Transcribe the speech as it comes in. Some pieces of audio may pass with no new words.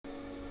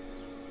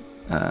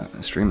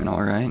streaming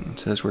all right. It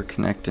says we're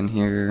connecting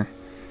here.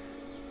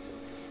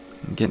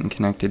 Getting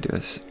connected to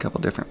a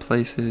couple different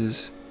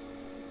places.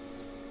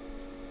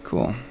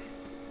 Cool.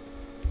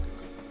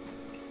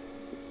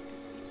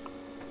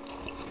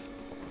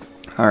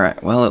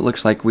 Alright, well, it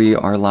looks like we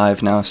are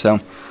live now, so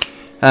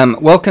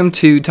welcome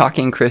to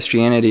Talking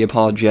Christianity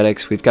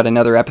Apologetics. We've got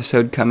another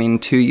episode coming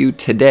to you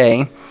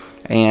today,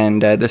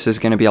 and this is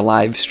going to be a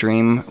live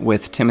stream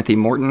with Timothy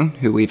Morton,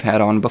 who we've had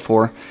on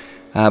before,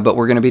 but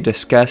we're going to be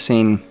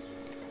discussing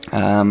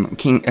not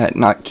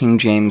King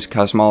James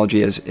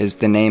Cosmology is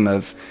the name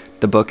of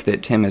the book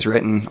that Tim has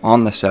written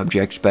on the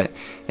subject, but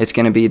it's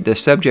going to be the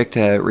subject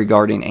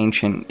regarding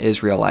ancient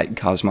Israelite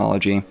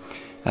cosmology,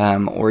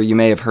 or you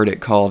may have heard it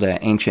called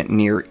ancient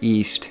Near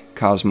East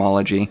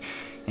cosmology.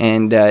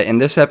 And in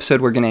this episode,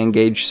 we're going to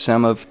engage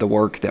some of the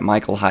work that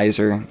Michael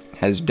Heiser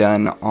has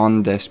done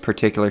on this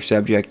particular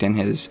subject in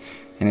his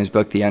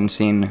book, The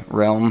Unseen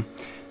Realm.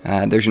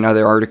 There's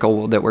another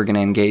article that we're going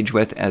to engage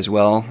with as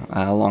well,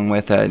 along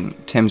with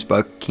Tim's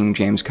book, King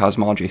James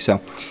Cosmology.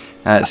 So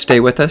stay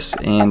with us,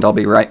 and I'll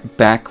be right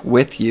back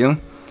with you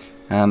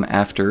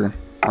after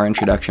our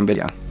introduction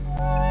video.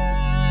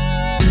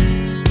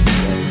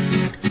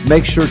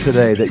 Make sure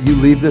today that you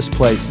leave this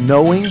place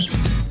knowing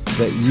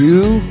that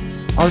you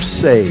are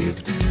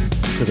saved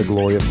to the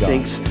glory of God.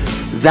 Thinks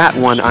that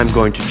one I'm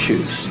going to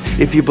choose.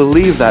 If you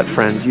believe that,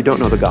 friends, you don't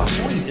know the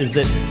gospel. Is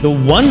that the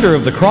wonder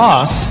of the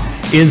cross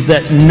is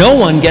that no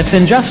one gets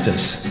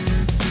injustice.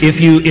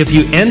 If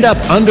you end up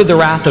under the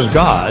wrath of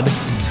God,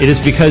 it is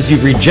because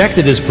you've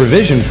rejected His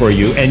provision for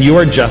you, and you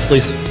are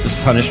justly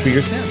punished for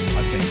your sin.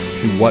 I think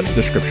to what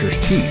the Scriptures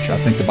teach. I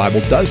think the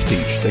Bible does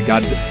teach that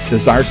God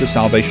desires the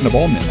salvation of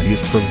all men, and He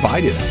has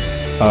provided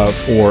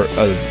for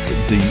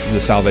the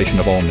salvation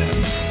of all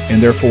men.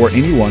 And therefore,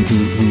 anyone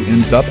who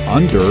ends up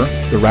under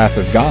the wrath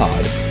of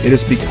God, it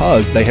is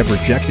because they have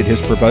rejected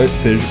His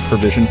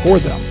provision for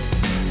them,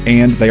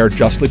 and they are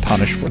justly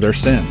punished for their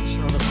sins.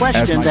 The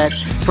question that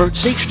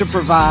seeks to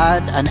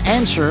provide an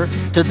answer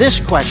to this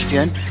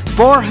question: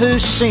 for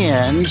whose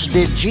sins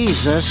did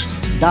Jesus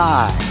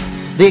die?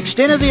 The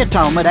extent of the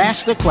atonement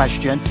asks the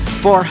question,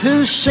 for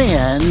whose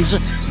sins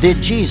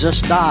did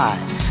Jesus die?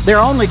 There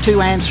are only two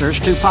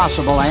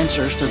possible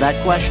answers to that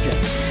question.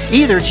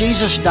 Either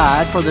Jesus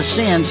died for the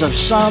sins of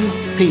some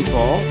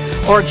people,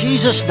 or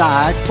Jesus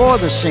died for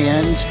the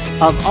sins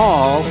of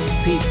all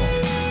people.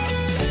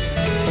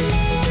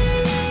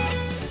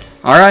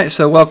 Alright,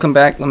 so welcome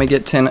back. Let me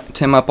get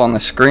Tim up on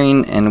the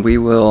screen, and we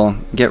will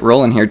get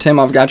rolling here. Tim,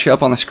 I've got you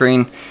up on the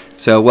screen,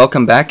 so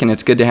welcome back, and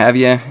it's good to have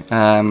you.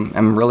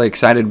 I'm really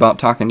excited about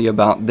talking to you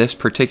about this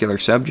particular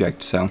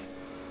subject. So,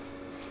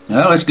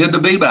 well, it's good to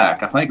be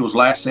back. I think it was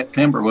last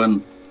September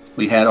when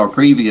we had our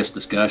previous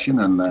discussion,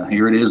 and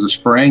here it is, the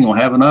spring. We'll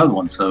have another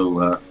one,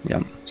 so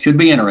yep. Should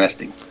be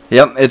interesting.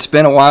 Yep, it's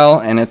been a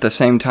while, and at the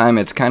same time,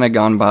 it's kind of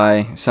gone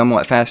by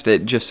somewhat fast.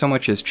 It just so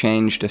much has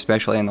changed,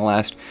 especially in the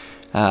last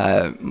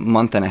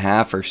month and a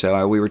half or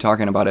so. We were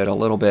talking about it a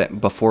little bit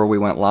before we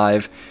went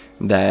live,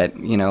 that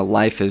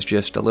life is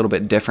just a little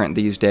bit different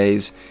these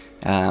days.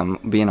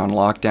 Being on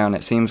lockdown,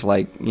 it seems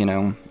like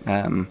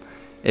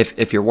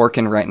if you're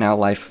working right now,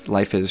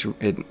 life is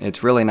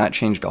it's really not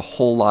changed a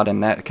whole lot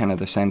in that kind of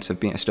the sense of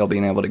still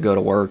being able to go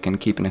to work and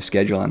keeping a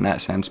schedule in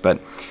that sense. But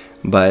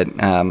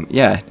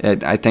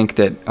I think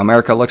that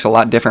America looks a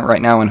lot different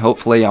right now, and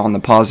hopefully on the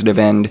positive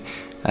end,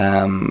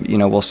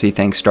 we'll see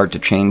things start to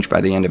change by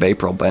the end of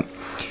April. But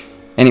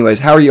anyways,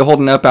 how are you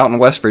holding up out in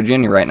West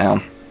Virginia right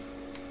now?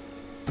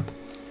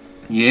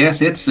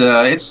 Yes, it's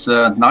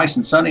nice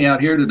and sunny out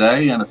here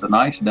today, and it's a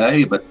nice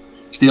day. But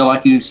still,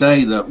 like you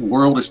say, the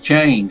world has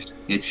changed.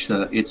 It's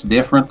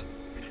different,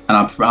 and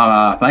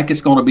I think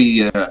it's going to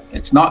be.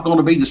 It's not going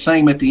to be the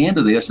same at the end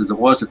of this as it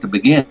was at the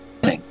beginning.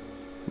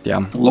 Yeah,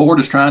 the Lord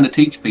is trying to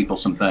teach people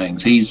some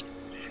things. He's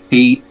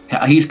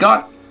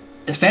got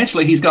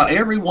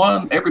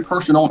every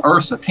person on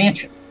earth's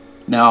attention.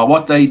 Now,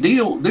 what they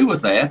do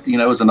with that,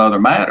 is another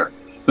matter.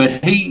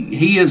 But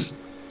he has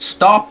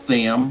stopped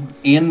them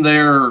in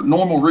their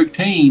normal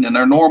routine and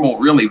their normal,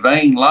 really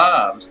vain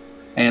lives,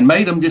 and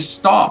made them just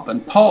stop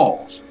and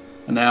pause.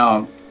 And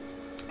now,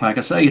 like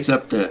I say, it's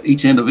up to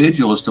each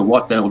individual as to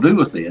what they'll do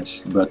with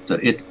this. But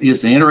it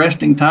is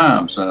interesting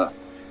times. I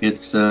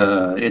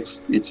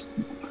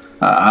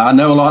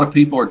know a lot of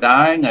people are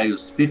dying.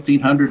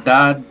 1,500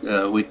 died.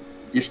 We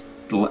just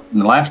in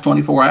the last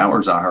 24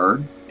 hours, I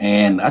heard,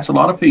 and that's a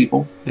lot of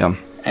people. Yeah.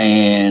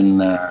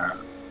 And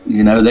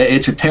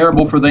it's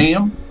terrible for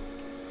them,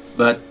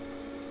 but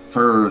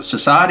for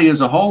society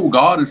as a whole,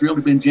 God has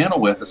really been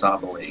gentle with us, I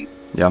believe.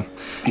 Yeah.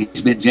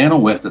 He's been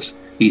gentle with us.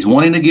 He's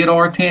wanting to get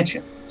our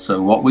attention.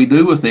 So what we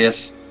do with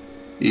this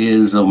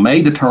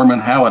may determine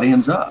how it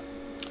ends up.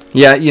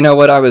 Yeah, you know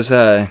what,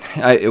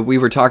 we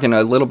were talking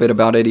a little bit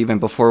about it even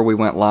before we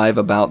went live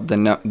about the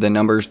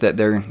numbers that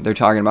they're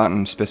talking about,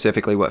 and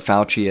specifically what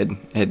Fauci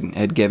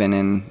had given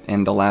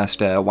in the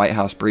last White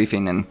House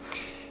briefing,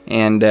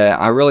 and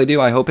I really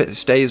do. I hope it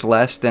stays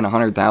less than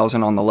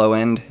 100,000 on the low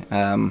end.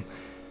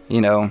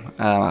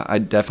 I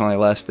definitely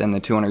less than the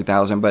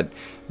 200,000. But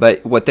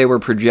what they were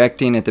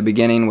projecting at the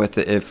beginning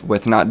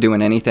with not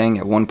doing anything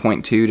at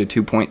 1.2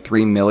 to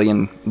 2.3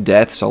 million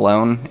deaths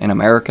alone in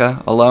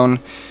America alone.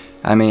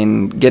 I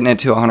mean, getting it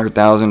to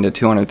 100,000 to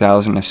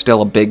 200,000 is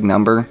still a big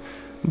number.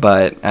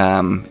 But,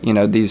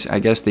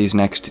 these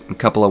next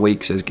couple of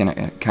weeks is going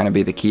to kind of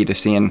be the key to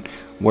seeing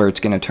where it's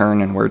going to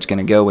turn and where it's going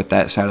to go with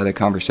that side of the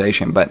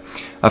conversation. But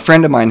a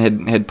friend of mine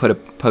had put a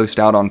post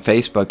out on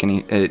Facebook,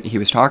 and he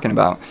was talking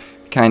about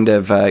kind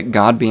of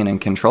God being in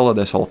control of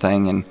this whole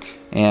thing,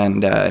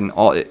 and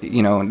all,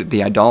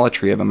 the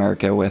idolatry of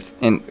America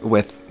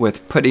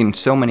with putting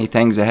so many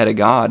things ahead of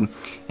God,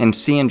 and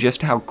seeing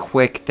just how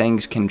quick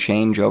things can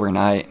change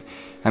overnight.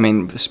 I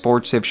mean,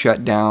 sports have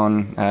shut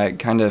down.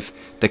 Kind of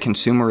the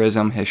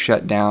consumerism has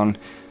shut down.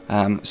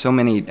 So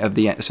much of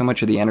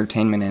the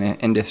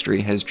entertainment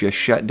industry has just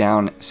shut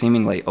down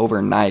seemingly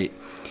overnight.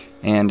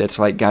 And it's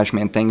like, gosh,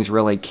 man, things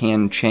really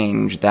can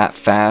change that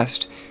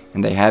fast,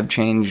 and they have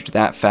changed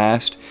that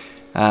fast.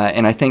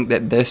 And I think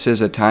that this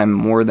is a time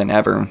more than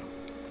ever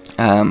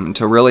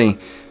to really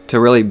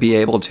be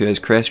able to, as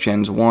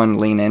Christians, one,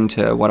 lean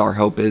into what our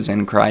hope is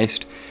in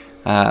Christ.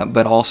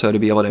 But also to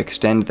be able to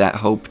extend that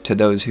hope to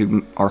those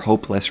who are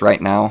hopeless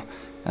right now,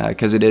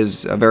 because it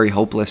is a very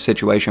hopeless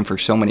situation for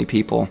so many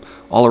people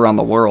all around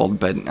the world.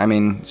 But, I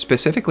mean,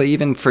 specifically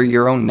even for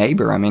your own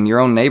neighbor. I mean, your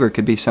own neighbor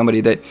could be somebody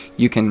that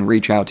you can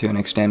reach out to and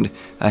extend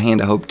a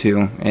hand of hope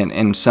to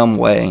in some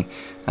way.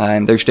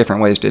 And there's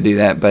different ways to do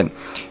that. But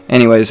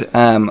anyways,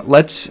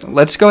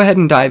 let's go ahead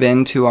and dive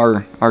into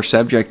our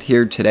subject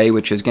here today,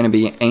 which is going to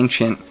be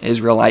ancient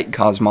Israelite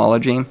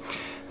cosmology.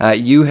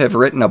 You have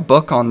written a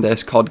book on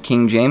this called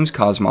King James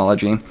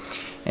Cosmology,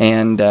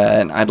 and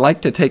I'd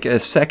like to take a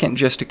second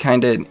just to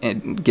kind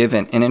of give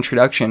an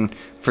introduction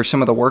for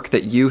some of the work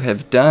that you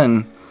have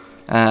done,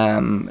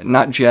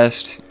 not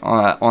just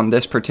on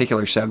this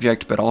particular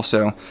subject, but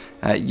also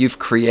you've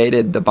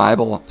created the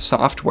Bible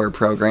software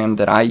program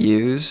that I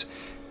use,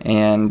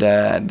 and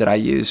that I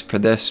use for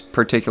this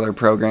particular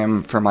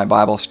program for my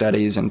Bible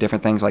studies and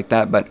different things like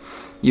that. But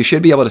you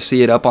should be able to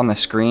see it up on the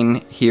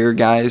screen here,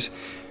 guys.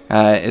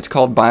 It's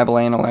called Bible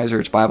Analyzer.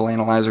 It's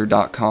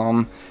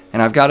BibleAnalyzer.com,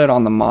 and I've got it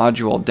on the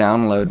module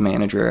download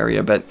manager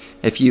area. But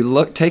if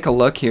you take a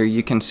look here,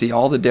 you can see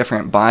all the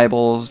different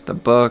Bibles, the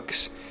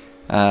books.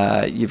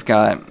 You've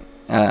got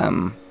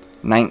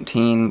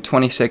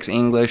 26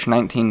 English,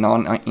 19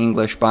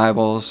 non-English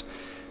Bibles,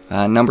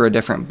 a number of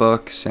different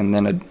books, and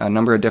then a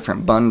number of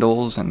different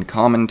bundles and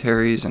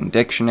commentaries and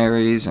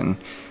dictionaries and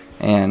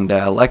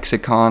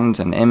lexicons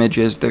and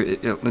images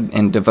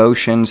and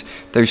devotions.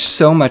 There's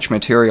so much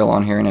material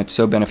on here, and it's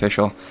so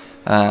beneficial.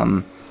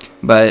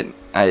 But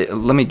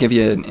let me give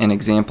you an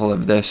example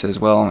of this as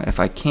well, if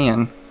I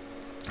can,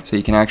 so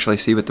you can actually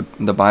see what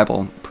the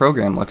Bible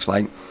program looks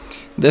like.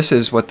 This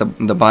is what the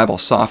Bible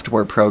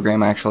software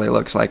program actually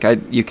looks like.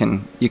 You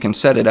can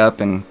set it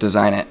up and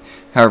design it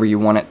however you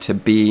want it to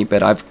be,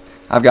 but I've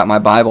got my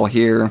Bible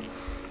here,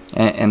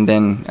 and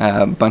then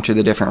a bunch of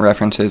the different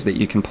references that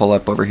you can pull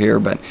up over here.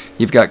 But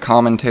you've got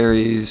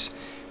commentaries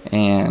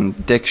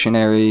and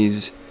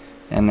dictionaries,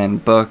 and then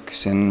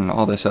books and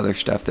all this other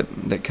stuff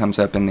that comes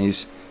up in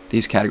these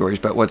categories.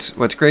 But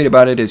what's great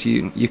about it is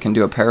you can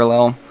do a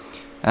parallel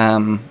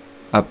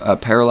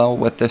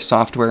with this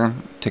software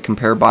to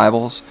compare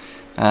Bibles,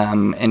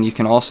 and you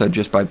can also,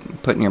 just by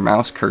putting your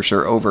mouse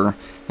cursor over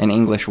an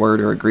English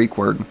word or a Greek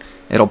word,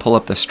 it'll pull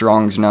up the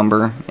Strong's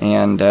number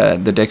and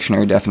the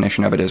dictionary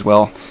definition of it as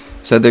well.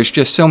 So there's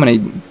just so many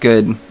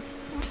good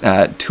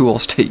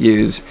tools to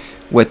use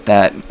with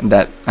that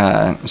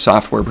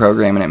software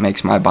program, and it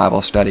makes my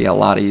Bible study a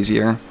lot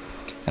easier.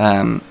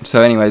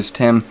 So anyways,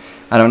 Tim,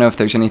 I don't know if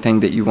there's anything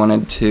that you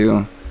wanted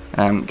to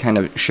kind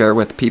of share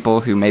with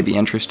people who may be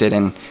interested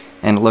in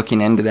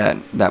looking into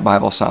that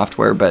Bible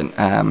software, but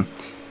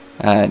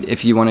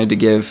if you wanted to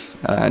give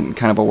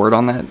kind of a word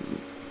on that,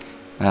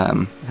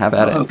 have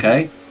at it.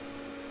 Okay.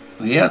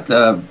 Yeah,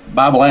 the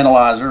Bible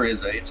Analyzer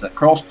it's a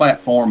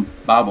cross-platform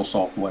Bible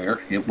software.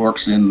 It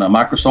works in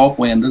Microsoft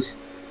Windows,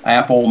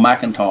 Apple,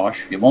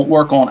 Macintosh. It won't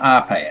work on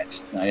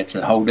iPads. It's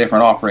a whole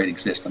different operating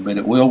system, but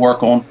it will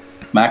work on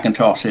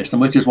Macintosh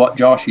system, which is what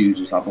Josh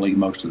uses, I believe,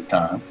 most of the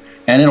time.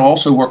 And it'll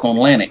also work on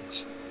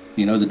Linux.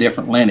 The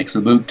different Linux,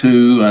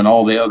 Ubuntu, and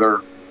all the other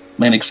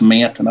Linux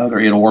Mint and other.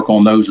 It'll work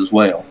on those as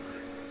well.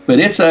 But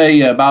it's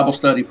a Bible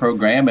study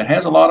program. It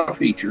has a lot of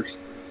features.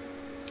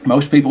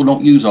 Most people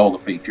don't use all the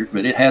features,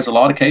 but it has a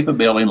lot of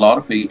capability and a lot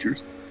of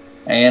features.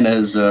 And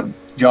as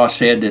Josh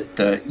said,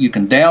 that you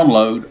can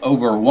download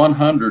over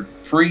 100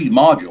 free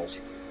modules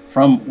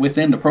from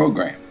within the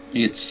program.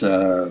 It's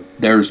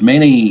there's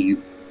many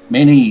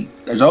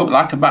there's over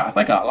like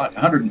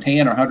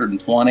 110 or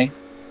 120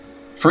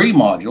 free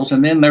modules,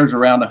 and then there's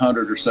around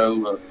 100 or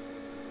so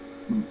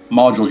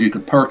modules you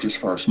could purchase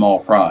for a small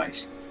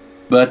price.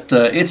 But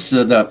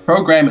the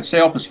program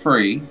itself is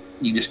free.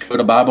 You just go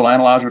to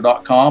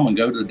BibleAnalyzer.com and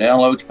go to the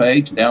downloads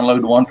page,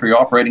 download one for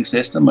your operating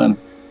system, and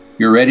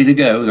you're ready to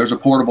go. There's a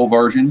portable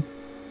version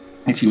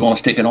if you want to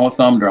stick it on a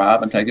thumb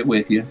drive and take it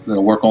with you.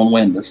 That'll work on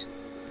Windows.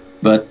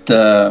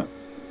 But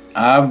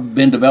I've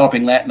been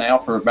developing that now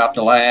for about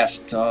the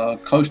last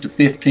close to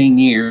 15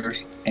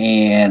 years,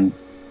 and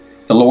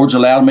the Lord's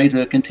allowed me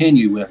to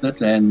continue with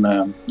it.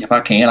 And if I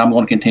can, I'm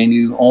going to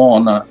continue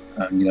on,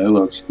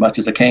 as much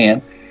as I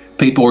can.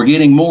 People are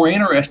getting more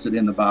interested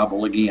in the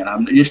Bible again.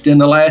 I'm just in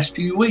the last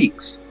few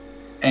weeks,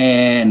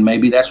 and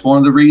maybe that's one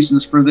of the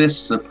reasons for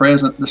this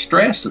present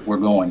distress that we're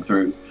going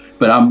through.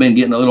 But I've been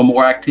getting a little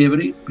more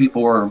activity.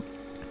 People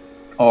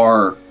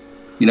are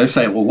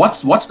say, well,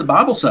 what's the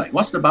Bible say?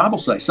 What's the Bible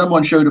say?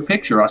 Someone showed a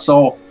picture. I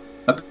saw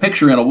a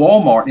picture in a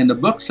Walmart in the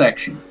book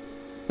section.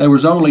 There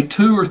was only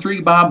 2 or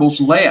 3 Bibles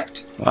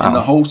left in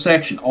the whole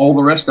section. All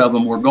the rest of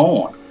them were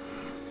gone,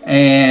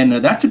 and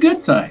that's a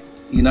good thing.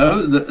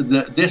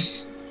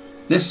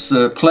 This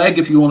plague,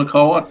 if you want to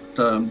call it,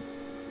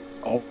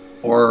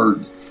 or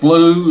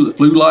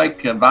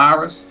flu-like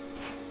virus,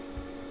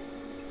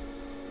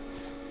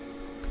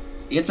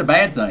 it's a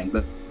bad thing,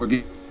 but we're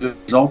getting good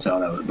results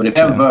out of it. But if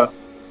you have a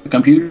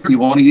computer, you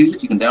want to use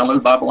it, you can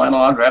download Bible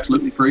Analyzer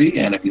absolutely free,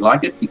 and if you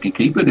like it, you can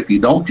keep it. If you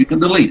don't, you can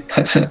delete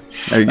it.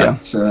 There you go.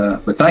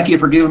 But thank you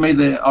for giving me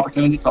the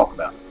opportunity to talk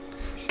about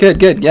it.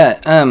 Good,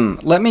 yeah.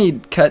 Let me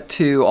cut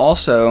to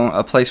also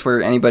a place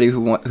where anybody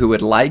who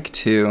would like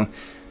to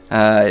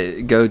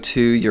go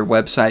to your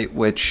website,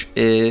 which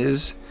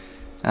is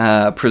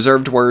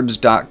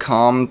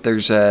preservedwords.com.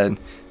 There's a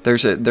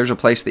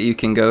place that you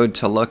can go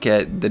to look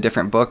at the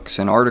different books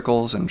and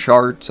articles and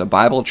charts, a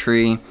Bible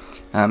tree,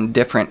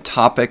 different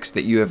topics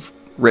that you have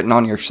written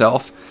on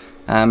yourself.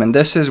 And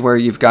this is where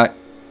you've got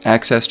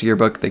access to your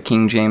book, The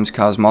King James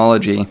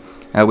Cosmology,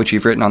 which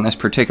you've written on this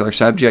particular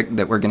subject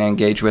that we're going to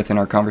engage with in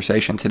our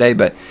conversation today.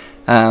 But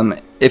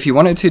if you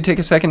wanted to take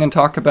a second and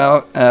talk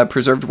about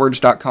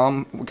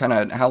preservedwords.com, kind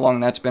of how long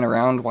that's been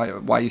around,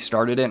 why you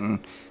started it,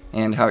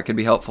 and how it could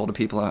be helpful to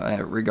people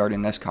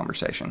regarding this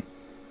conversation.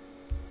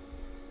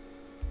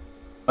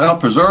 Well,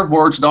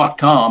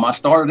 preservedwords.com, I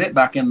started it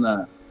back in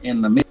the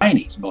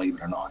mid-90s, believe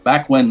it or not.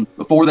 Back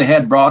before they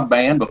had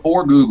broadband,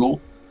 before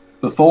Google,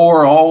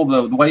 before all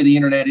the way the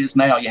internet is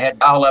now. You had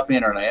dial-up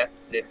internet.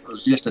 It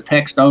was just a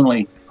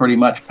text-only pretty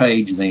much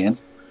page then.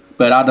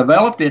 But I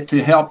developed it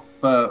to help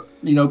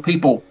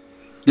people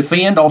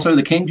defend also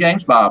the King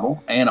James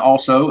Bible, and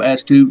also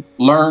as to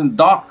learn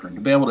doctrine,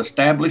 to be able to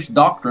establish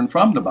doctrine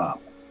from the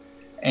Bible.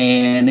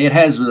 And it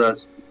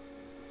has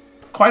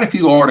quite a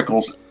few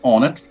articles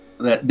on it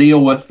that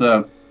deal with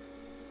the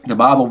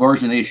Bible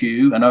version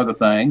issue and other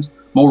things.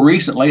 More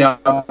recently,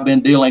 I've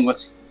been dealing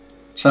with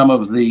some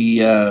of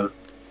the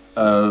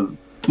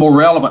more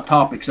relevant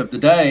topics of the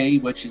day,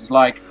 which is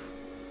like,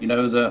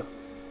 the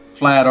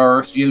flat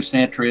earth,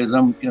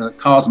 geocentrism,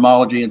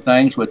 cosmology and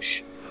things,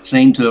 which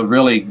seem to have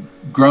really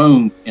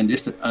grown in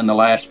the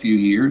last few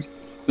years.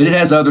 But it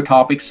has other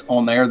topics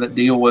on there that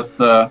deal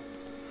with,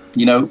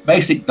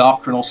 basic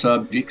doctrinal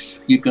subjects.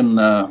 You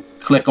can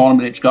click on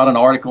them. It's got an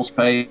articles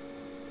page.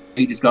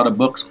 It's got a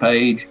books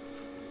page.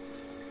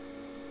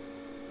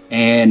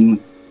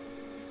 And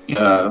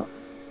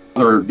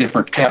other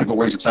different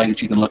categories of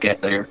things you can look at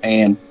there.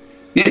 And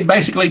it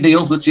basically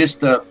deals with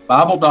just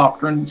Bible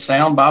doctrine,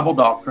 sound Bible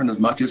doctrine, as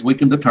much as we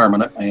can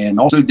determine it, and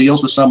also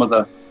deals with some of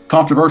the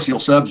controversial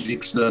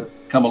subjects that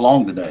come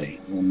along today.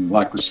 And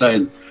like we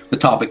say, the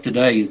topic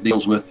today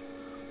deals with,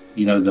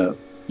 the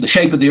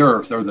shape of the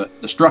earth, or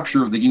the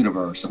structure of the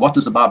universe. And what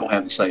does the Bible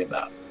have to say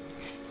about it?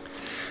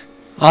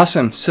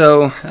 Awesome.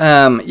 So,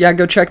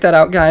 go check that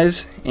out,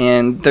 guys.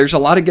 And there's a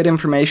lot of good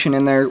information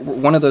in there.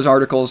 One of those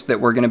articles that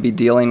we're going to be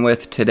dealing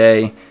with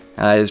today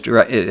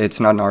it's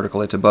not an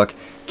article, it's a book,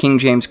 King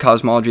James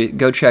Cosmology.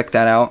 Go check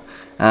that out.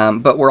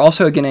 But we're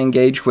also going to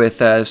engage with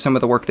some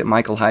of the work that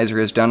Michael Heiser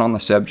has done on the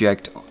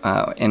subject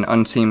in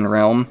Unseen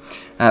Realm.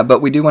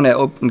 But we do want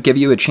to give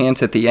you a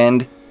chance at the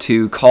end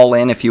to call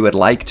in if you would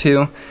like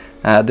to.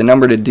 The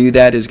number to do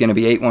that is going to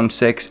be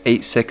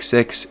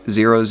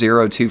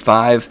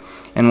 816-866-0025.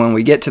 And when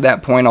we get to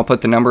that point, I'll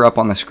put the number up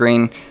on the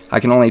screen. I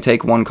can only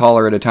take one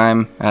caller at a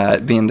time,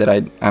 being that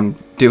I'm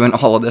doing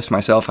all of this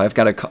myself. I've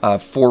got a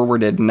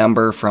forwarded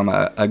number from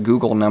a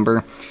Google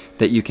number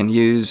that you can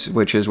use,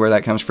 which is where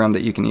that comes from,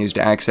 that you can use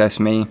to access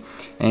me.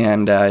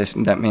 And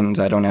that means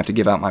I don't have to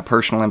give out my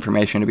personal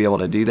information to be able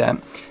to do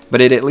that. But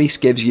it at least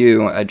gives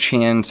you a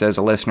chance as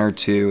a listener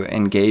to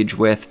engage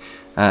with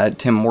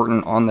Tim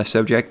Morton on the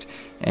subject.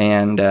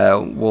 And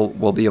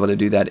we'll be able to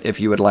do that. If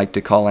you would like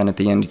to call in at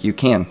the end, you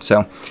can.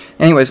 So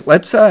anyways,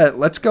 let's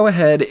go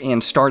ahead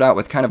and start out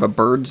with kind of a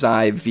bird's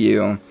eye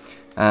view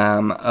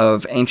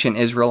of ancient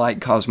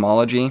Israelite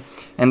cosmology,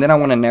 and then I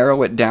want to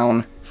narrow it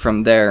down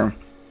from there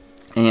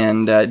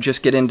and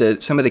just get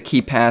into some of the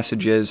key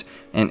passages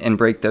and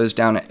break those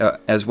down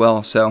as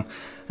well. So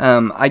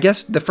I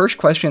guess the first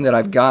question that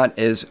I've got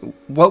is,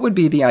 what would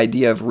be the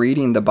idea of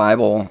reading the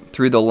Bible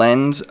through the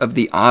lens of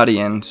the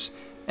audience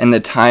and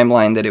the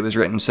timeline that it was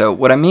written? So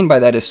what I mean by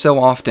that is,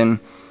 so often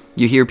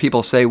you hear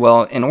people say,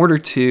 well, in order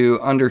to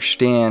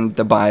understand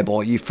the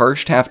Bible, you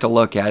first have to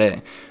look at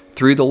it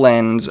through the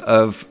lens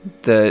of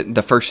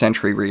the first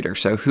century reader.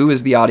 So who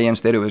is the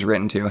audience that it was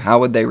written to? How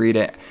would they read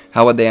it?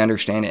 How would they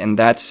understand it? And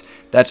that's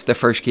the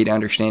first key to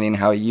understanding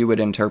how you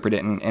would interpret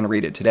it and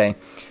read it today.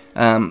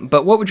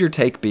 But what would your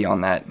take be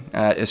on that,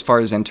 as far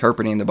as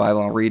interpreting the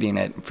Bible and reading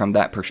it from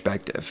that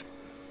perspective?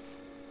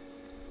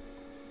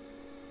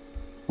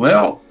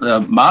 Well,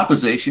 my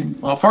position,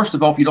 well, first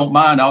of all, if you don't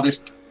mind, I'll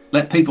just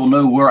let people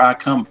know where I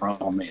come from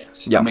on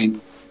this. Yeah. I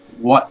mean,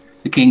 what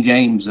the King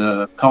James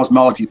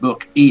cosmology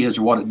book is,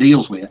 or what it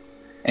deals with.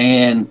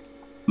 And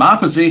my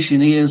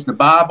position is the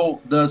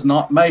Bible does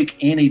not make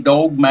any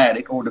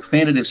dogmatic or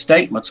definitive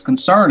statements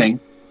concerning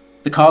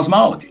the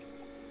cosmology.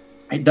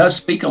 It does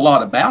speak a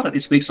lot about it.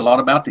 It speaks a lot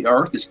about the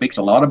earth. It speaks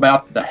a lot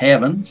about the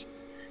heavens.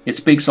 It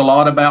speaks a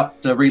lot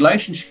about the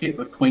relationship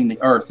between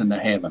the earth and the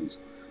heavens.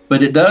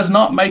 But it does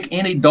not make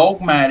any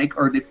dogmatic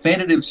or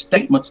definitive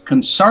statements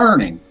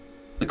concerning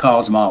the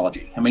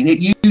cosmology. I mean,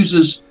 it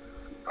uses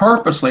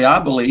purposely, I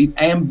believe,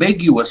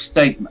 ambiguous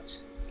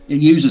statements. It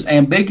uses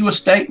ambiguous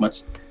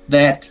statements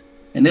that,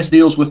 and this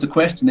deals with the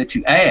question that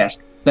you asked,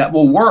 that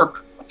will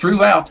work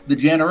throughout the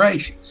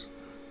generations.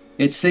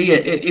 If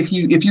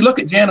you look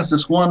at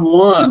Genesis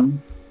 1:1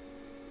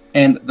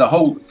 and the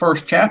whole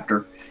first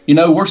chapter,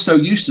 we're so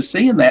used to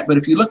seeing that, but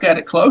if you look at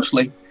it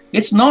closely,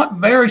 it's not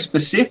very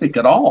specific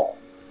at all.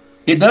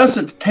 It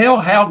doesn't tell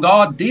how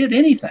God did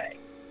anything.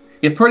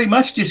 It pretty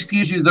much just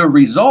gives you the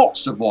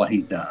results of what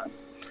he's done.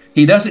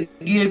 He doesn't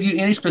give you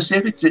any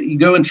specifics. You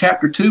go in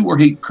chapter 2 where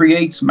he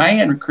creates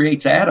man or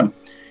creates Adam.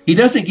 He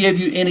doesn't give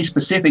you any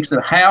specifics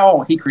of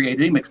how he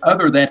created him,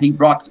 other than he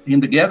brought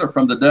him together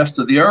from the dust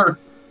of the earth,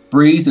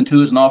 breathed into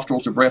his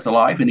nostrils the breath of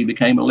life, and he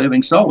became a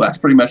living soul. That's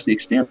pretty much the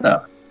extent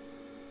of it.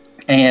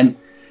 And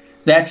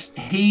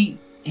he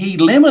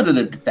limited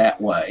it that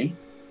way,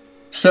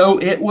 so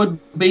it would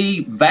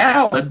be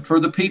valid for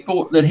the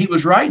people that he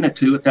was writing it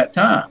to at that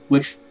time,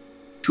 which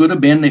would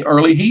have been the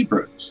early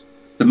Hebrews.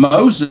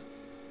 Moses,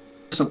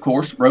 of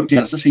course, wrote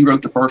Genesis. He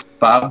wrote the first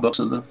 5 books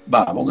of the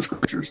Bible, the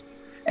Scriptures.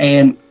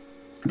 And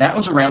that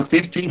was around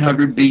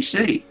 1500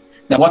 B.C.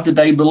 Now, what did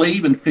they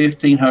believe in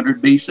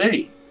 1500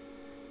 B.C.?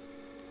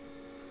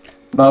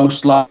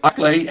 Most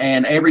likely,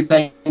 and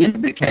everything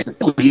indicates that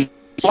it will be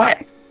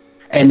flat.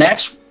 And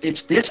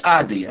it's this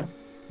idea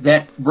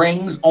that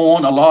brings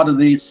on a lot of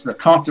the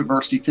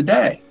controversy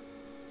today.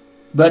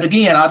 But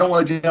again, I don't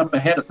want to jump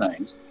ahead of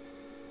things.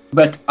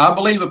 But I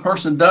believe a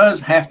person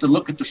does have to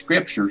look at the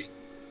Scriptures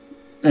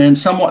and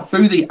somewhat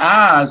through the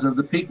eyes of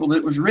the people that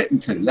it was written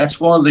to. That's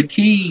one of the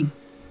key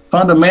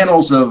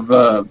fundamentals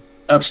of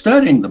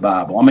studying the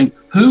Bible. I mean,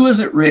 who is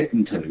it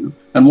written to,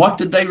 and what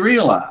did they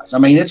realize? I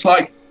mean, it's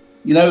like,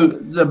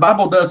 the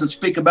Bible doesn't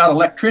speak about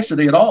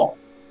electricity at all,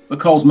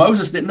 because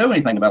Moses didn't know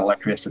anything about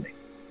electricity.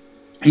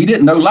 He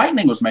didn't know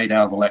lightning was made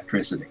out of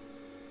electricity,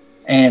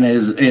 and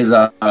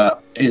the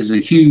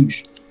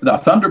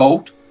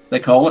thunderbolt, they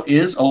call it,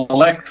 is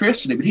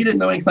electricity, but he didn't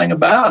know anything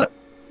about it.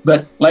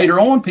 But later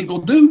on, people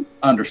do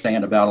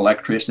understand about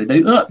electricity.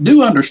 They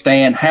do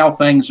understand how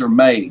things are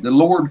made. The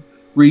Lord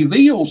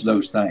reveals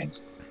those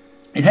things.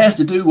 It has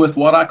to do with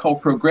what I call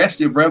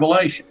progressive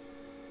revelation.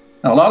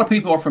 Now, a lot of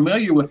people are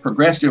familiar with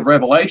progressive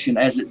revelation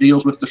as it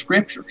deals with the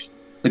Scriptures.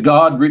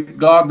 God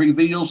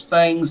reveals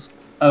things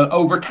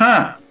over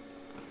time.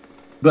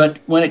 But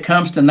when it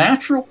comes to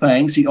natural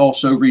things, he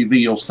also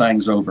reveals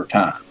things over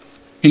time.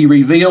 He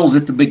reveals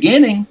at the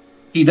beginning.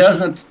 He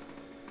doesn't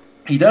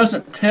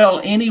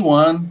tell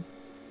anyone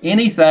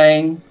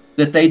anything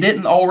that they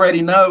didn't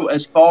already know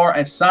as far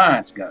as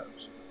science goes.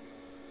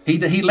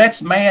 He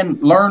lets man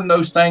learn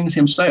those things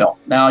himself.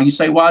 Now, you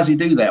say, why does he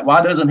do that?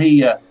 Why doesn't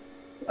he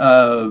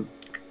why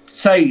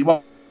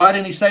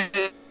didn't he say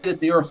that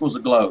the earth was a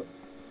globe?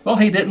 Well,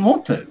 he didn't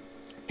want to.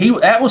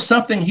 That was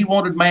something he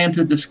wanted man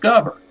to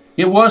discover.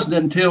 It wasn't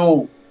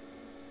until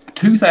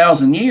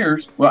 2,000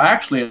 years, well,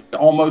 actually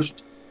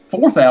almost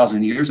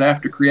 4,000 years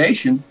after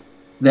creation,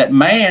 that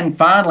man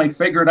finally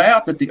figured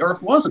out that the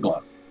earth was a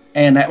globe.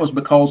 And that was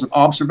because of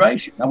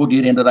observation. Now, we'll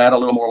get into that a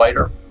little more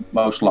later,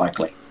 most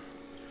likely.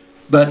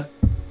 But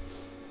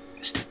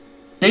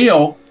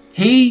still,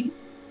 he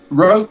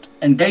wrote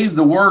and gave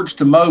the words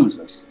to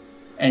Moses,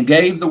 by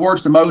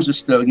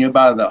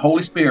the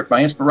Holy Spirit,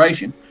 by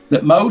inspiration,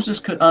 that Moses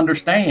could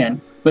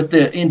understand. But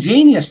the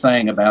ingenious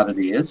thing about it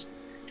is,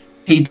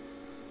 he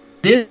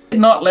did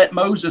not let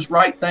Moses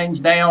write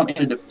things down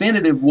in a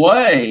definitive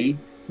way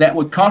that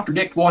would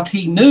contradict what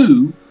he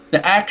knew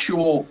the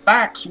actual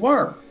facts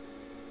were.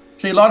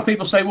 See, a lot of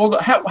people say, well,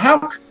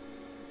 how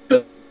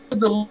could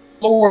the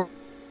Lord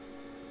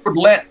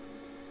let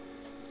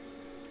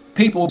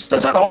people,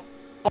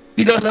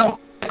 he does that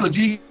with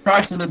Jesus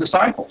Christ and the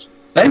disciples.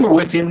 They were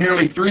with him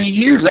nearly 3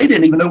 years. They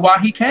didn't even know why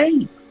he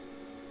came.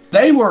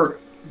 They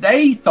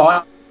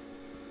thought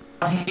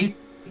he'd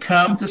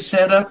come to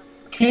set up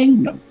a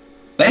kingdom.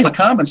 They would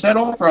come and set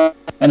on throne,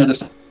 and they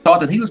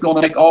thought that he was going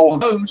to make all of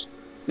those,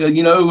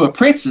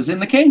 princes in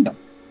the kingdom.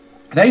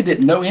 They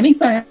didn't know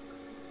anything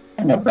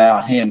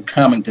about him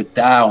coming to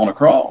die on a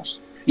cross,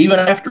 even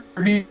after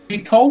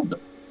he told them.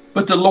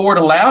 But the Lord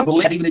allowed,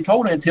 even He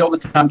told them until the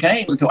time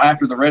came, until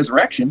after the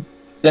resurrection,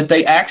 that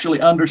they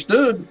actually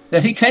understood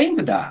that He came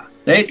to die.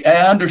 They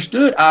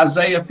understood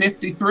Isaiah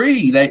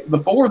 53.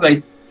 Before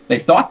they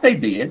thought they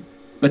did,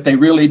 but they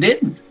really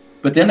didn't.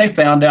 But then they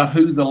found out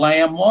who the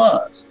Lamb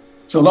was.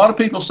 So a lot of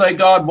people say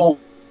God won't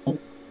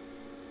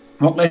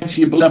let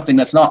you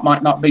believe something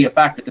might not be a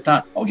fact at the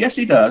time. Oh, yes,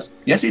 He does.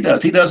 Yes, He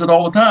does. He does it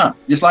all the time.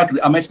 Just like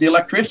I mentioned the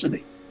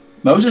electricity.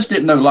 Moses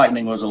didn't know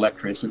lightning was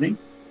electricity,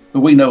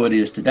 but we know it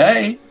is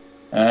today.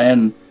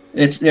 And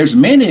there's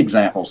many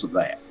examples of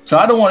that. So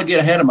I don't want to get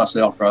ahead of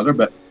myself, brother,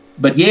 but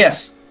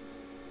yes,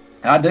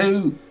 I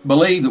do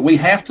believe that we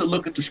have to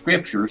look at the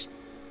Scriptures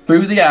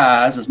through the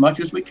eyes as much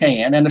as we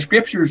can, and the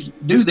Scriptures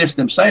do this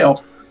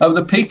themselves, of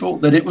the people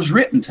that it was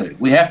written to.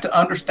 We have to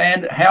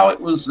understand how it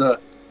was,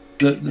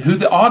 who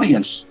the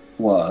audience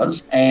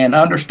was, and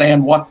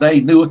understand what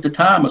they knew at the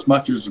time as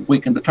much as we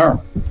can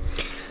determine.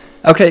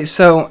 Okay,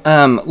 so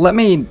let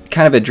me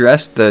kind of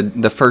address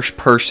the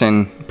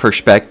first-person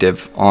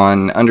perspective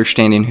on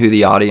understanding who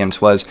the audience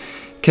was,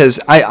 because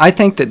I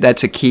think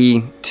that's a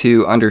key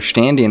to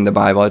understanding the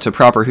Bible. It's a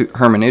proper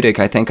hermeneutic.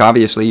 I think,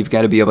 obviously, you've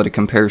got to be able to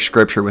compare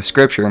Scripture with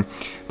Scripture,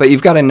 but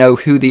you've got to know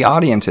who the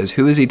audience is.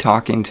 Who is he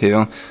talking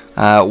to?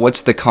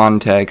 What's the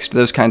context?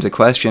 Those kinds of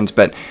questions.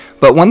 But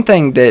one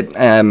thing that,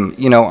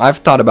 I've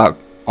thought about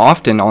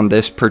often on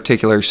this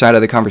particular side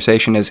of the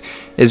conversation is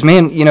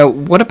man,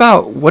 what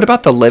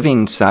about the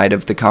living side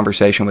of the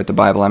conversation with the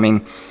Bible? I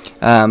mean,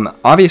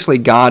 obviously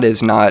God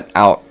is not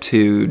out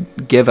to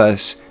give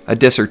us a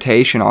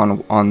dissertation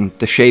on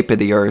the shape of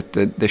the earth,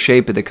 the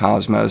shape of the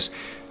cosmos,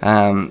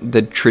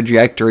 the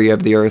trajectory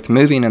of the earth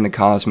moving in the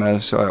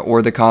cosmos,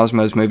 or the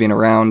cosmos moving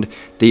around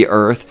the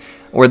earth,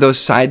 or those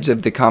sides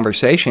of the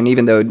conversation,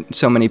 even though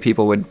so many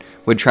people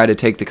would try to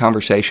take the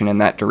conversation in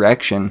that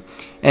direction,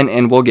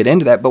 and we'll get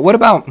into that. But what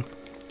about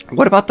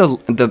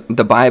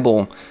the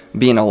Bible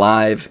being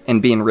alive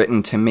and being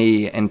written to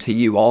me and to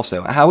you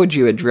also? How would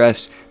you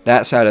address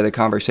that side of the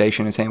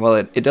conversation and saying, well,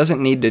 it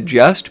doesn't need to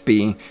just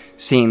be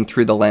seen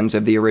through the lens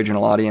of the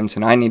original audience,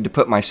 and I need to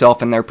put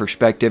myself in their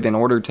perspective in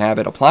order to have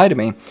it apply to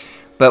me?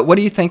 But what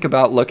do you think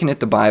about looking at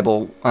the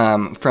Bible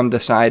from the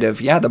side of,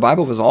 the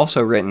Bible was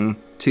also written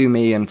to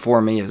me and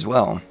for me as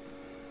well?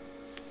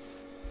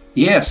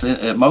 Yes,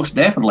 most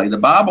definitely. The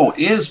Bible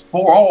is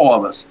for all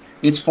of us.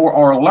 It's for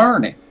our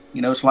learning.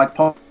 It's like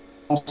Paul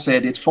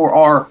said, it's for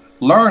our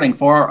learning,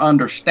 for our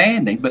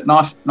understanding, but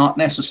not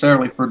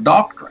necessarily for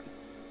doctrine.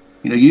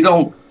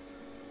 The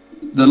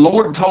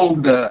Lord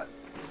told Noah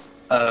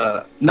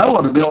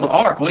to build an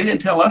ark. Well, He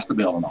didn't tell us to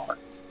build an ark.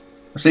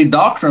 See,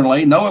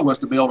 doctrinally, Noah was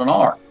to build an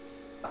ark.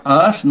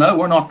 Us, no,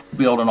 we're not to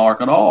build an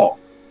ark at all.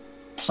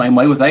 Same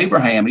way with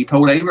Abraham. He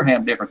told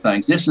Abraham different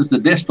things. This is the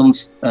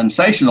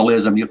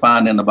dispensationalism you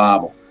find in the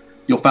Bible.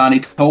 You'll find He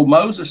told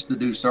Moses to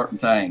do certain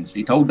things.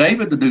 He told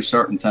David to do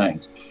certain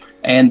things.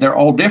 And they're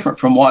all different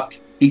from what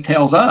He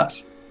tells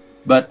us.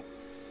 But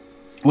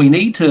we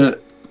need to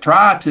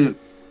try to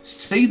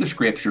see the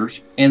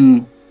Scriptures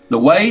in the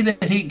way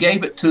that He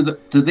gave it to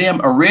them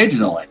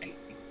originally.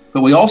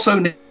 But we also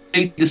need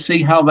to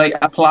see how they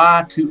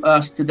apply to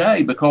us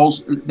today,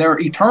 because they're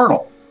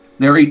eternal.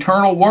 They're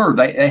eternal word.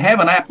 They have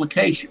an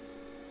application.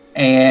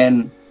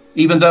 And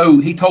even though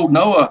He told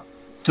Noah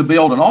to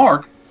build an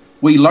ark,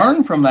 we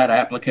learn from that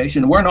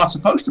application we're not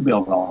supposed to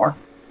build an ark.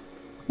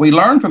 We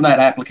learn from that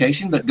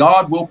application that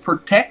God will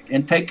protect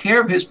and take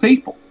care of His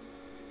people.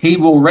 He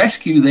will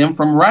rescue them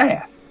from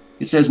wrath.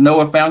 It says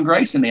Noah found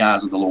grace in the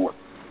eyes of the Lord.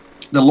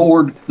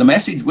 The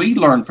message we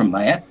learn from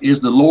that is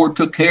the Lord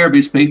took care of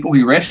His people.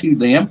 He rescued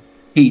them.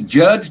 He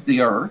judged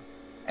the earth,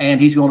 and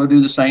He's going to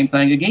do the same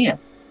thing again.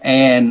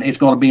 And it's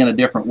going to be in a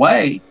different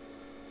way,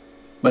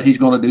 but He's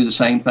going to do the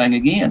same thing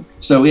again.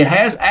 So it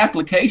has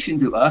application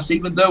to us,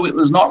 even though it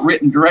was not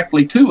written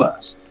directly to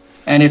us.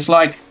 And it's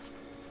like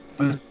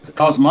with the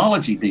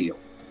cosmology deal.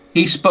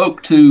 He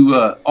spoke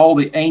to all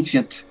the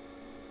ancient,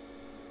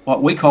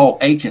 what we call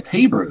ancient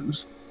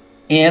Hebrews,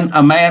 in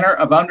a manner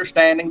of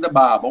understanding the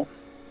Bible,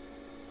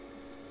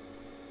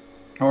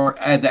 or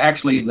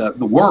actually the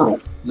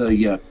world,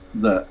 the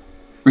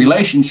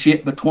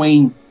relationship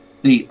between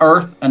the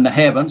earth and the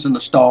heavens and the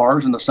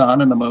stars and the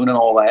sun and the moon and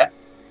all that,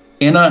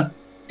 in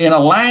a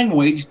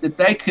language that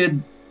they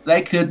could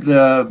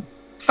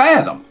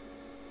fathom.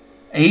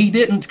 He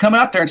didn't come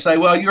out there and say,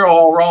 "Well, you're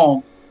all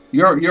wrong.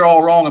 You're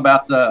all wrong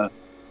about the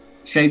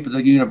shape of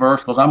the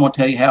universe, because I'm going to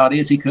tell you how it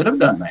is." He could have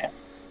done that,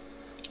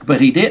 but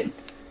He didn't.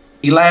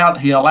 He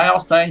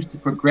allows things to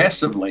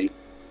progressively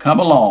come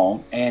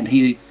along, and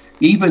He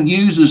even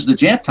uses the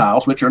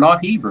Gentiles, which are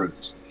not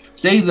Hebrews.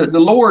 See, the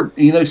Lord,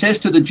 says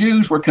to the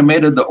Jews were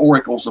committed the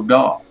oracles of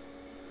God.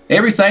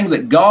 Everything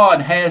that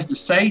God has to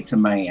say to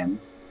man,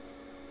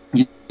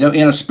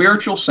 in a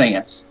spiritual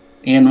sense,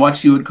 in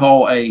what you would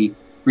call a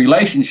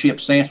relationship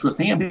sense with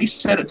Him, He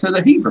said it to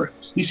the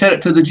Hebrews. He said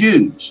it to the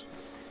Jews.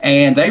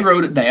 And they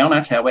wrote it down.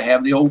 That's how we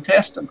have the Old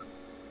Testament.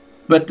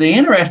 But the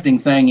interesting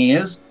thing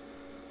is,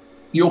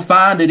 you'll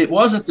find that it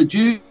wasn't the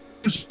Jews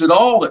at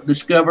all that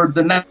discovered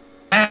the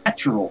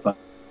natural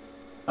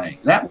thing.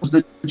 That was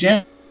the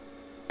Gentiles.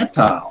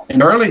 Gentile. In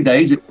the early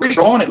days, it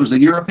was the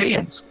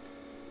Europeans.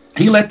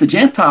 He let the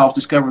Gentiles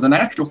discover the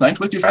natural things,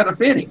 which is rather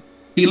fitting.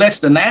 He lets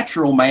the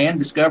natural man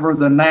discover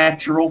the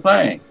natural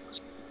things.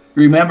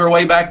 Remember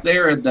way back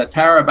there at the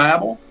Tower of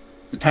Babel?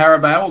 The Tower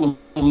of Babel,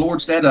 the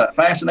Lord said a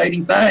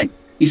fascinating thing.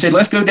 He said,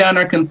 let's go down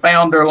there and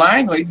confound their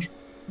language,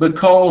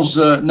 because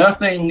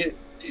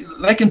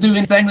they can do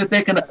anything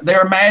that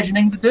they're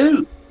imagining to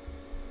do.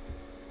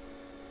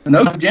 And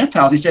those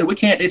Gentiles, he said,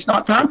 it's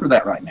not time for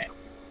that right now.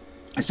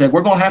 He said,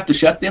 we're going to have to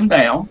shut them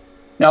down.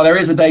 Now, there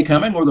is a day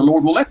coming where the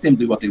Lord will let them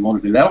do what they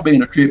want to do. That'll be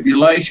in a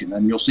tribulation,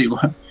 and you'll see,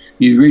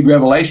 you read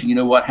Revelation, you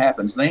know what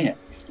happens then.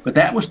 But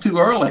that was too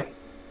early.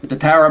 At the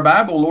Tower of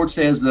Babel, the Lord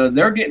says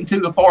they're getting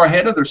too far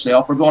ahead of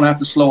themselves. We're going to have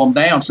to slow them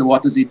down. So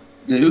what does he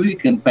do? He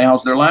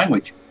confounds their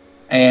language.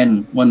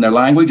 And when their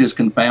language is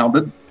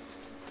confounded,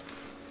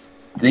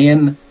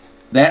 then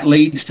that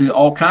leads to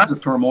all kinds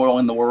of turmoil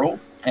in the world,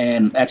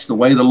 and that's the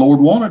way the Lord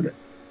wanted it.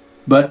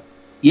 But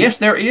yes,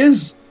 there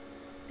is,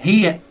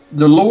 the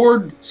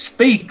Lord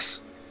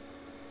speaks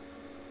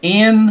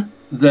in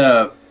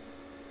the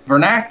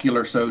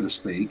vernacular, so to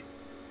speak,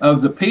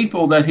 of the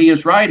people that he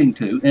is writing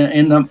to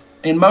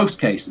in most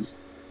cases.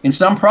 In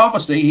some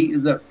prophecy,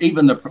 the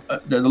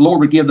Lord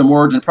would give them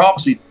words in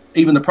prophecies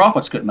even the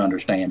prophets couldn't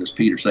understand, as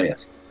Peter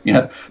says.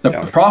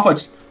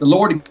 Prophets, the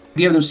Lord would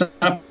give them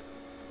something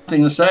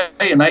to say,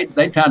 and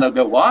they kind of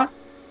go, what?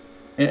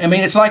 I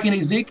mean, it's like in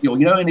Ezekiel.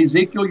 In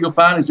Ezekiel, you'll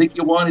find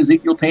Ezekiel 1,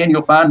 Ezekiel 10,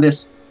 you'll find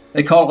this,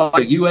 they call it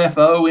like a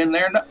UFO in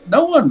there.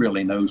 No one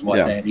really knows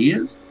what that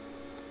is.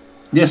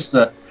 This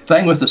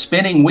thing with the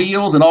spinning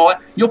wheels and all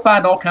that, you'll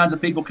find all kinds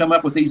of people come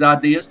up with these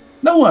ideas.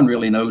 No one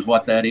really knows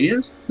what that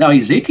is. Now,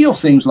 Ezekiel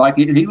seems like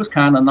he was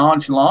kind of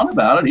nonchalant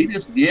about it. He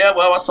just,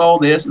 I saw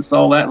this and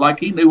saw that, like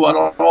he knew what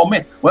it all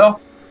meant. Well,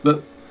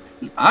 but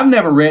I've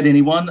never read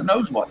anyone that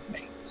knows what it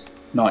means.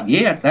 Not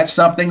yet. That's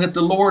something that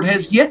the Lord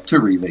has yet to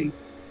reveal.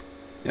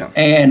 Yeah.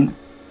 And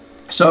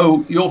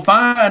so you'll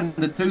find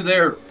that through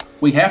there,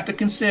 we have to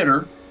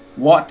consider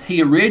what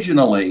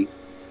the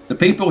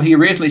people he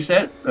originally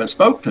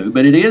spoke to,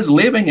 but it is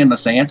living in the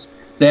sense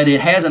that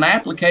it has an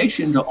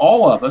application to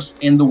all of us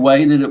in the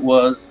way that it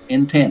was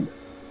intended.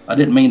 I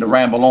didn't mean to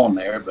ramble on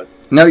there, but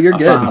no, you're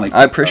good.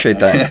 I appreciate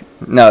that.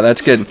 No,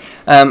 that's good.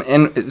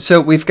 And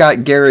so we've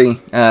got Gary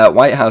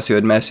Whitehouse who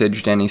had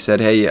messaged, and he said,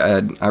 "Hey,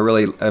 I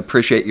really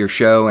appreciate your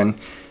show, and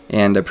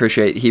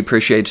he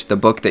appreciates the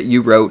book that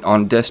you wrote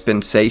on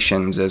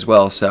dispensations as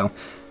well." So,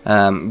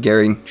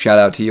 Gary, shout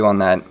out to you on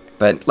that.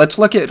 But let's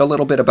look at a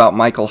little bit about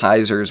Michael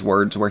Heiser's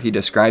words, where he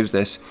describes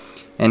this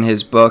in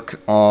his book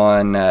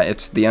on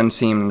it's the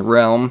Unseen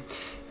Realm.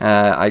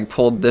 I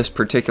pulled this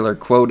particular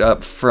quote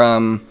up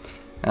from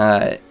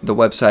the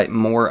website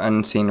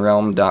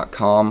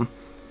moreunseenrealm.com,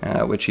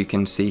 which you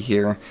can see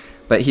here.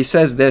 But he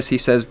says this, he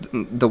says,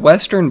 the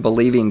Western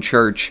believing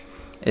church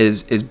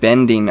is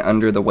bending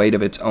under the weight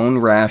of its own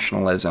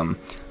rationalism,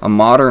 a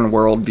modern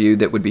worldview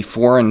that would be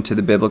foreign to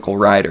the biblical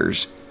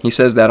writers. He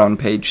says that on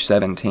page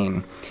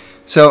 17.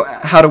 So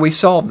how do we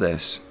solve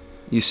this?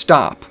 You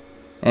stop.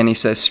 And he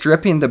says,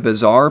 stripping the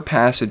bizarre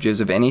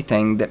passages of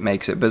anything that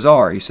makes it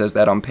bizarre. He says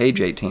that on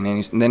page 18.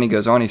 And then he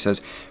goes on, he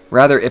says,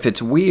 rather, if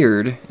it's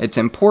weird, it's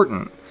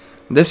important.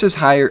 This is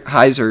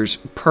Heiser's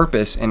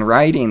purpose in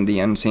writing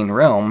The Unseen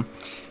Realm.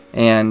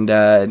 And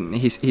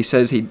he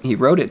says he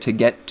wrote it to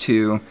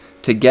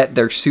get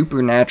their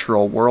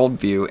supernatural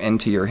worldview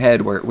into your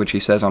head, which he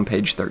says on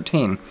page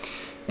 13.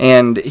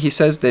 And he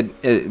says that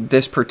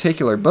this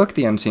particular book,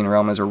 The Unseen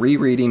Realm, is a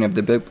rereading of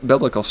the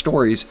biblical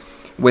stories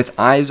with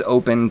eyes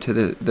open to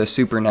the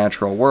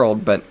supernatural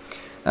world. But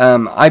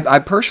I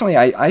personally,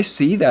 I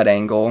see that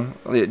angle,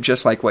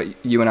 just like what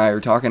you and I are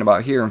talking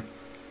about here,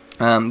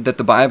 that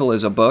the Bible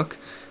is a book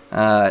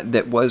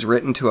that was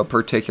written to a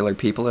particular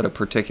people at a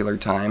particular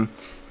time,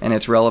 and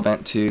it's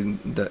relevant to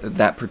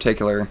that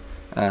particular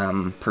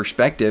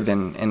perspective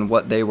and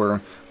what they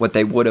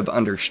would have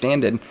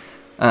understood.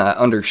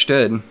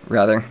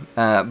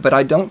 But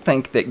I don't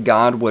think that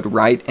God would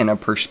write in a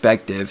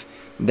perspective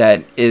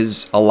that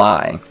is a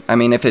lie. I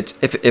mean, if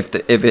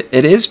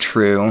it is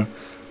true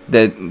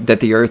that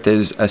the earth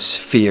is a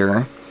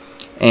sphere,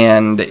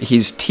 and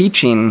he's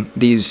teaching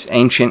these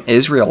ancient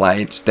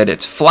Israelites that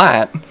it's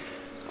flat,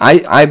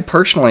 I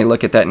personally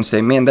look at that and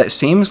say, man, that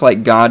seems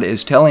like God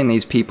is telling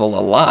these people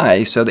a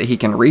lie so that he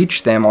can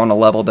reach them on a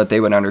level that they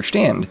would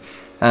understand.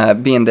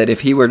 Being that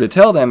if he were to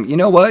tell them, you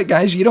know what,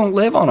 guys, you don't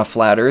live on a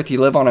flat earth,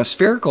 you live on a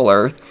spherical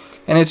earth,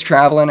 and it's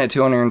traveling at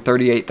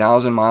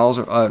 238,000 miles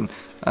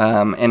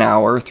an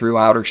hour through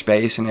outer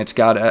space, and it's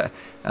got a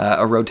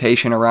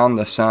rotation around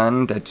the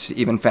sun that's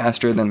even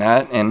faster than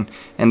that, and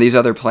these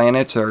other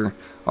planets are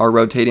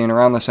rotating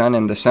around the sun,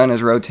 and the sun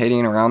is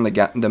rotating around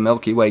the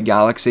Milky Way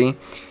galaxy,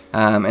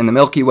 and the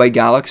Milky Way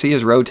galaxy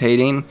is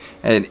rotating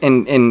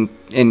in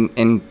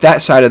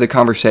that side of the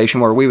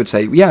conversation where we would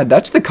say, yeah,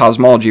 that's the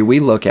cosmology we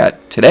look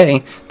at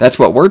today. That's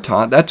what we're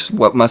taught. That's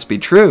what must be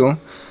true.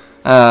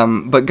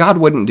 But God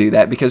wouldn't do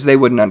that because they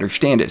wouldn't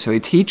understand it. So he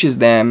teaches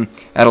them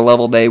at a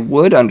level they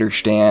would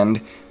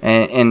understand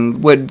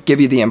and would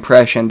give you the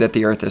impression that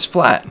the earth is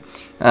flat.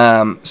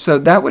 So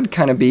that would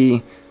kind of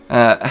be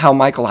how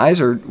Michael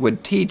Heiser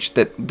would teach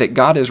that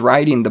God is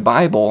writing the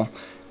Bible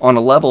on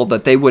a level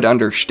that they would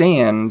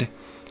understand,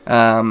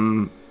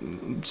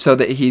 so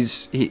that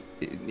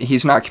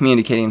he's not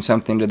communicating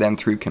something to them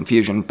through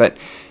confusion. But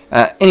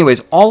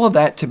anyways, all of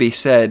that to be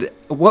said,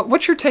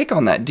 what's your take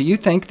on that? Do you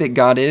think that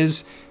God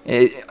is...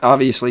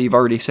 obviously, you've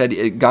already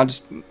said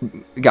God's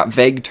got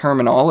vague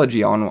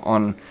terminology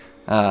on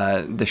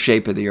the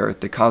shape of the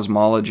earth, the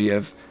cosmology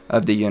of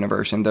the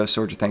universe, and those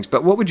sorts of things.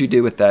 But what would you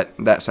do with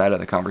that side of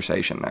the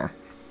conversation there?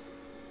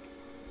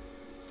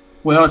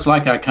 Well, it's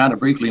like I kind of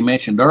briefly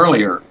mentioned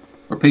earlier,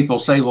 where people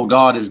say, well,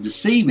 God is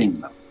deceiving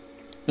them.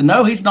 But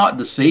no, he's not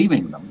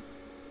deceiving them.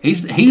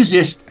 He's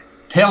just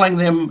telling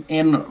them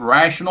in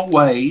rational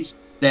ways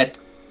that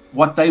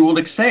what they will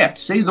accept.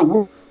 See,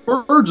 the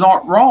words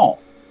aren't wrong.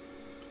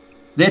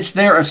 It's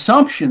their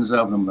assumptions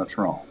of them that's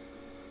wrong.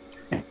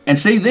 And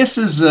see, this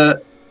is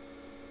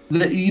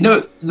you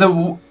can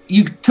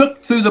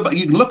look through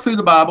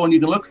the Bible, and you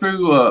can look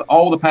through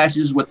all the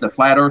passages with the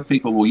flat Earth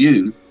people will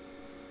use,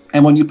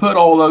 and when you put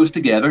all those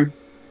together,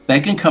 they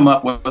can come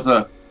up with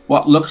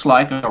what looks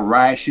like a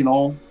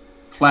rational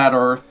flat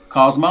Earth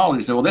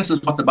cosmology. So, well, this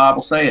is what the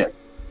Bible says,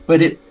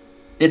 but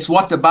it's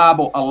what the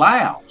Bible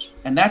allows,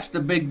 and that's the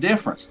big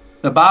difference.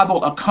 The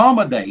Bible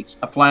accommodates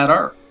a flat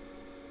Earth.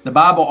 The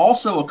Bible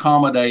also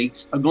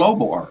accommodates a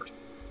global earth.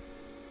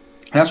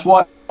 That's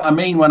what I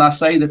mean when I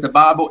say that the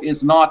Bible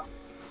is not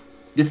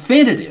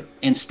definitive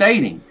in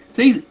stating.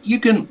 See, you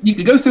can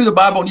go through the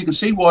Bible and you can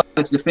see what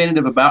it's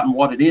definitive about and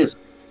what it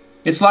isn't.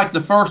 It's like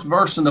the first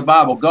verse in the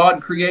Bible,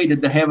 God created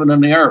the heaven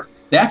and the earth.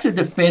 That's a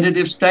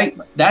definitive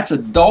statement. That's a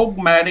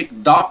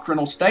dogmatic,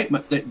 doctrinal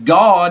statement that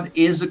God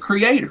is a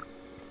creator,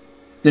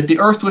 that the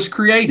earth was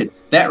created.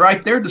 That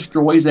right there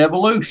destroys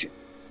evolution.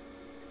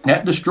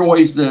 That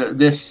destroys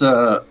this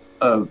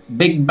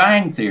Big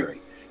Bang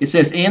theory. It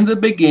says, in the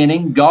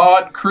beginning,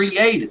 God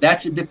created.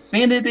 That's a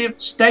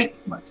definitive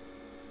statement.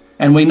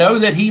 And we know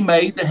that he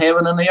made the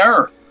heaven and the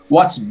earth.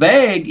 What's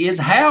vague is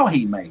how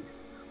he made it.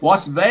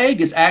 What's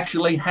vague is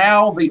actually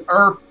how the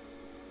earth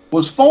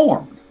was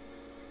formed.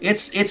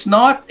 It's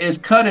not as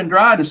cut and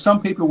dried as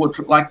some people would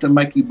like to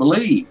make you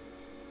believe.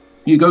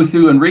 You go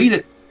through and read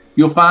it,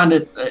 you'll find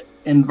that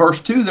in verse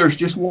 2, there's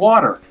just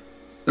water.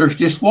 There's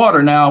just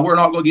water. Now, we're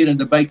not going to get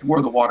into debate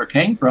where the water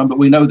came from, but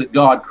we know that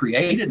God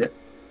created it.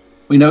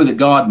 We know that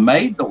God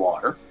made the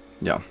water.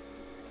 Yeah.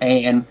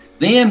 And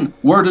then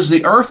where does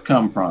the earth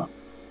come from?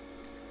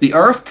 The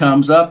earth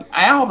comes up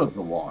out of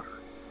the water.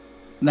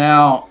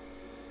 Now,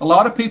 a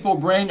lot of people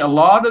bring a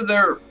lot of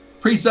their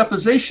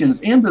presuppositions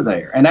into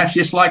there, and that's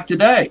just like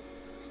today.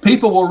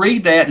 People will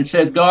read that and it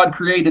says God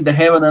created the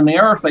heaven and the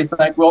earth. They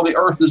think, well, the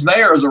earth is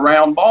there as a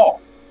round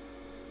ball.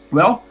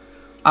 Well,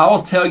 I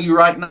will tell you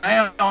right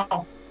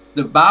now,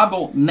 the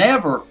Bible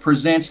never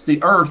presents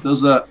the earth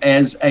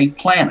as a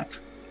planet.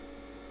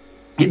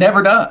 It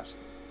never does.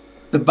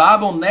 The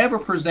Bible never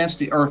presents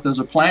the earth as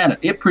a planet.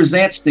 It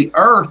presents the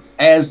earth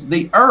as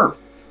the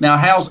earth. Now,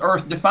 how's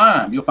earth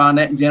defined? You'll find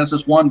that in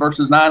Genesis 1,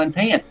 verses 9 and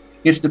 10.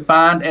 It's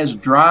defined as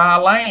dry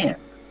land.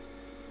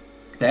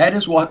 That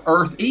is what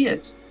earth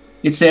is.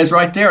 It says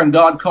right there, and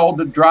God called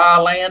the dry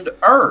land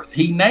earth.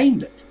 He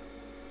named it.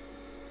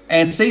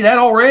 And see, that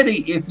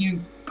already, if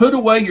you put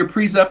away your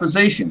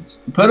presuppositions,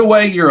 put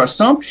away your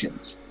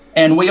assumptions,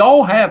 and we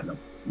all have them.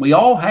 We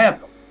all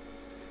have them.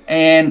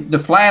 And the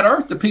flat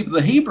earth, the people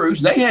of the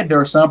Hebrews, they had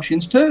their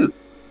assumptions too.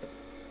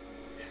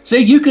 See,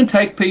 you can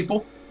take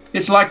people,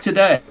 it's like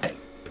today.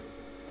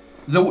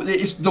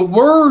 The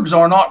words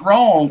are not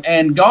wrong,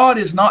 and God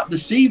is not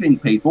deceiving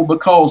people,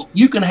 because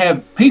you can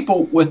have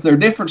people with their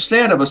different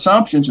set of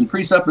assumptions and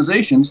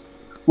presuppositions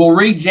will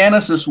read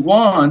Genesis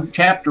 1,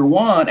 chapter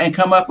 1, and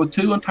come up with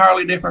two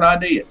entirely different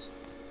ideas.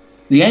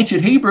 The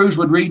ancient Hebrews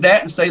would read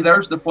that and say,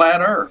 there's the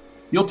flat earth.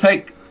 You'll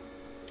take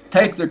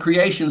the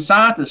creation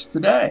scientists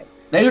today.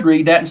 They would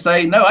read that and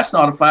say, no, that's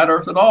not a flat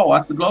earth at all.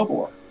 That's the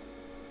global earth.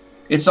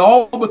 It's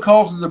all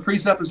because of the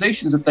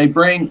presuppositions that they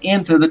bring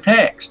into the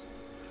text.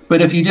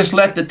 But if you just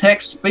let the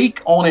text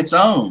speak on its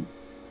own,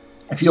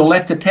 if you'll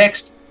let the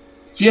text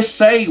just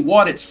say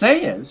what it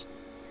says,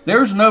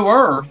 there's no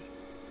earth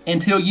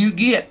until you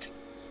get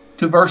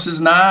to verses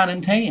 9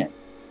 and 10.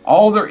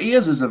 All there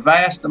is a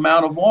vast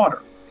amount of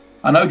water.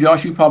 I know,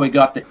 Josh, you probably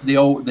got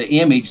the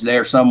image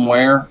there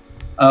somewhere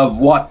of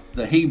what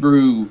the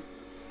Hebrew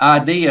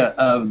idea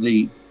of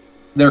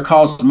their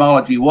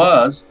cosmology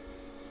was,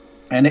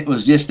 and it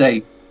was just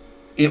a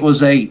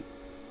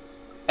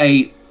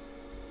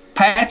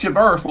patch of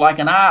earth like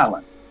an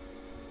island,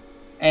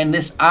 and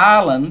this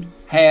island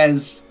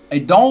has a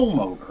dome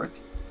over it,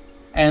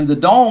 and the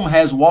dome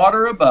has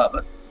water above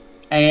it,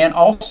 and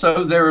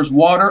also there is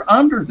water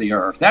under the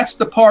earth. That's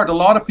the part a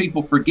lot of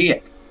people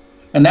forget,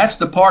 and that's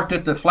the part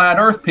that the flat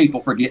earth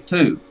people forget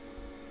too.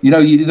 You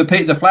know,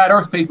 the flat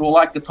earth people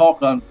like to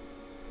talk on,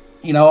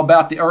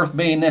 about the earth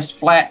being this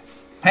flat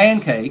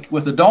pancake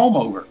with a dome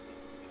over it.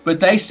 But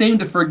they seem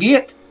to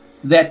forget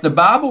that the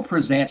Bible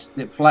presents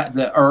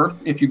the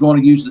earth, if you're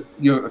going to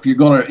if you're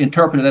going to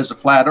interpret it as a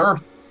flat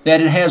earth,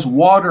 that it has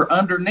water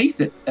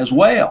underneath it as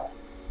well.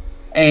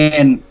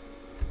 And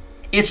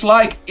it's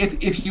like,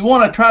 if you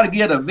want to try to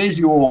get a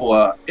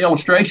visual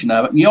illustration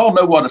of it, you all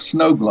know what a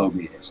snow globe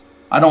is.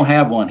 I don't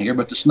have one here,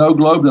 but the snow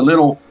globe, the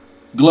little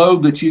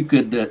globe that you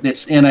could,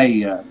 that's in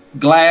a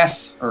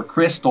glass or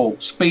crystal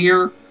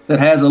sphere that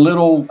has a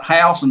little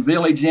house and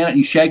village in it,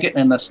 you shake it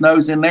and the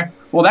snow's in there.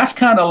 Well, that's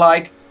kind of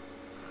like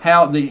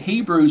how the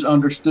Hebrews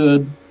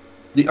understood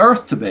the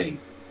earth to be.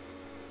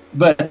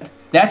 But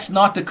that's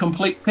not the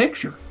complete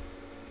picture.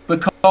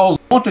 Because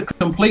to want a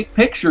complete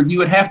picture, you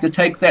would have to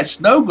take that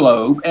snow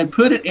globe and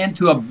put it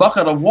into a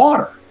bucket of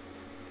water.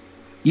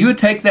 You would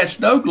take that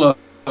snow globe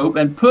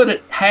and put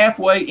it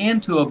halfway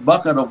into a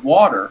bucket of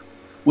water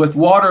with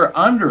water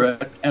under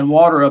it and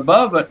water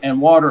above it and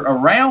water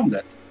around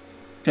it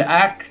to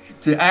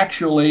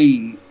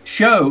actually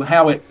show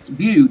how it's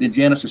viewed in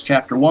Genesis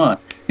chapter 1.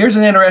 Here's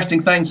an interesting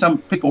thing some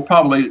people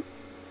probably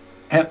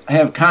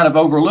have kind of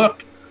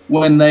overlooked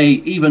when they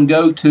even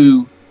go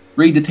to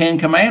read the Ten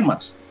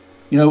Commandments.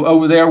 You know,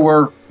 over there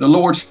where the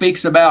Lord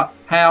speaks about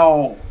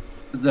how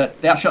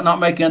that thou shalt not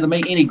make unto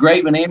me any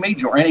graven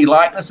image or any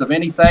likeness of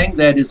anything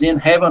that is in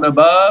heaven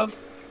above,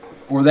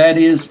 or that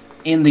is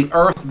in the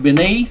earth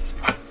beneath,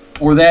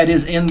 or that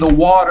is in the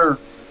water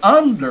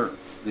under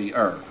the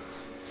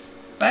earth.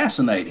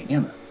 Fascinating,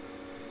 isn't it?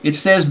 It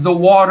says the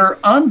water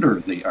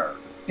under the earth.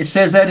 It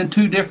says that in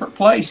two different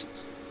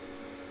places.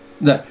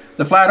 The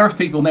flat earth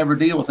people never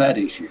deal with that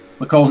issue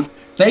because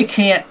they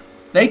can't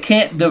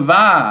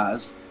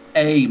devise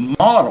a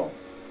model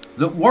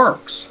that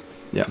works.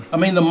 Yeah. I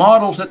mean, the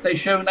models that they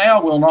show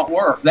now will not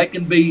work. They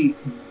can be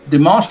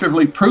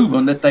demonstrably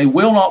proven that they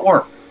will not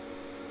work.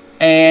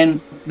 And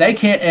they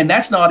can't, and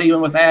that's not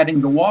even with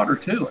adding the water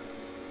to it.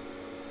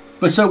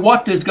 But so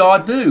what does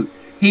God do?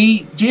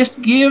 He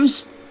just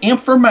gives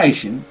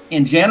information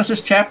in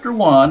Genesis chapter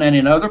 1 and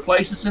in other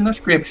places in the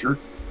scripture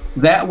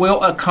that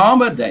will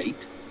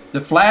accommodate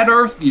the flat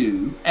earth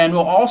view and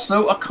will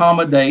also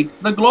accommodate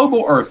the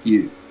global earth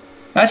view.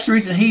 That's the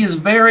reason he is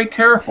very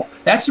careful.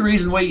 That's the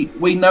reason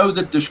we know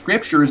that the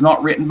scripture is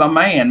not written by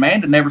man.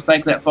 Man can never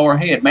think that far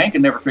ahead. Man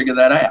can never figure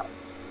that out.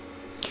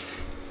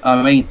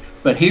 I mean,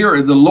 but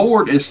here the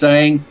Lord is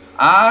saying,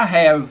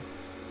 I'm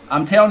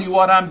telling you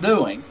what I'm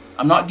doing.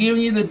 I'm not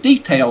giving you the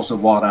details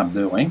of what I'm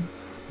doing.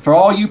 For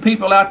all you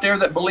people out there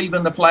that believe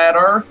in the flat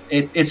earth,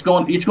 it's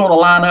going to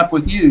line up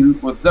with you,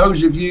 with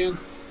those of you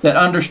that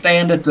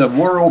understand that the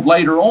world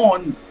later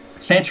on,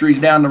 centuries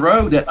down the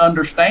road, that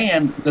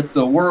understand that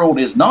the world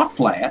is not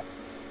flat.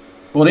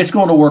 Well, it's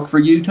going to work for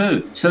you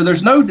too. So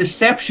there's no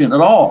deception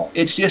at all.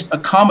 It's just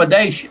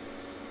accommodation.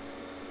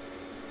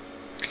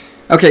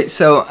 Okay,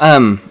 so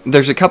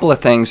there's a couple of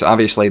things.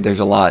 Obviously, there's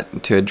a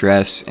lot to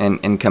address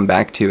and come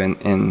back to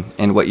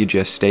in what you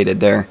just stated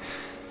there.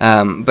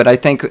 But I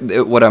think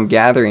what I'm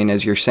gathering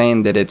is you're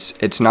saying that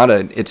it's not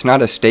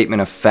a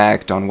statement of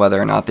fact on whether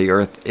or not the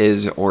Earth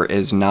is or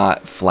is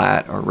not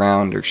flat or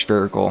round or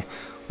spherical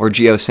or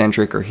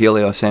geocentric or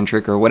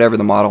heliocentric or whatever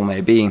the model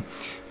may be,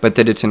 but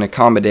that it's an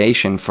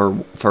accommodation for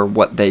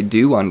what they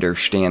do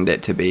understand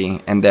it to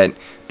be, and that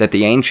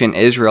the ancient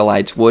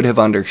Israelites would have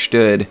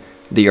understood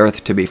the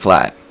Earth to be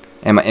flat.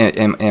 Am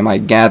I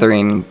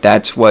gathering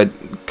that's what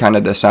kind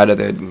of the side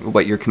of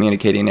what you're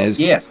communicating is?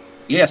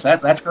 Yes,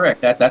 that's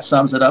correct. That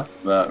sums it up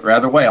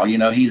rather well. You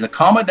know, he's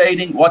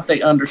accommodating what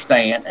they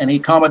understand, and he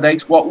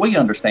accommodates what we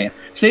understand.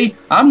 See,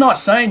 I'm not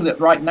saying that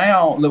right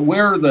now that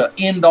we're the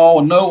end all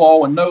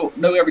and know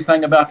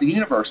everything about the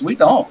universe. We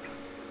don't.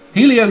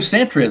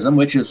 Heliocentrism,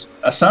 which is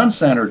a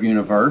sun-centered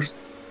universe,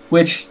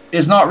 which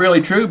is not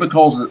really true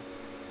because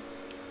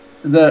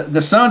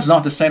the sun's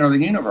not the center of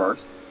the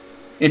universe.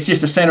 It's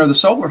just the center of the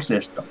solar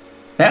system.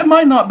 That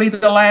might not be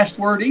the last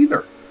word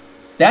either.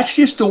 That's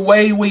just the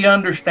way we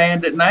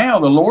understand it now.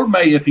 The Lord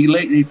may, if he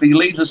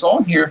leaves us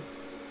on here,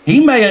 he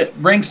may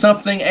bring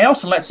something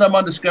else and let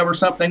someone discover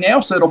something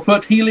else that'll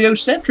put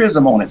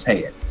heliocentrism on its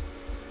head.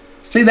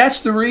 See,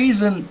 that's the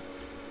reason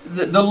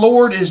the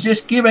Lord is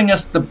just giving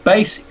us the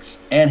basics,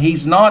 and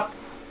he's not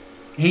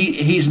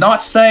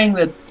saying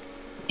that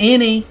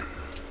any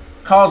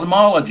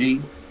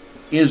cosmology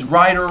is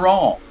right or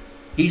wrong.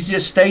 He's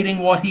just stating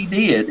what he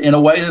did in a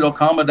way that'll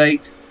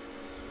accommodate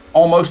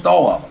almost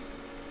all of them.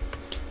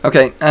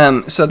 Okay,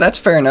 so that's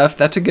fair enough.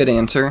 That's a good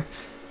answer.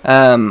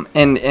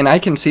 And I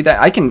can see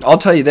that. I'll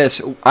tell you this.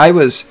 I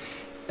was,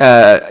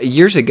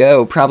 years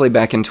ago, probably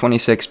back in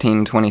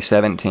 2016,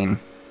 2017,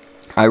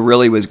 I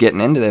really was getting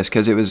into this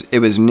because it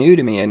was new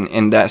to me,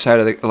 and that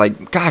side of the,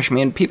 like, gosh,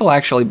 man, people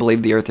actually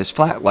believe the Earth is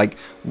flat. Like,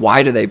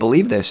 why do they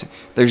believe this?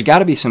 There's got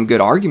to be some good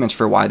arguments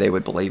for why they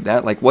would believe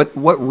that. Like, what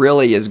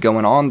really is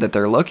going on that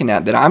they're looking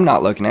at that I'm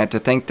not looking at to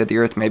think that the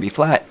Earth may be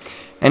flat?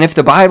 And if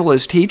the Bible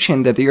is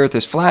teaching that the Earth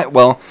is flat,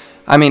 well,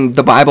 I mean,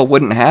 the Bible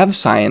wouldn't have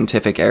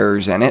scientific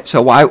errors in it.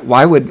 So why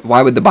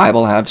would the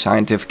Bible have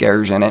scientific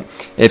errors in it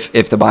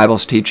if the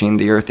Bible's teaching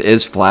the Earth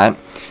is flat?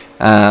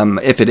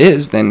 If it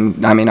is,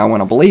 then, I mean, I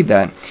want to believe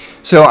that.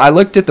 So I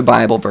looked at the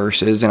Bible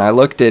verses, and I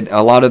looked at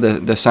a lot of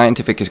the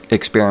scientific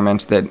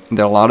experiments that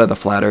a lot of the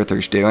flat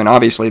earthers do. And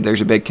obviously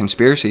there's a big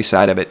conspiracy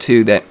side of it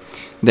too, that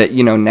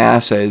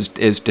NASA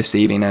is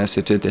deceiving us.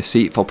 It's a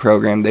deceitful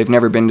program. They've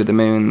never been to the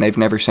moon. They've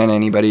never sent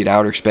anybody to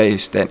outer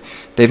space. That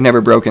they've never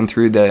broken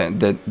through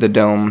the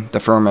dome, the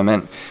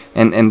firmament,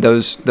 and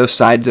those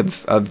sides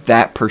of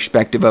that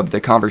perspective of the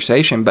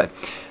conversation. But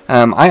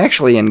I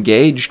actually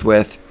engaged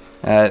with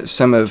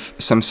some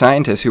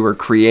scientists who were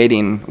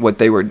creating what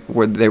they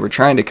were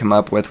trying to come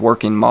up with,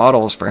 working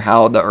models for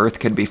how the Earth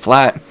could be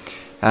flat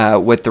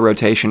with the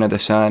rotation of the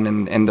sun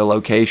and the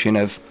location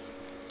of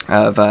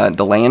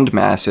the land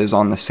masses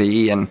on the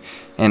sea and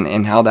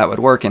how that would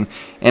work. And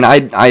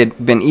I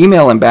had been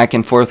emailing back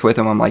and forth with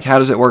them. I'm like, how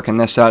does it work in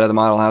this side of the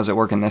model? How does it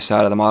work in this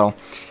side of the model?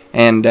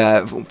 And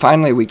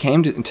finally we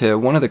came to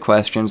one of the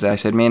questions that I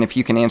said, man, if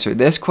you can answer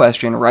this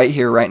question right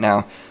here, right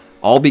now,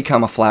 I'll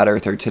become a flat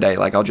earther today.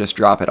 Like, I'll just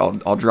drop it.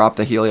 I'll drop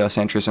the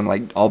heliocentrism.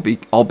 Like,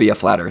 I'll be a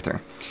flat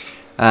earther.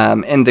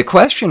 And the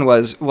question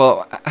was,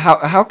 well,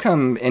 how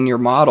come in your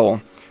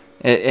model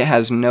it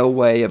has no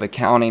way of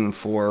accounting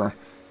for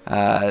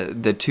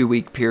the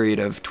 2-week period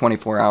of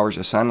 24 hours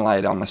of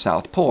sunlight on the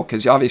South Pole?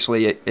 Because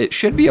obviously it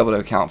should be able to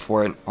account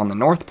for it on the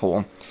North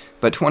Pole,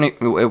 but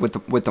with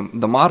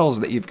the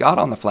models that you've got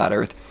on the flat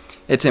Earth,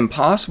 it's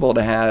impossible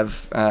to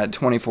have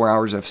 24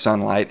 hours of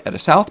sunlight at a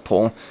South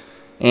Pole.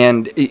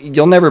 And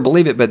you'll never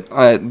believe it, but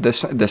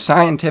the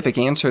scientific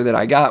answer that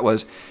I got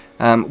was,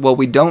 well,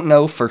 we don't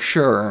know for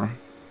sure,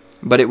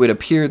 but it would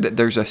appear that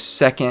there's a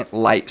second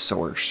light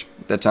source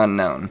that's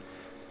unknown.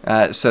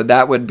 So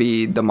that would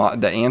be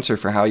the answer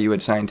for how you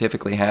would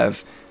scientifically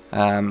have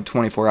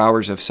 24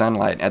 hours of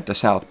sunlight at the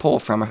South Pole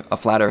from a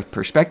flat Earth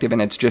perspective,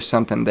 and it's just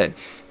something that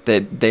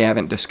they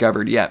haven't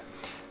discovered yet.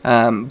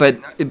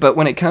 But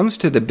when it comes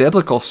to the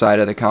biblical side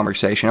of the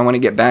conversation, I want to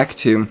get back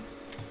to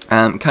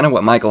kind of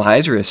what Michael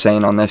Heiser is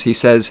saying on this. He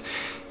says,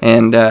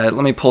 and let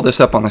me pull this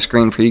up on the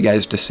screen for you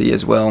guys to see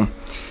as well.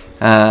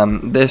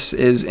 This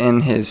is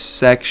in his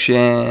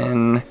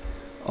section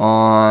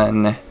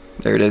on,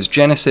 there it is,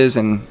 Genesis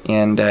and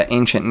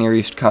Ancient Near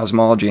East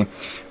Cosmology,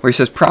 where he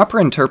says, proper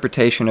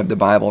interpretation of the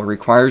Bible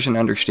requires an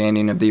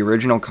understanding of the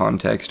original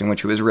context in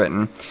which it was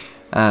written.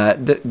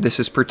 This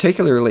is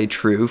particularly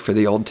true for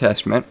the Old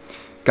Testament.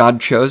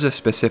 God chose a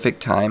specific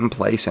time,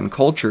 place, and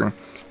culture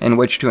in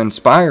which to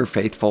inspire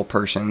faithful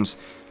persons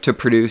to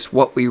produce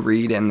what we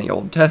read in the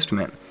Old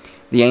Testament.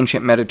 The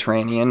ancient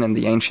Mediterranean and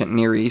the ancient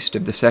Near East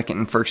of the 2nd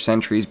and 1st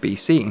centuries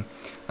BC.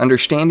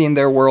 Understanding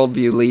their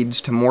worldview leads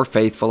to more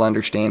faithful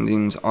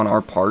understandings on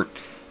our part,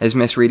 as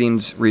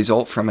misreadings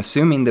result from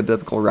assuming the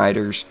biblical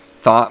writers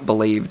thought,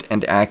 believed,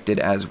 and acted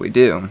as we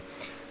do.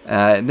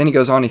 Then he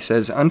goes on, he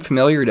says,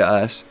 unfamiliar to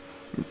us,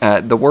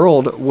 the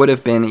world would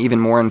have been even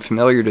more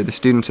unfamiliar to the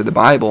students of the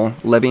Bible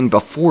living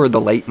before the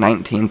late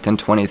 19th and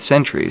 20th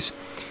centuries.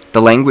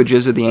 The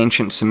languages of the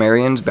ancient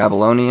Sumerians,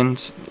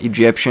 Babylonians,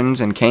 Egyptians,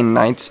 and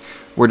Canaanites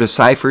were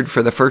deciphered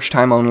for the first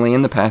time only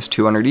in the past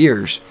 200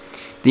 years.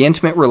 The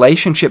intimate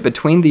relationship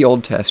between the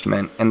Old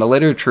Testament and the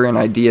literature and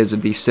ideas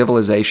of these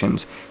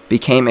civilizations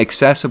became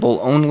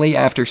accessible only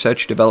after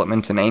such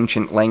developments in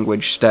ancient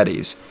language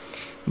studies.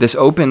 This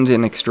opened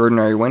an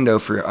extraordinary window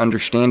for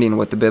understanding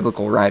what the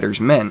biblical writers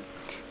meant.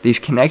 These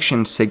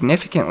connections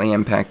significantly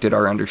impacted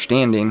our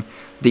understanding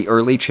the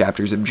early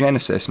chapters of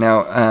Genesis.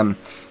 Now,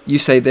 you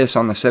say this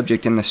on the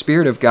subject, and the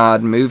Spirit of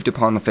God moved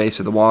upon the face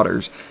of the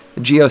waters.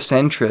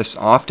 Geocentrists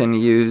often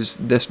use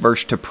this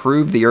verse to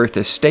prove the earth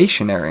is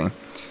stationary.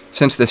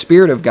 Since the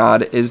Spirit of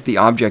God is the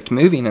object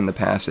moving in the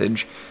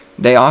passage,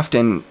 they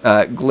often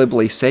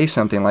glibly say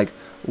something like,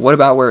 what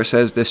about where it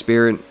says the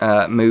Spirit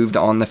moved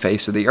on the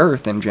face of the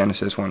earth in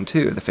Genesis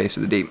 1:2, the face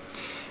of the deep?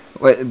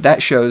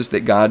 That shows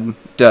that God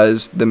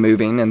does the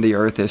moving and the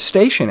earth is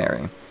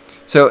stationary.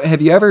 So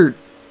have you ever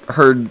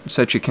heard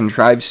such a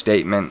contrived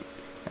statement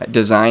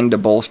designed to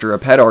bolster a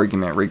pet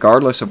argument,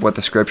 regardless of what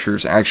the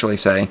scriptures actually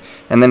say?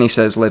 And then he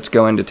says, let's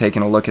go into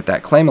taking a look at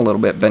that claim a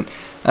little bit. But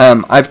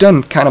I've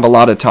done kind of a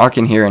lot of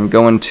talking here and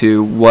going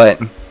to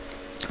what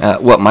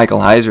Michael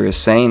Heiser is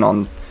saying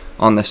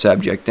on the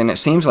subject, and it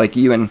seems like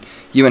you and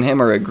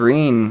him are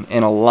agreeing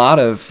in a lot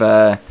of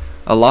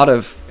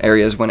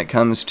areas when it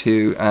comes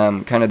to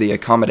kind of the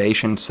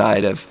accommodation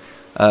side of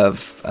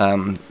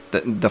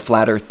the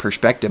flat Earth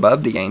perspective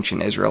of the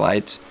ancient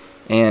Israelites,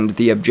 and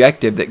the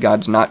objective that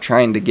God's not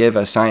trying to give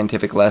a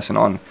scientific lesson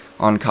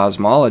on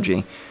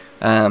cosmology.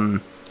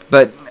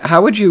 But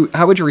how would you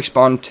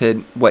respond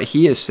to what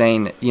he is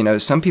saying? You know,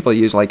 some people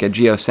use like a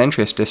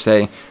geocentrist to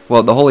say,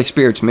 well, the Holy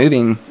Spirit's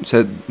moving,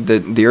 so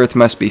the earth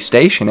must be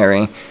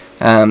stationary.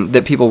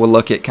 That people will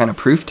look at kind of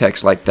proof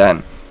texts like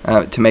that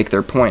to make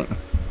their point.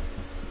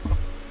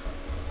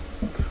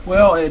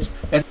 Well, it's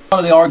one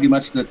of the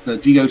arguments that the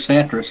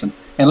geocentrists,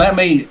 and let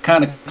me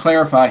kind of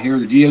clarify here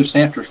the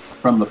geocentrists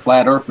from the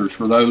flat earthers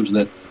for those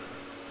that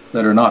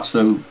are not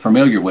so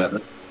familiar with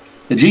it.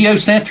 The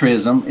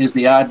geocentrism is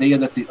the idea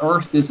that the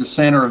earth is the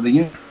center of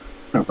the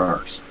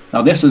universe.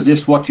 Now, this is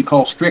just what you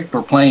call strict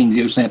or plain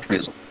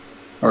geocentrism.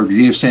 or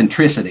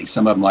geocentricity,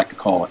 some of them like to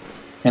call it.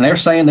 And they're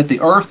saying that the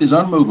earth is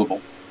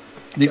unmovable.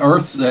 The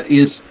earth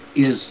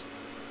is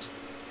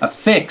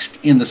affixed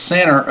in the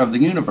center of the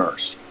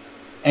universe.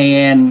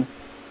 And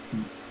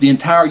the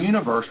entire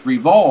universe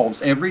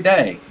revolves every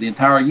day. The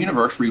entire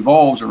universe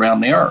revolves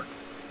around the earth.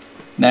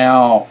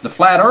 Now, the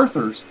flat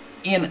earthers,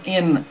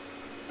 in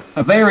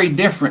a very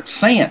different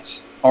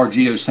sense, are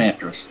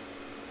geocentrists,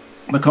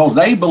 because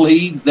they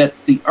believe that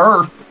the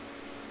earth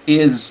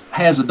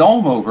has a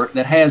dome over it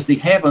that has the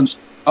heavens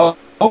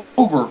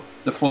over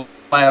the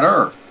flat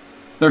earth.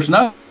 There's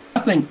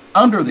nothing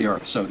under the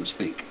earth, so to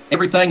speak.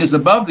 Everything is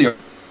above the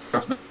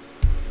earth.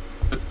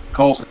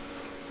 Because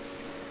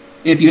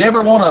if you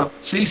ever want to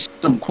see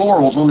some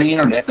quarrels on the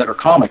internet that are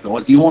comical,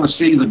 if you want to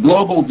see the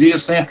global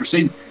geocentrists,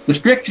 see, the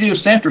strict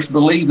geocentrists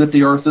believe that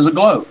the earth is a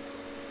globe.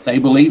 They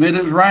believe it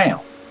is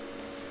round.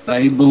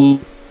 They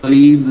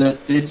believe that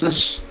it's a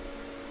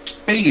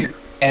sphere.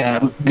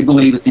 And they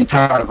believe that the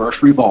entire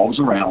universe revolves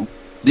around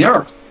the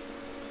earth.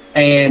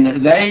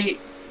 And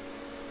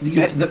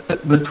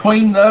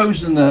between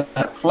those and the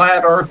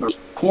flat earthers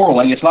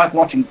quarreling, it's like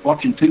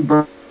watching two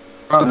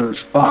brothers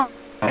fight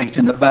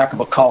in the back of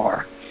a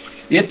car.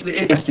 It's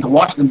interesting to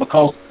watch them,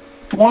 because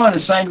one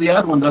is saying the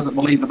other one doesn't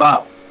believe the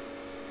Bible.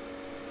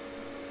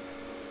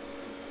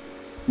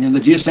 And the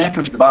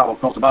geocentrists of the Bible,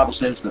 because the Bible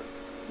says that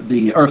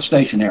the earth's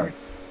stationary.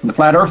 And the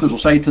flat earthers will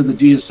say to the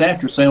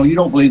geocentrists, saying, well, you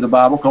don't believe the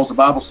Bible because the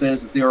Bible says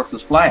that the earth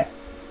is flat.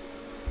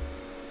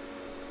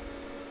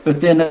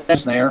 But then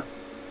that's there.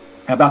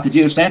 About the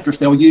geocentrists,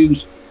 they'll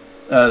use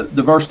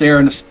the verse there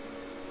in the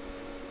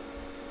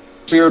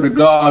Spirit of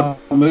God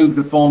moved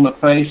upon the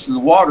face of the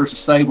waters to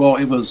say, well,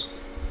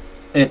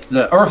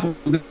 the earth.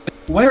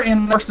 Where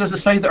in the verse does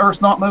it say the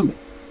earth's not moving?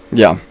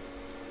 Yeah.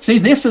 See,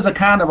 this is a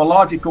kind of a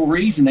logical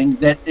reasoning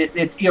that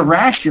it's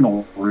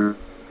irrational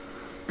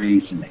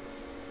reasoning.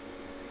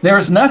 There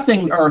is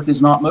nothing earth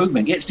is not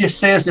moving. It just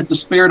says that the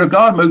Spirit of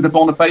God moved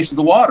upon the face of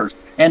the waters.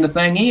 And the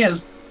thing is,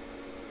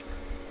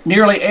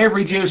 nearly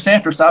every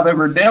geocentrist I've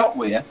ever dealt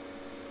with,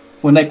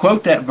 when they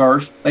quote that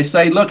verse, they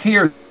say, look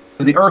here,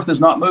 the earth is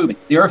not moving.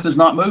 The earth is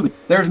not moving.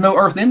 There's no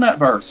earth in that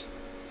verse.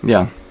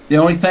 Yeah. The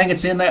only thing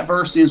that's in that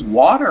verse is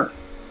water.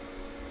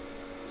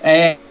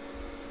 And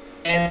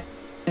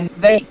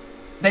they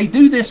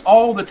do this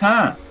all the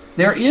time.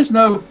 There is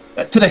no,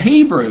 to the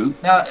Hebrew,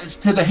 now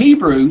to the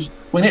Hebrews,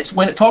 when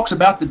it talks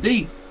about the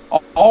deep,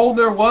 all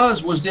there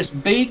was this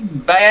big,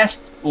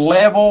 vast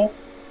level,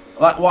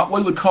 like what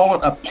we would call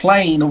it, a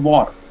plain of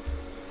water.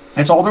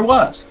 That's all there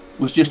was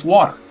just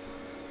water.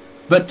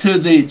 But to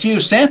the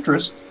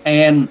geocentrists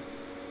and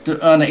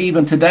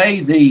even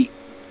today, the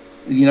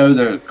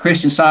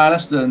Christian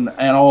Scientists and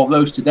all of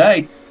those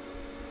today,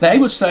 they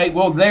would say,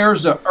 well,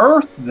 there's an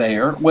earth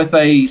there with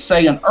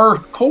an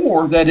earth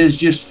core that is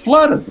just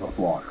flooded with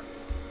water.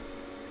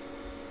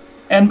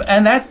 And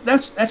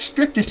that's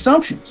strict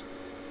assumptions.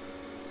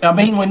 I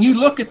mean, when you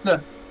look at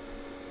the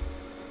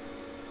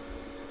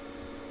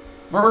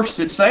verse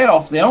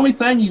itself, the only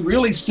thing you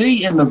really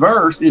see in the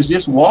verse is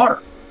just water.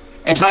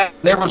 And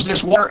there was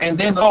this water, and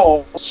then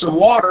some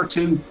water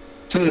to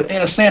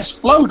in a sense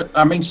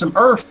some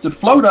earth to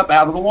float up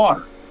out of the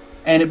water,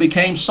 and it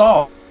became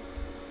salt.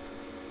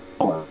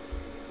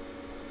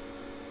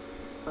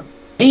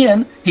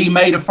 Then he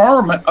made a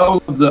firmament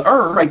over the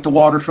earth, break the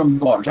water from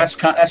the waters.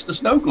 That's the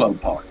snow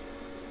globe part.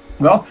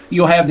 Well,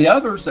 you'll have the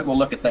others that will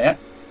look at that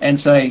and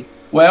say,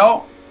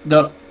 well,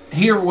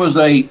 here was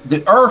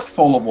the earth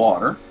full of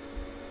water,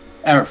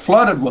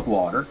 flooded with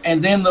water,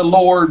 and then the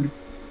Lord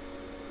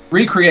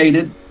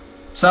recreated.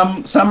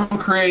 Some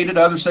created,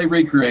 others say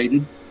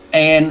recreated,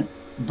 and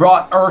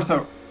brought earth,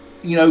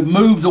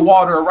 moved the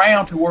water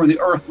around to where the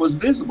earth was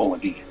visible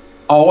again.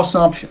 All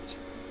assumptions.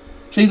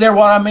 See there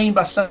what I mean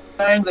by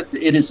saying that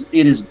it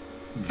is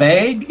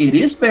vague? It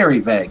is very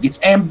vague. It's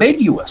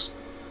ambiguous,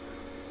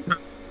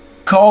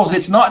 because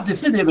it's not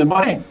definitive in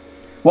my hand.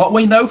 What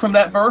we know from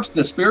that verse,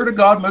 the Spirit of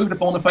God moved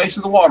upon the face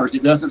of the waters.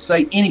 It doesn't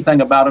say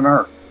anything about an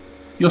earth.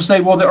 You'll say,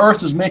 well, the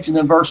earth is mentioned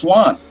in verse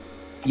 1.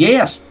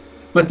 Yes,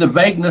 but the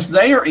vagueness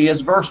there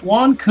is verse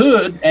 1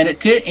 could,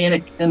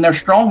 and there's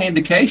strong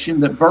indication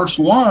that verse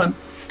 1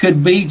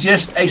 could be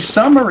just a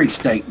summary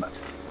statement.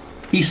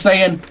 He's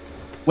saying,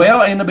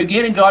 well, in the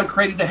beginning God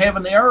created the heaven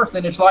and the earth,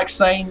 and it's like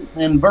saying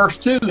in verse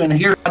 2, and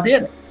here I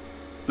did it.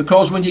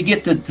 Because when you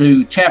get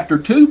to chapter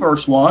 2,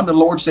 verse 1, the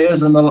Lord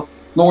says, and the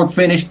Lord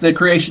finished the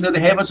creation of the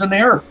heavens and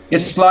the earth.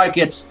 It's like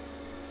it's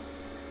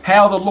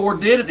how the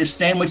Lord did it is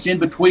sandwiched in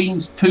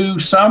between two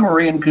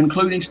summary and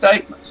concluding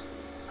statements.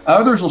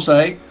 Others will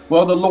say,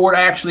 well, the Lord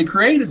actually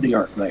created the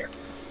earth there.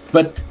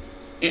 But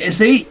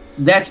see,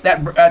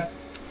 that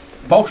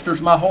bolsters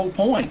my whole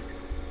point.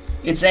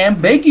 It's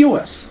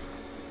ambiguous.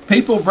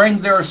 People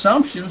bring their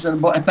assumptions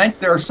and think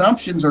their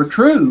assumptions are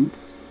true.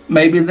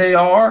 Maybe they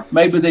are,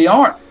 maybe they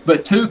aren't.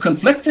 But two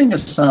conflicting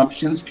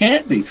assumptions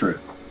can't be true.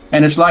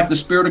 And it's like the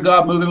Spirit of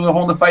God moving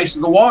upon the face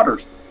of the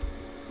waters.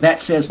 That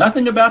says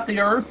nothing about the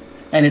earth,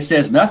 and it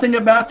says nothing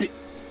about the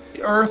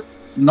earth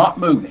not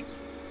moving.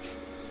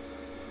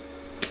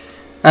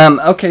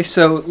 Okay,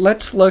 so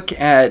let's look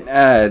at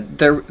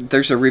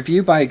there's a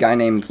review by a guy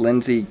named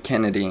Lindsay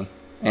Kennedy,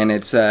 and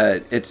it's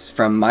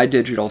from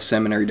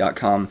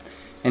mydigitalseminary.com,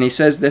 and he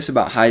says this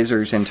about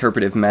Heiser's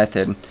interpretive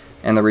method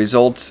and the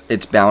results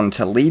it's bound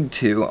to lead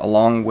to,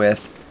 along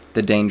with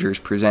the dangers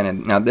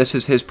presented. Now, this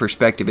is his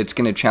perspective. It's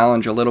going to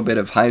challenge a little bit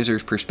of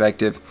Heiser's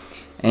perspective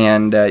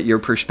and your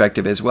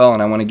perspective as well,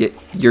 and I want to get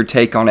your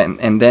take on it,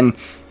 and then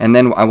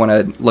I want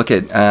to look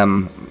at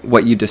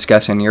what you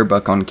discuss in your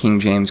book on King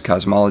James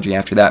cosmology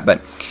after that.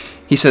 But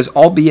he says,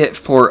 albeit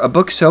for a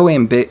book so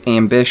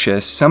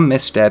ambitious, some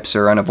missteps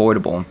are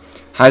unavoidable.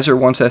 Heiser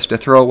wants us to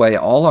throw away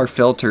all our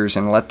filters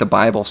and let the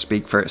Bible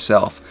speak for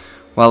itself.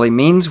 While he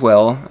means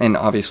well, and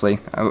obviously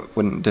I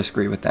wouldn't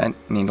disagree with that,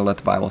 you need to let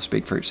the Bible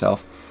speak for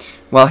itself.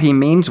 While he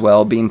means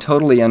well, being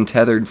totally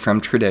untethered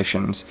from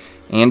traditions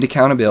and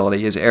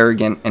accountability is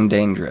arrogant and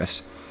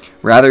dangerous.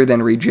 Rather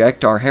than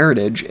reject our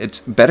heritage, it's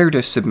better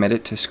to submit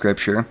it to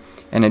Scripture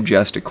and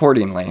adjust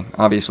accordingly.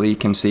 Obviously, you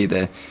can see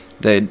the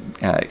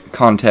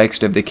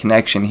context of the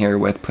connection here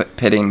with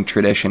pitting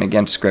tradition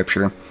against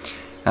Scripture.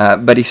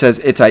 But he says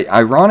it's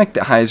ironic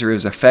that Heiser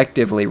is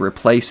effectively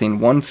replacing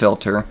one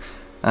filter,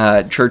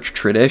 church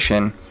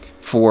tradition,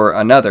 for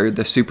another,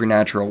 the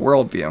supernatural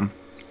worldview.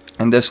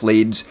 And this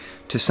leads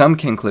to some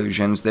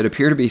conclusions that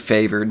appear to be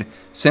favored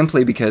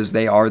simply because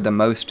they are the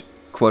most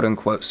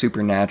quote-unquote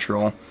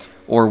supernatural,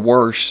 or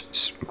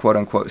worse,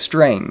 quote-unquote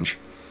strange.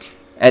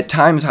 At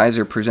times,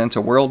 Heiser presents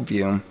a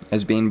worldview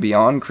as being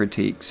beyond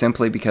critique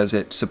simply because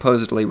it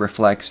supposedly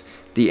reflects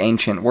the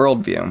ancient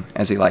worldview,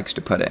 as he likes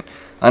to put it,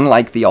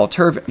 unlike the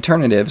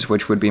alternatives,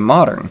 which would be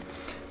modern.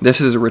 This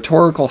is a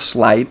rhetorical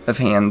sleight of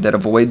hand that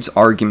avoids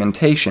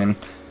argumentation.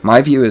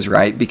 My view is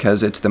right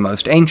because it's the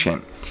most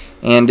ancient.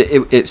 And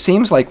it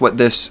seems like what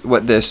this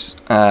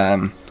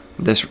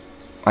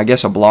I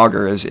guess a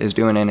blogger is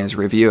doing in his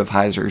review of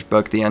Heiser's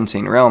book, The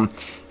Unseen Realm,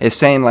 is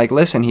saying, like,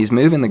 listen, he's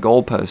moving the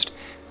goalpost.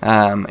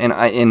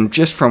 And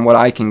just from what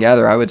I can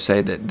gather, I would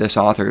say that this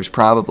author is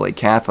probably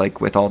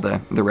Catholic with all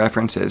the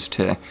references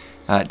to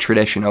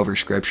tradition over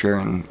Scripture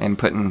and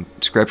putting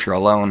Scripture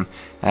alone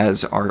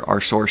as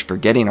our source for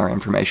getting our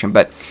information.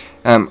 But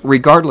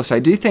regardless, I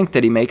do think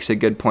that he makes a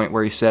good point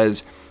where he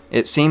says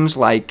it seems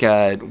like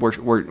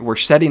we're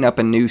setting up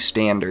a new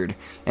standard,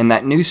 and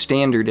that new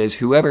standard is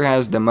whoever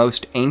has the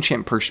most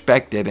ancient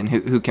perspective and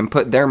who can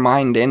put their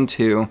mind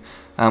into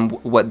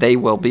what they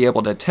will be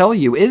able to tell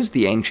you is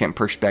the ancient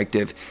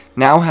perspective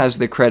now has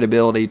the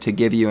credibility to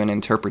give you an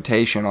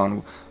interpretation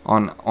on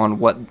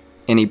what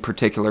any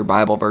particular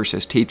Bible verse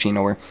is teaching,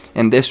 or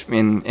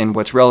in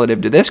what's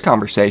relative to this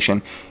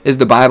conversation, is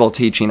the Bible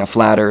teaching a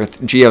flat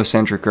Earth,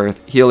 geocentric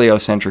Earth,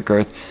 heliocentric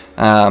Earth,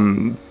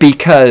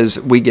 because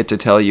we get to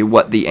tell you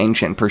what the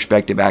ancient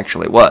perspective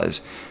actually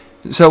was.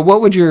 So, what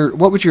would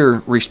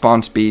your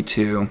response be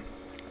to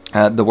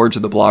the words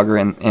of the blogger,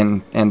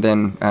 and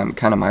then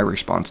kind of my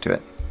response to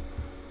it?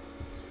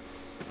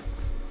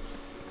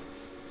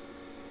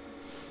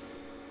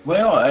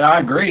 Well,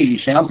 I agree.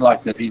 He sounds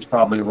like that he's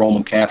probably a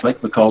Roman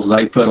Catholic because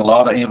they put a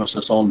lot of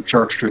emphasis on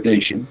church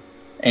tradition.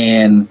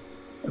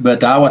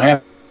 But I would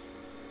have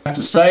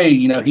to say,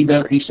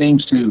 he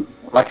seems to,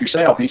 like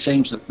yourself, he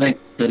seems to think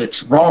that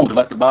it's wrong to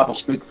let the Bible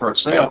speak for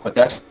itself. But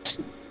that's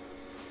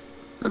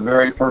the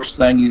very first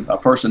thing a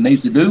person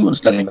needs to do in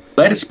studying it.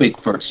 Let it speak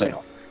for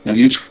itself.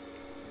 Use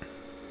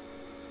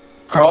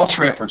cross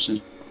references,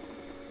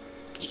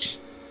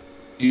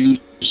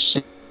 use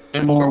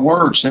similar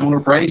words,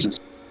 similar phrases.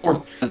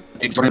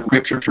 Exhorted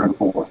Scripture and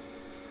forth.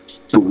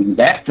 So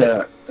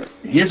that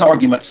his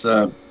arguments.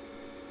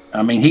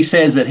 He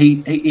says that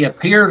he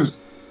appears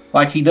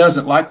like he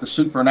doesn't like the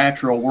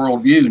supernatural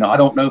worldview. Now, I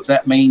don't know if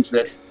that means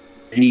that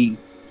he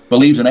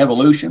believes in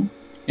evolution.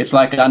 It's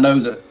like I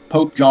know that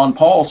Pope John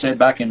Paul said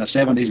back in the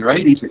 70s or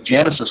 80s that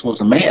Genesis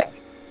was a myth.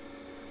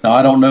 Now,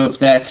 I don't know if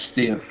that's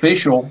the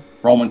official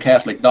Roman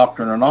Catholic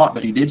doctrine or not,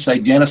 but he did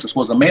say Genesis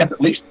was a myth, at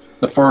least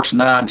the first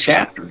 9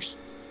 chapters.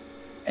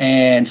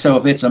 And so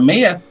if it's a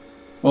myth,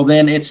 well,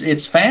 then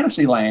it's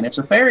fantasy land. It's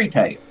a fairy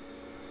tale.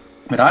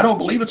 But I don't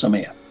believe it's a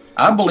myth.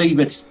 I believe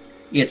it's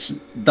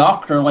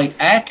doctrinally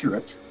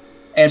accurate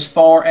as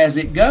far as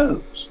it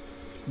goes.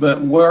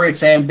 But where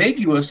it's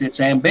ambiguous,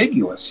 it's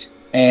ambiguous.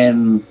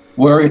 And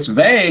where it's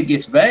vague,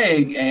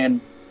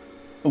 and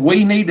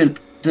we need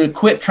to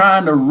quit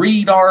trying to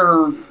read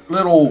our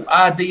little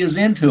ideas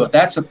into it.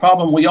 That's a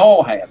problem we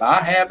all have.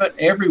 I have it.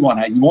 Everyone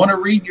has. You want to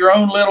read your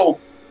own little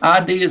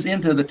ideas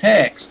into the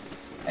text.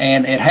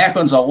 And it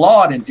happens a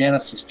lot in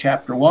Genesis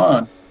chapter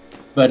 1.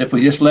 But if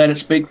we just let it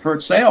speak for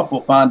itself, we'll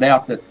find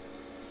out that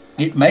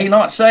it may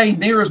not say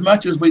near as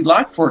much as we'd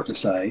like for it to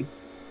say,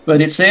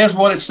 but it says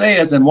what it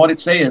says, and what it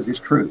says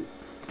is true.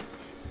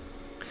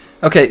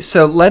 Okay,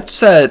 so let's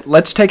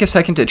take a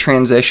second to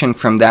transition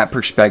from that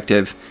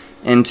perspective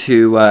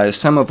into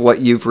some of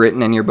what you've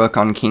written in your book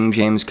on King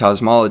James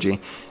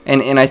cosmology.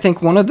 And I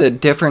think one of the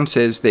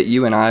differences that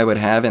you and I would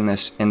have in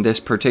this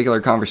particular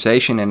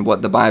conversation and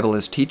what the Bible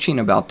is teaching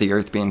about the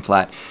earth being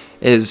flat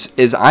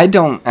is I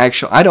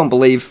don't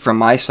believe from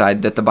my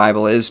side that the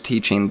Bible is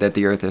teaching that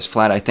the earth is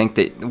flat. I think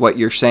that what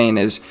you're saying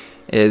is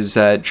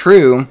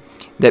true,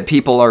 that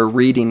people are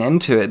reading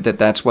into it that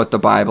that's what the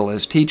Bible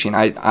is teaching.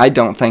 I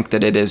don't think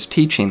that it is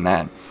teaching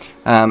that.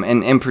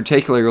 And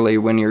particularly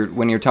when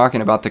you're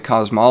talking about the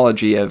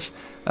cosmology of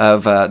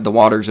the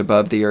waters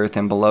above the earth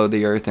and below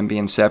the earth and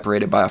being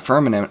separated by a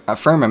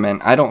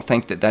firmament, I don't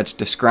think that that's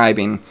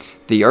describing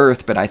the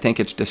earth, but I think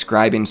it's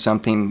describing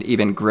something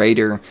even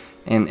greater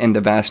in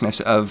the vastness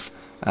of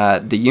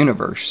the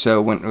universe.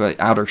 So when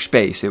outer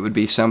space, it would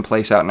be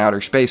someplace out in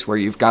outer space where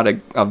you've got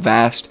a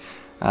vast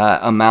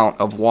amount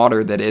of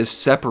water that is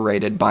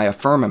separated by a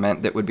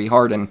firmament that would be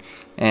hardened.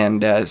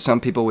 And some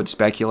people would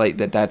speculate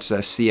that that's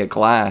a sea of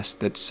glass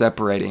that's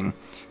separating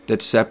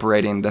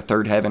the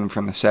third heaven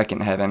from the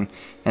second heaven.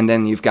 And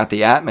then you've got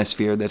the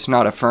atmosphere that's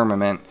not a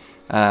firmament,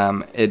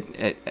 but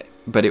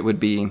it would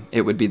be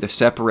the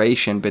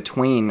separation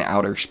between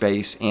outer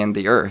space and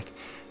the earth.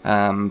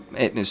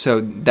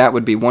 So that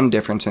would be one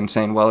difference in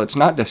saying, well, it's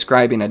not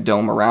describing a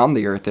dome around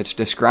the earth. It's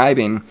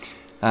describing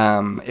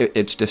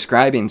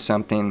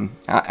something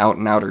out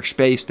in outer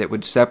space that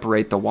would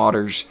separate the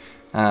waters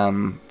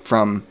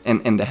from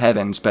in the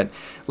heavens. But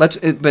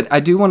I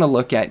do want to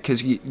look at,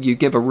 because you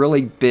give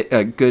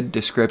a good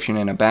description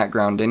and a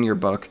background in your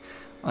book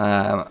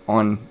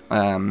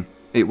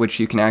which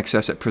you can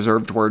access at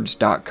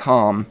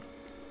preservedwords.com.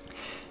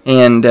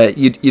 And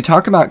you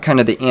talk about kind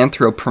of the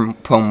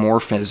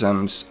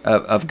anthropomorphisms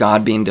of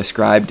God being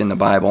described in the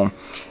Bible,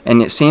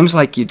 and it seems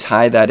like you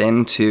tie that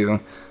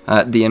into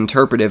the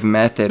interpretive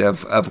method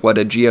of what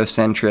a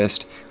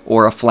geocentrist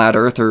or a flat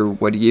earther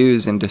would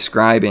use in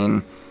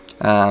describing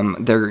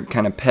their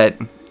kind of pet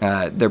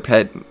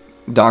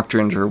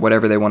doctrines or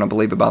whatever they want to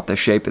believe about the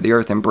shape of the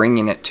earth, and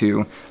bringing it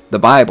to the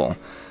Bible.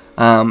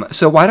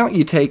 So why don't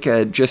you take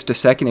just a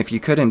second, if you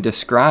could, and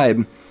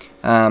describe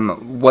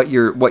what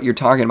you're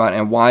talking about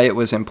and why it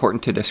was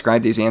important to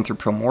describe these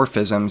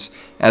anthropomorphisms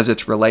as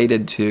it's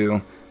related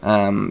to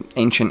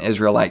ancient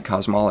Israelite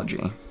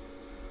cosmology.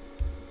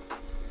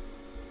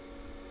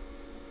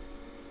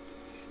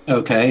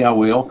 Okay, I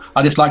will.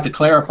 I'd just like to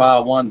clarify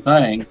one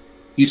thing.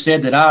 You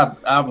said that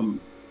I'm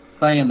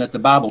saying that the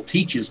Bible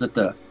teaches that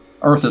the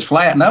earth is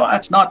flat. No,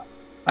 that's not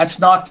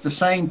the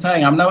same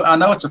thing. I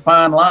know it's a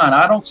fine line.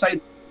 I don't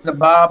say the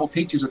Bible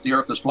teaches that the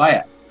earth is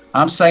flat.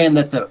 I'm saying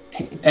that the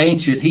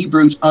ancient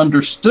Hebrews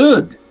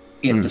understood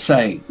it to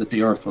say that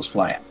the earth was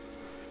flat.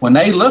 When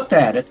they looked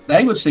at it,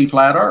 they would see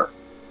flat earth.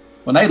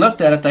 When they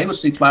looked at it, they would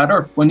see flat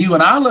earth. When you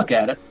and I look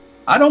at it,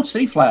 I don't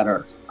see flat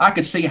earth. I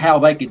could see how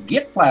they could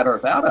get flat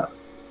earth out of it.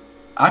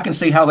 I can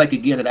see how they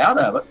could get it out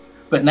of it.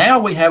 But now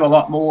we have a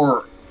lot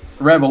more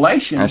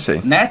revelation,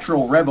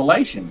 natural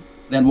revelation,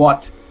 than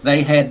what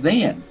they had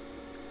then.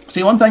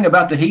 See, one thing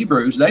about the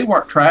Hebrews, they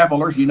weren't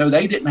travelers.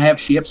 They didn't have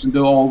ships and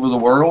go all over the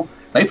world.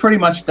 They pretty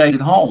much stayed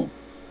at home.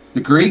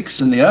 The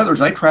Greeks and the others,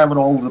 they traveled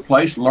all over the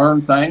place,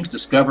 learned things,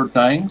 discovered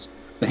things.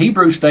 The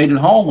Hebrews stayed at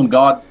home when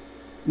God,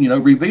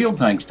 revealed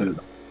things to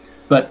them.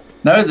 But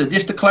no,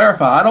 just to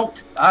clarify,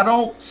 I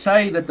don't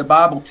say that the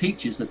Bible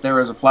teaches that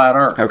there is a flat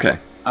earth. Okay.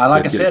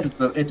 I said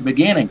at the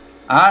beginning,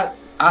 I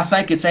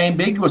think it's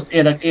ambiguous.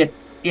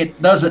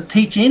 It doesn't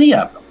teach any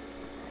of them.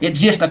 It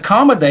just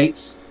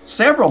accommodates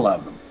several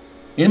of them.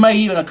 It may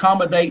even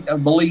accommodate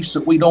beliefs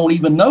that we don't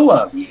even know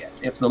of yet,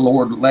 if the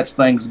Lord lets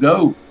things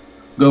go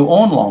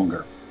on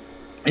longer.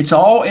 It's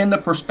all in the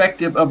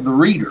perspective of the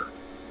reader.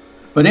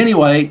 But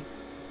anyway,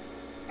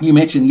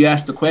 you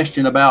asked the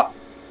question about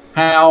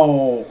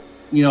how,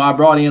 I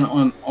brought in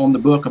on the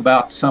book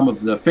about some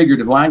of the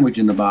figurative language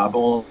in the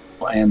Bible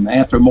and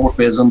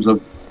anthropomorphisms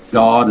of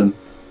God and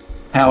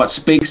how it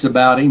speaks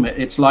about Him.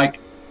 It's like,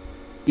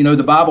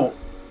 the Bible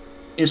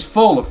is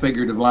full of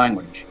figurative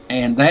language,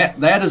 and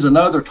that is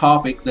another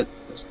topic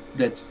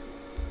that's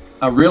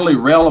a really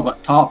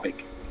relevant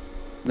topic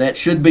that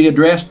should be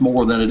addressed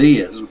more than it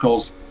is,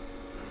 because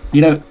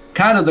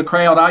kind of the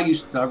crowd I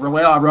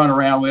run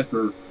around with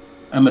or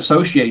am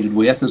associated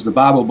with is the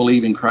Bible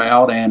believing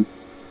crowd and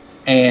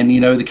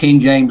the King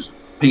James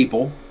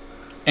people,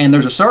 and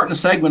there's a certain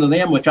segment of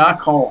them which I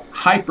call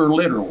hyper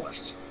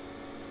literalists.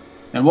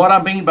 And what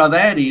I mean by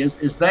that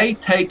is they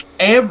take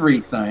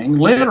everything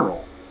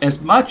literal. As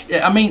much,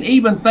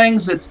 even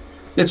things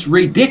that's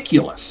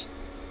ridiculous,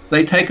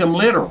 they take them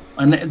literal,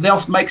 and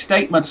they'll make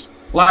statements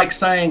like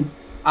saying,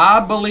 "I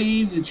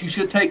believe that you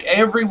should take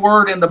every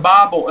word in the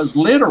Bible as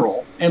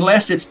literal,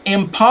 unless it's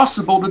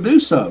impossible to do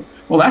so."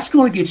 Well, that's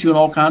going to get you in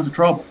all kinds of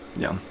trouble.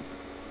 Yeah,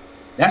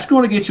 that's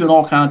going to get you in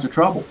all kinds of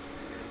trouble.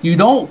 You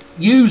don't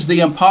use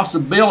the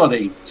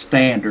impossibility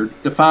standard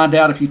to find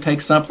out if you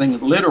take something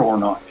literal or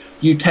not.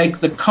 You take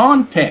the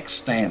context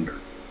standard.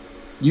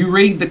 You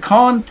read the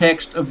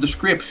context of the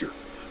Scripture.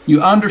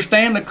 You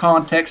understand the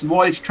context of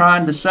what it's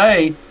trying to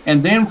say,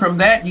 and then from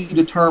that you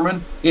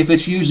determine if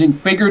it's using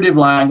figurative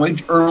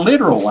language or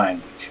literal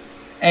language.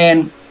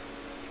 And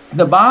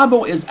the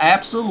Bible is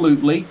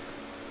absolutely,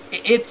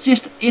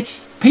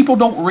 people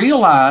don't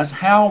realize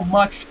how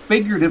much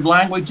figurative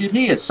language it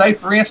is. Say,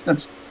 for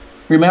instance,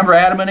 Remember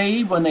Adam and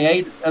Eve when they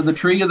ate of the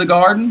tree of the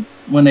garden?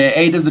 When they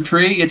ate of the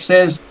tree, it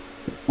says,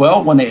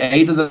 well, when they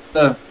ate of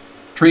the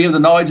tree of the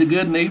knowledge of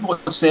good and evil,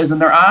 it says, and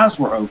their eyes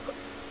were open.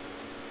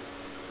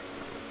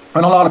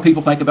 And a lot of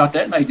people think about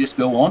that and they just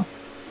go on.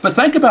 But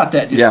think about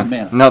that just a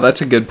minute. No,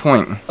 that's a good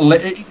point.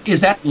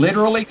 Is that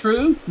literally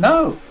true?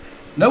 No.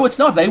 No, it's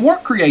not. They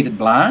weren't created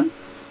blind.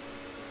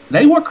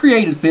 They weren't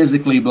created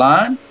physically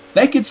blind.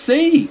 They could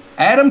see.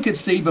 Adam could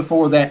see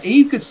before that.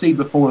 Eve could see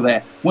before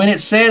that. When it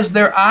says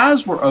their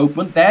eyes were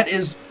opened, that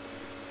is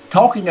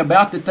talking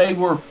about that they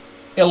were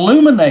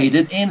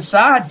illuminated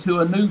inside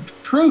to a new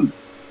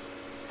truth.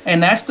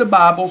 And that's the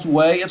Bible's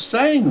way of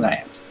saying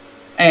that.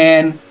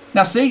 And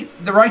now see,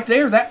 right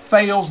there, that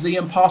fails the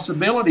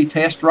impossibility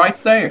test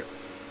right there.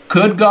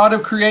 Could God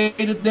have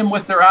created them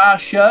with their eyes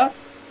shut?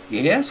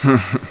 Yes.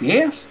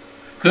 Yes.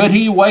 Could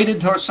he waited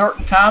to a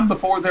certain time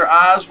before their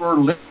eyes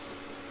were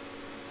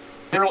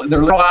their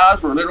little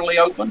eyes were literally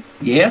open?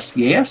 Yes,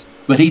 yes,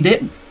 but he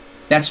didn't.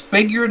 That's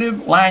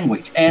figurative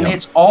language, and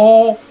it's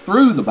all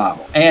through the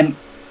Bible. And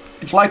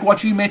it's like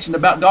what you mentioned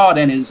about God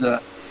and his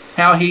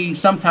how he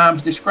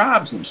sometimes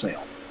describes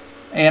himself.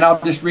 And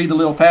I'll just read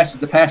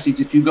the passage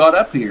that you got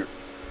up here.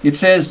 It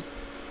says,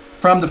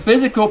 from the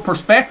physical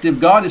perspective,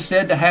 God is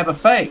said to have a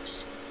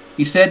face.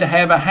 He's said to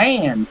have a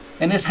hand,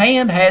 and this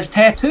hand has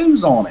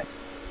tattoos on it.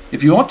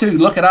 If you want to,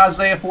 look at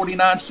Isaiah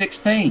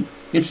 49:16.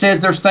 It says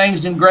there's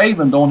things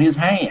engraved on his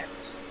hands.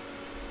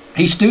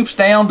 He stoops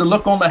down to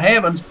look on the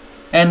heavens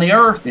and the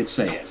earth, it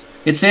says.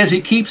 It says he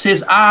keeps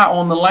his eye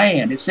on the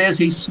land. It says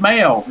he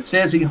smells. It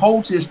says he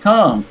holds his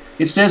tongue.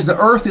 It says the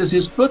earth is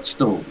his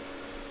footstool.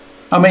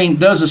 I mean,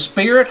 does a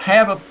spirit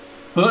have a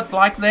foot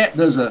like that?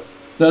 Does a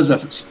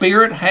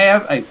spirit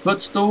have a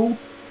footstool?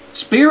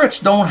 Spirits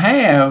don't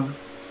have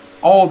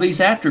all these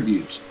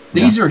attributes.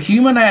 These are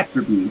human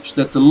attributes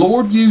that the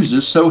Lord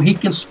uses so he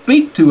can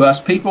speak to us,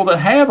 people that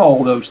have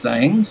all those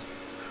things,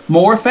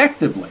 more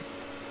effectively.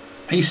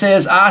 He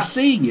says, I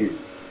see you.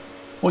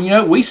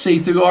 Well, we see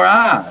through our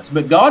eyes,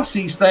 but God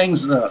sees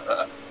things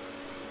a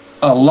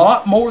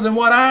lot more than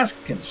what eyes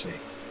can see.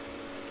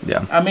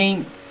 Yeah. I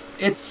mean,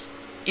 that's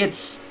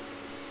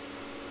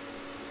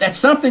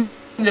something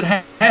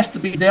that has to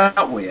be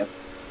dealt with,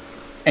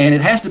 and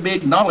it has to be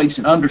acknowledged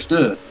and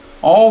understood.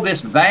 All this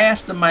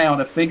vast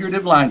amount of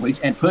figurative language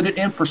and put it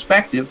in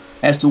perspective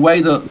as to the way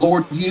the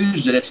Lord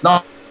used it. It's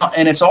not,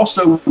 and it's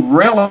also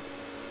relative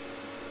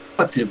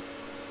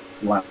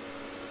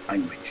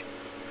language.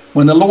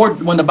 When the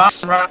Bible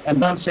says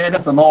and none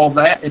saith and all of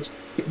that, it's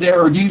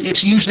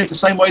usually the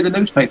same way the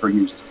newspaper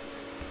uses it.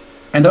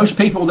 And those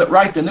people that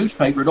write the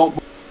newspaper don't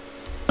believe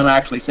it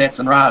actually sets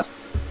and rises.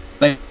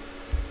 They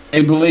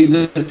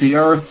believe that the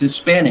earth is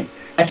spinning.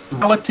 That's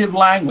relative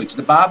language.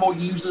 The Bible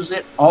uses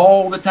it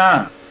all the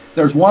time.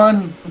 There's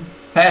one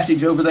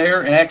passage over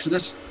there in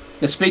Exodus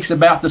that speaks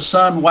about the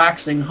sun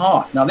waxing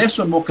hot. Now, this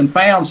one will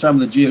confound some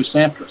of the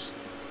geocentrists.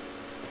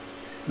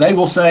 They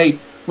will say,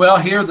 well,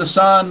 here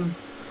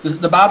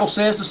the Bible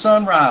says the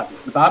sun rises.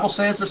 The Bible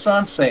says the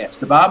sun sets.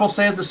 The Bible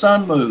says the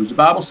sun moves. The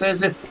Bible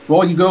says you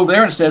go over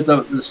there and it says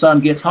the sun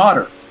gets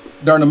hotter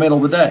during the middle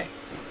of the day,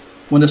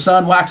 when the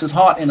sun waxes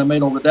hot in the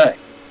middle of the day.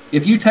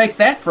 If you take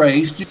that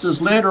phrase just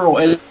as literal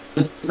as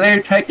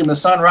they're taking the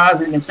sun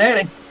rising and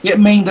setting, it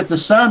means that the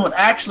sun would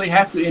actually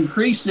have to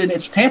increase in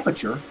its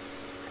temperature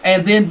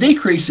and then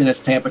decrease in its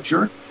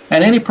temperature.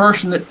 And any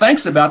person that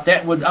thinks about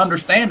that would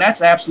understand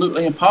that's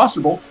absolutely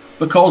impossible,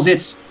 because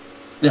it's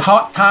the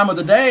hot time of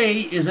the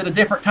day is at a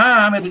different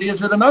time than it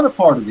is at another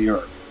part of the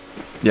earth.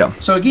 Yeah.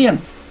 So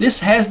again, this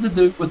has to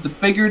do with the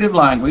figurative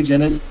language,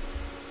 and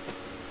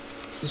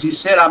as you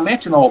said, I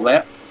mentioned all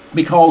that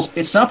because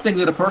it's something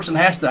that a person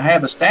has to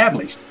have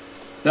established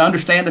to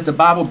understand that the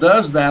Bible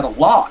does that a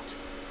lot,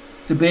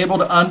 to be able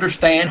to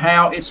understand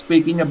how it's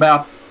speaking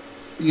about,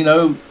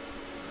 the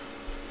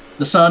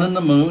sun and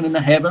the moon and the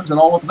heavens and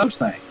all of those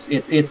things.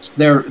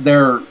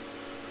 They're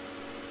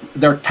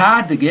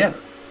tied together.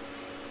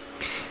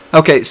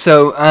 Okay,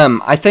 so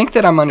I think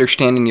that I'm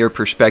understanding your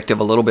perspective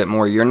a little bit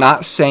more. You're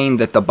not saying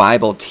that the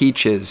Bible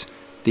teaches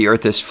the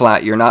earth is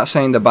flat. You're not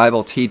saying the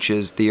Bible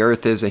teaches the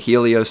earth is a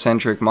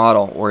heliocentric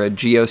model or a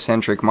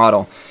geocentric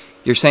model.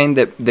 You're saying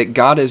that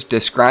God is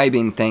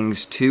describing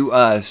things to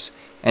us,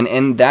 and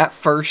in that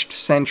first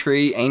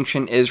century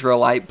ancient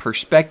Israelite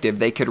perspective,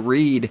 they could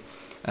read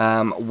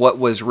what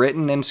was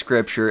written in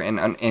Scripture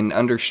and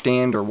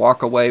understand or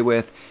walk away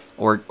with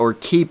or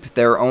keep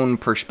their own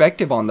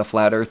perspective on the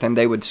flat earth, and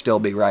they would still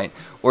be right.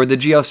 Or the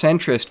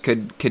geocentrist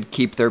could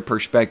keep their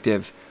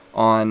perspective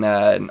on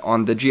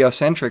the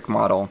geocentric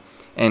model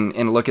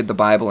and look at the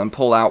Bible and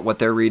pull out what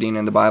they're reading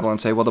in the Bible and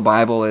say, well, the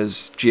Bible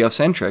is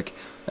geocentric.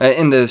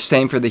 And the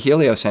same for the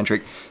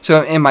heliocentric.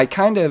 So am I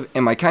kind of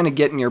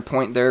getting your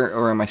point there,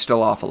 or am I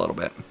still off a little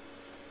bit?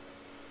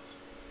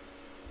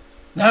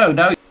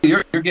 No,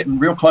 you're getting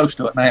real close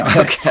to it now.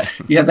 Okay.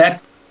 Yeah,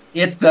 that's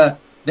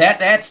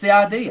the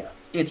idea.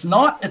 It's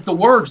not that the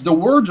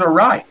words are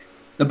right.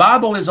 The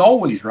Bible is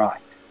always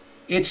right.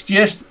 It's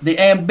just the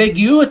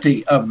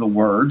ambiguity of the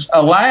words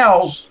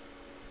allows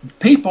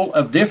people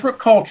of different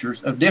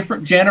cultures, of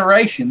different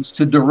generations,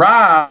 to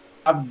derive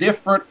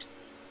different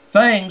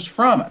things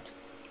from it.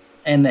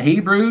 And the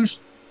Hebrews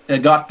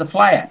got the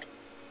flat.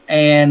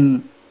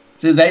 And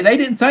so they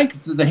didn't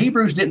think, the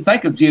Hebrews didn't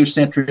think of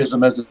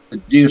geocentrism as the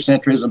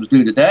geocentrisms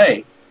do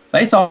today.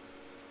 They thought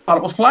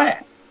it was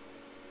flat.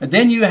 And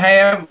then you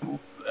have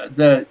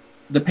the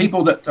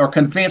people that are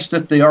convinced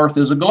that the earth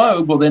is a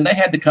globe. Well, then they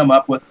had to come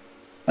up with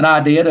an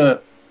idea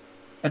to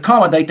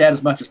accommodate that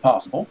as much as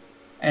possible.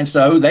 And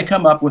so they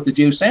come up with the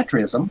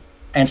geocentrism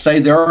and say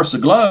the earth's a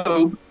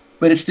globe,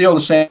 but it's still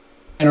the center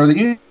of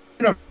the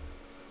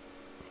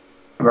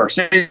universe.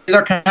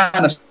 They're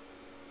kind of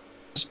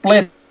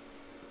splitting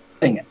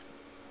it.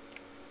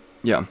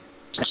 Yeah.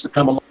 It's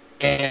come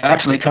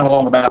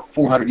along about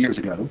 400 years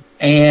ago.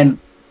 And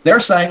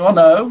they're saying, well,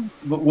 no,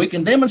 but we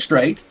can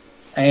demonstrate,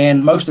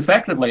 and most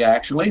effectively,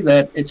 actually,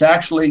 that it's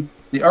actually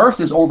the Earth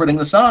is orbiting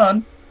the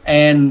sun,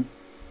 and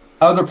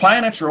other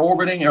planets are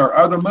orbiting, or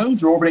other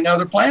moons are orbiting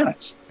other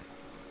planets,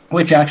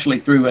 which actually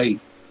threw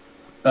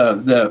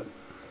the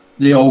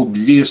old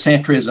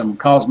geocentrism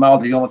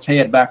cosmology on its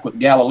head back with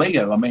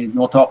Galileo. I mean,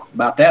 we'll talk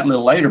about that a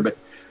little later, but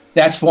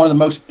that's one of the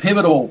most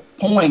pivotal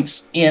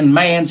points in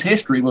man's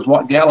history, was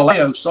what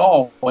Galileo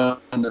saw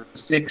in the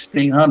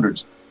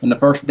 1600s, in the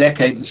first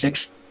decade of the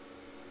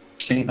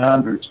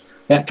 1600s.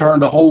 That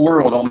turned the whole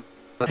world on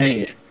the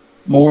head,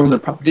 more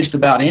than just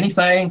about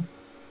anything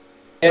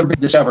ever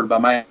discovered by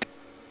man.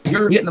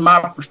 You're getting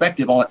my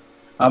perspective on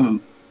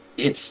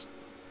it.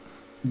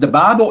 The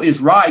Bible is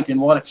right in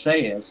what it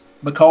says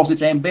because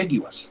it's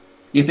ambiguous.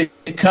 If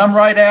it come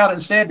right out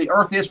and said the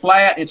earth is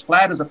flat, it's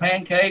flat as a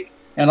pancake,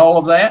 and all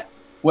of that,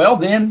 well,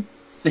 then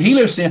the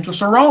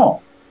heliocentrists are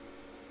wrong.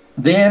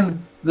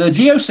 Then the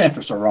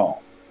geocentrists are wrong.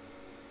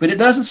 But it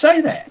doesn't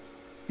say that.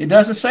 It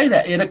doesn't say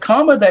that. It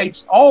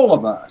accommodates all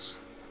of us.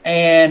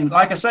 And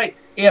like I say,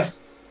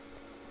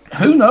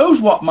 who knows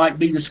what might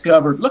be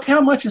discovered? Look how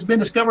much has been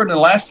discovered in the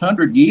last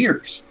 100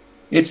 years.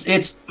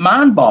 It's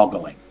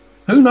mind-boggling.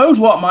 Who knows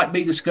what might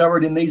be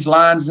discovered in these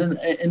lines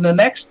in the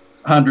next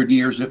 100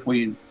 years if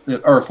the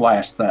Earth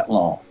lasts that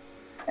long.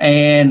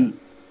 And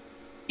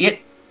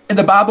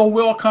the Bible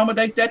will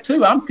accommodate that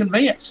too, I'm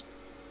convinced.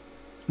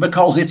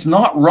 Because it's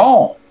not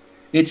wrong.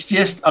 It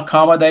just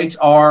accommodates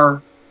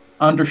our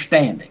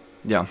understanding.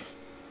 Yeah.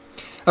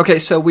 Okay,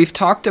 so we've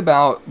talked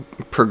about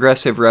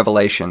progressive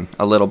revelation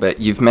a little bit.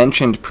 You've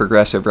mentioned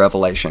progressive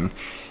revelation.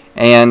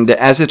 And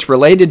as it's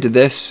related to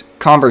this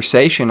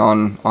conversation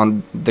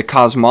on the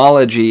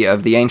cosmology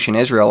of the ancient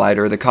Israelite,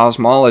 or the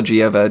cosmology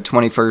of a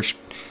 21st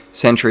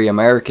century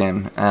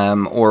American,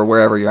 or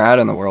wherever you're at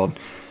in the world,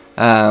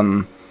 how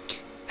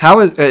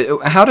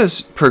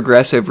does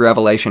progressive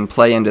revelation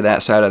play into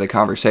that side of the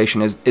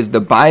conversation? Is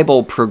the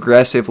Bible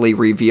progressively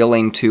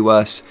revealing to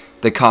us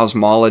the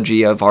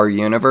cosmology of our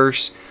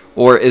universe,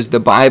 or is the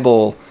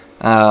Bible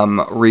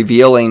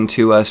revealing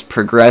to us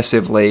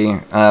progressively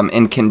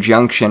in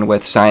conjunction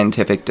with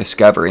scientific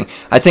discovery?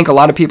 I think a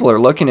lot of people are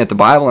looking at the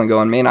Bible and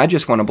going, man, I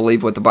just want to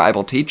believe what the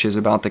Bible teaches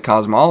about the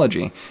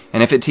cosmology.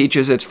 And if it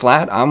teaches it's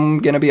flat, I'm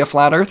going to be a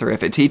flat earther.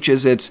 If it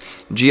teaches it's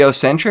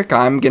geocentric,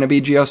 I'm going to be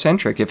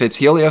geocentric. If it's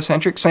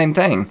heliocentric, same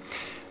thing.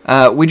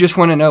 We just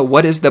want to know,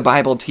 what is the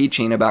Bible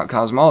teaching about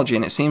cosmology?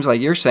 And it seems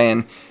like you're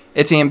saying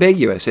it's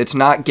ambiguous. It's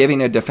not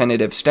giving a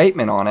definitive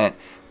statement on it,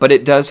 but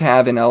it does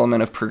have an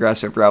element of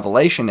progressive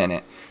revelation in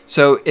it.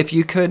 So if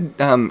you could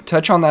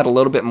touch on that a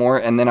little bit more,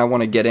 and then I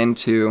want to get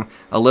into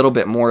a little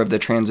bit more of the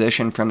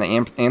transition from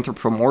the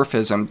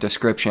anthropomorphism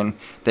description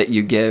that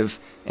you give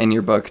in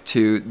your book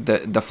to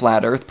the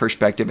flat earth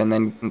perspective, and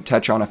then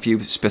touch on a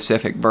few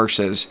specific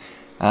verses,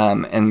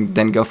 and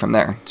then go from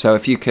there. So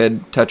if you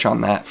could touch on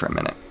that for a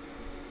minute.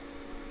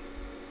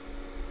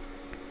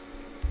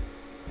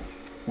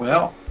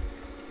 Well,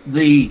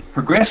 the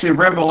progressive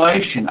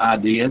revelation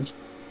ideas,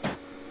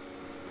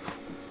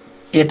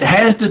 it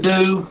has to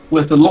do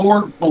with the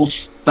Lord wills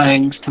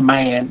things to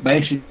man,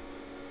 basically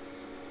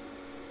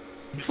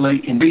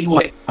in three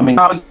ways. I mean,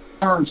 how you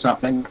learn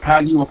something, how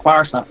you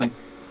acquire something,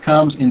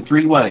 comes in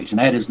three ways, and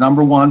that is,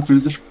 number one, through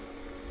the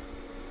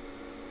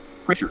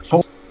Scriptures.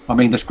 I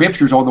mean, the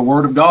Scriptures are the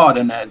Word of God,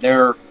 and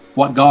they're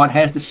what God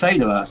has to say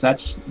to us.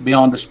 That's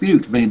beyond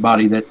dispute of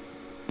anybody that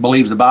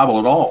believes the Bible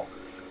at all.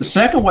 The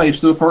second way is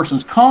through a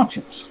person's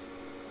conscience.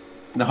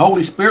 The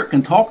Holy Spirit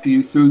can talk to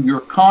you through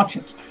your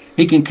conscience.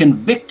 He can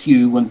convict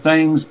you when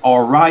things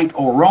are right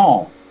or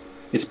wrong.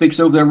 It speaks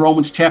over there in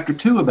Romans chapter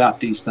 2 about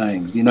these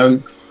things. You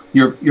know,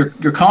 your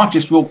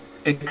conscience will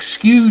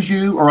excuse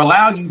you or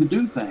allow you to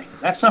do things.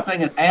 That's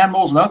something that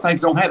animals and other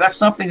things don't have. That's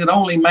something that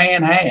only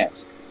man has.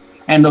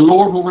 And the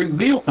Lord will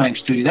reveal things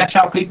to you. That's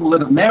how people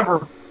that have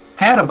never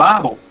had a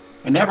Bible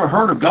and never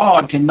heard of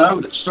God can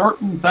know that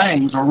certain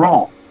things are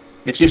wrong.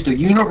 It's just a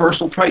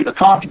universal trait of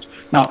conscience.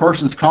 Now, a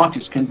person's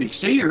conscience can be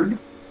seared.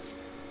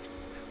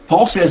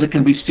 Paul says it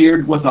can be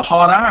seared with a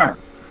hot iron.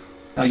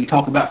 Now, you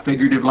talk about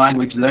figurative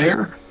language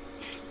there.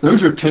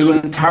 Those are two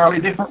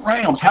entirely different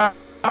realms. How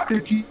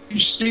could you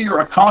sear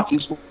a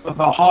conscience with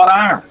a hot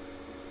iron?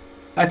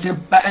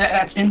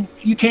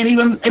 You can't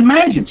even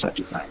imagine such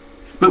a thing.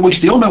 But we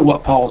still know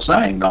what Paul's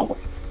saying, don't we?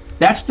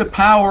 That's the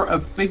power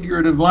of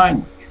figurative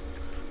language.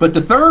 But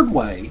the third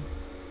way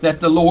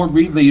that the Lord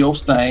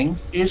reveals things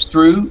is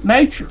through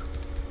nature.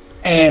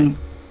 And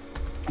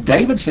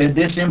David said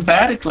this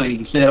emphatically.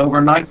 He said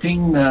over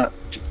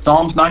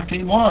Psalms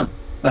 19:1,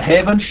 the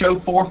heavens show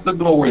forth the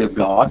glory of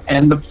God,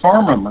 and the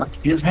firmament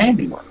his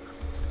handiwork.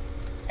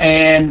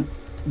 And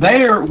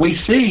there we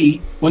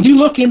see, when you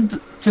look into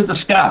the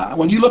sky,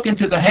 when you look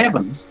into the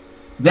heavens,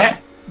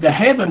 that the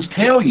heavens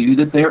tell you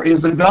that there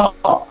is a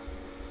God.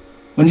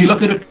 When you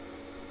look at a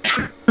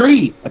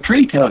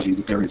tree tells you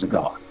that there is a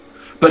God.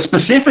 But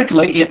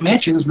specifically, it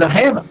mentions the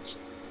heavens.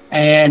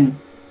 And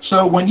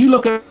so when you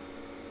look up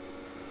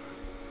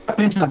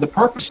into the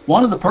purpose,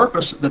 one of the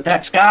purpose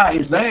that sky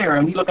is there,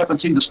 and you look up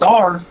and see the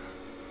stars,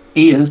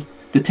 is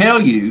to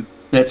tell you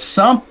that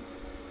some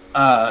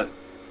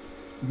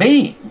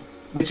being,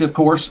 which of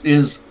course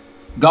is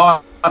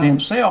God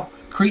himself,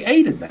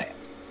 created that.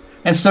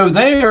 And so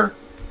there,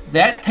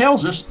 that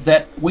tells us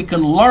that we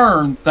can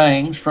learn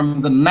things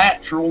from the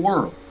natural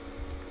world.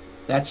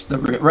 That's the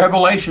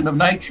revelation of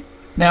nature.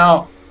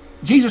 Now,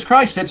 Jesus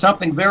Christ said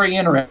something very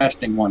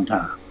interesting one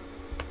time.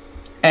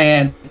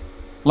 And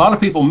a lot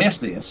of people miss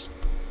this.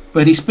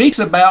 But he speaks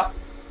about,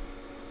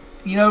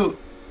 the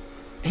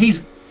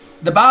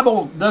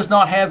Bible does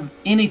not have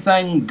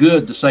anything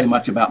good to say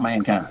much about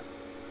mankind,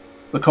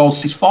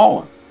 because he's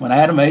fallen. When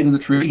Adam ate of the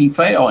tree, he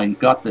fell, and he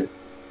got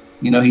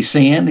he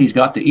sinned, he's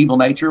got the evil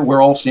nature,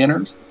 we're all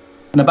sinners.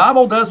 And the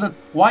Bible doesn't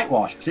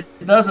whitewash us.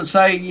 It doesn't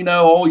say,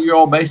 you're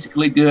all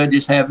basically good,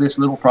 just have this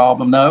little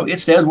problem. No, it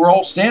says we're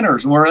all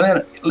sinners and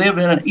live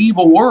in an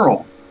evil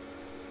world.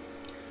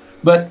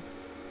 But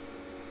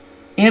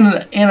in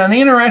an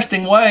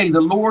interesting way,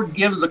 the Lord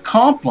gives a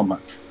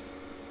compliment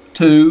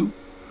to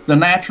the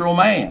natural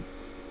man.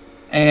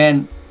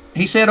 And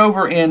he said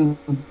over in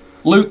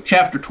Luke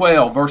chapter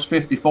 12, verse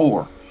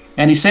 54,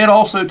 and he said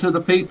also to the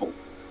people,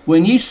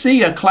 when ye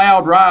see a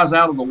cloud rise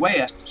out of the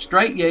west,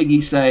 straight ye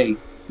say,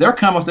 there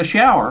cometh a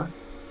shower,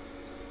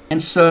 and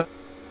so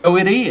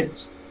it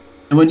is.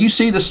 And when you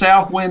see the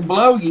south wind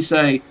blow, ye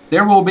say,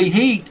 there will be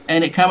heat,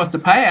 and it cometh to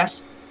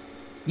pass.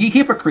 Ye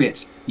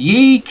hypocrites,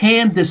 ye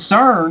can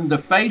discern the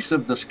face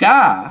of the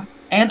sky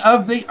and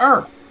of the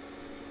earth.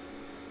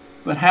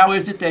 But how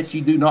is it that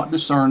ye do not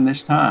discern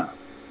this time?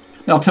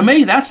 Now, to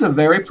me, that's a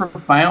very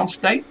profound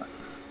statement.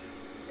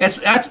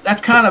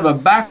 That's kind of a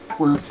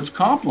backwards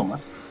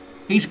compliment.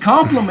 He's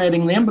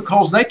complimenting them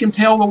because they can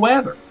tell the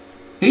weather.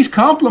 He's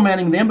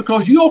complimenting them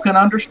because you all can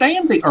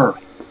understand the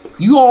earth.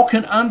 You all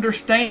can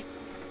understand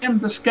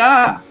the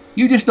sky.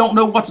 You just don't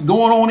know what's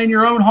going on in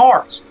your own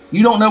hearts.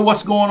 You don't know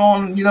what's going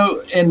on,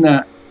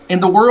 in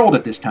the world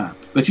at this time.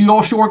 But you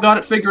all sure got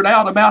it figured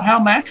out about how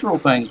natural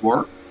things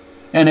work.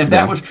 And if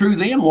that was true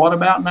then, what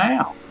about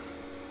now?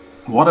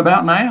 What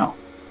about now?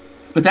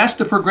 But that's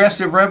the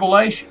progressive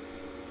revelation.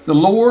 The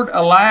Lord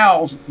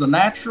allows the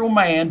natural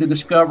man to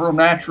discover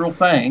natural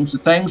things, the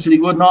things that he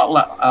would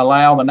not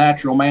allow the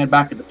natural man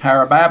back at the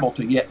Tower of Babel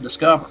to yet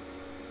discover.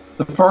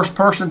 The first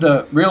person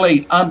to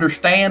really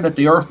understand that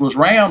the earth was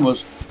round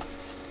was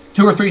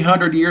 200 or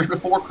 300 years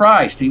before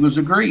Christ. He was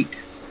a Greek.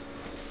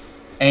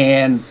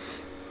 And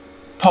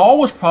Paul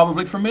was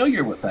probably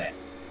familiar with that.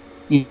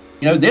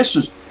 This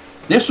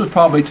was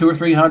probably 200 or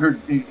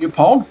 300.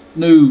 Paul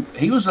knew,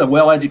 he was a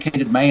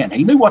well-educated man.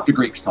 He knew what the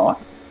Greeks taught.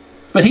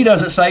 But he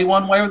doesn't say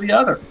one way or the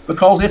other,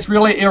 because it's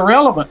really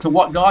irrelevant to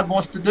what God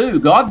wants to do.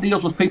 God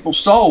deals with people's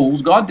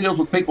souls. God deals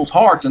with people's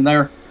hearts and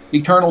their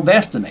eternal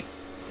destiny.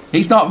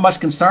 He's not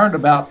much concerned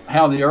about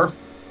how the earth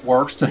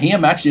works. To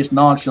him, that's just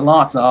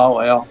nonchalance. Oh,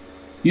 well,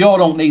 you all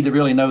don't need to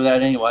really know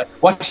that anyway.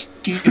 What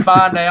you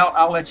find out,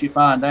 I'll let you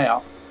find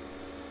out.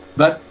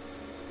 But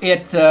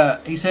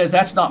he says,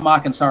 that's not my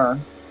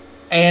concern.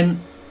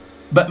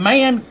 But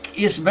man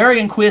is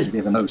very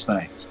inquisitive in those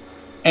things.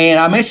 And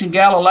I mentioned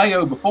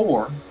Galileo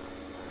before.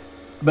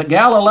 But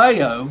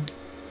Galileo,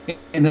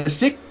 in the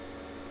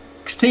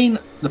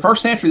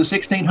first century of the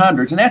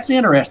 1600s, and that's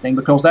interesting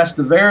because that's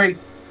in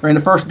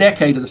the first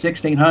decade of the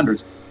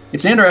 1600s.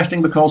 It's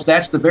interesting because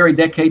that's the very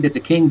decade that the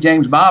King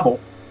James Bible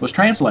was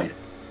translated.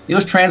 It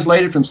was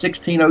translated from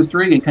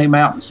 1603 and came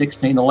out in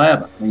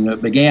 1611.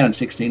 It began in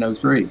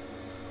 1603.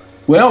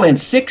 Well, in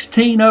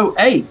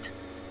 1608,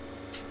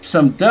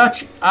 some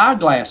Dutch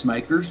eyeglass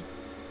makers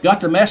got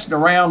to messing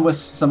around with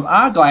some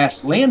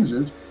eyeglass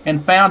lenses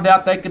and found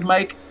out they could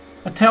make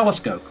a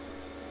telescope.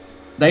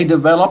 They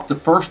developed the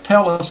first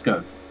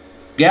telescope.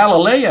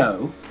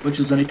 Galileo, which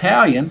is an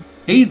Italian,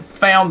 he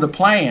found the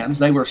plans.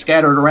 They were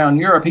scattered around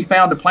Europe. He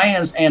found the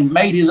plans and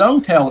made his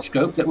own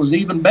telescope that was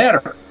even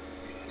better.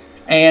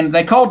 And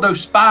they called those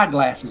spy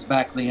glasses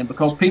back then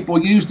because people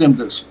used them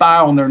to spy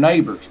on their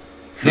neighbors.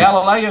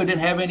 Galileo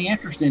didn't have any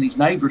interest in his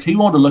neighbors. He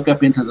wanted to look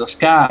up into the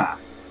sky.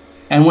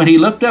 And when he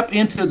looked up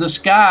into the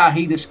sky,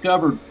 he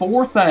discovered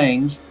four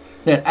things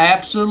that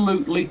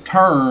absolutely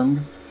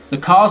turned the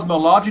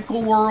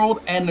cosmological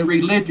world and the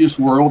religious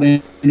world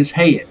in his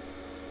head.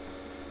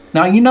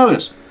 Now, you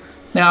notice,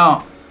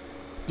 the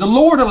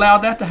Lord allowed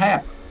that to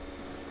happen.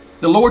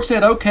 The Lord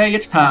said, okay,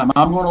 it's time.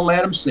 I'm going to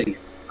let him see it.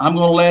 I'm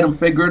going to let them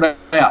figure it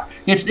out.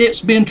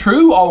 It's been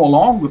true all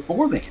along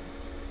before then.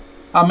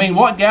 I mean,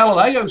 what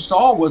Galileo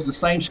saw was the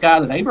same sky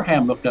that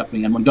Abraham looked up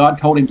in when God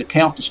told him to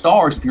count the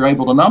stars if you're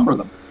able to number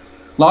them.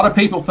 A lot of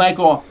people think,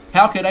 well,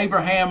 how could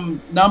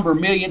Abraham number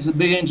millions and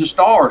billions of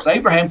stars?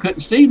 Abraham couldn't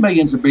see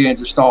millions and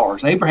billions of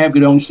stars. Abraham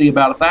could only see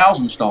about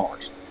 1,000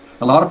 stars.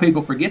 A lot of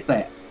people forget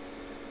that.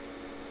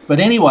 But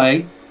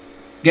anyway,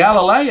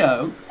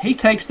 Galileo, he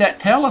takes that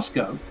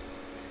telescope,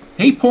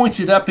 he points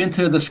it up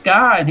into the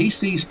sky, and he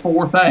sees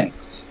four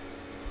things.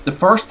 The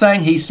first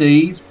thing he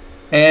sees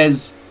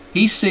is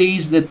he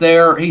sees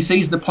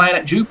the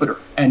planet Jupiter,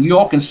 and you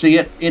all can see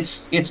it.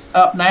 It's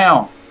up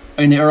now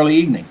in the early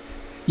evening.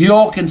 You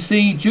all can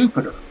see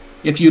Jupiter.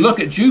 If you look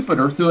at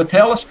Jupiter through a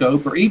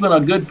telescope or even a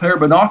good pair of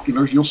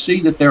binoculars, you'll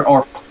see that there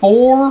are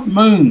 4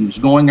 moons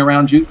going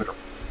around Jupiter.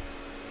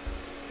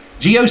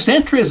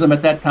 Geocentrism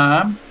at that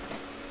time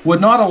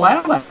would not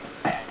allow that.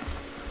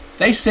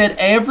 They said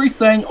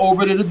everything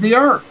orbited the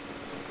Earth.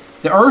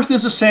 The Earth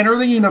is the center of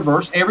the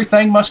universe.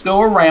 Everything must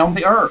go around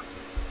the Earth.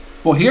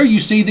 Well, here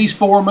you see these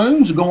 4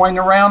 moons going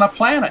around a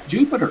planet,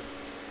 Jupiter.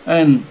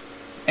 And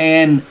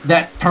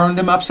that turned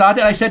them upside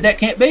down. They said, that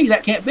can't be,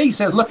 that can't be. He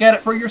says, look at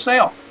it for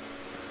yourself.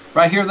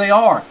 Right here they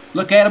are.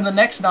 Look at them the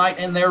next night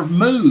and they're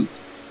moved.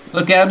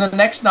 Look at them the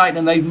next night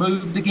and they've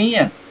moved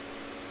again.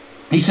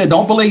 He said,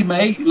 don't believe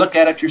me, look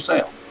at it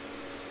yourself.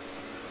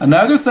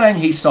 Another thing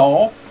he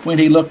saw when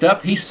he looked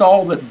up, he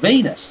saw that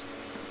Venus,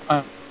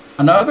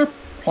 another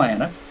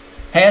planet,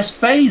 has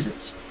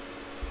phases.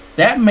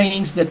 That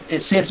means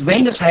that since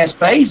Venus has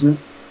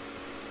phases,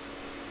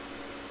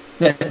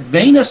 that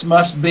Venus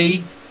must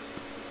be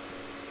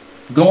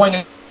going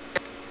around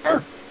the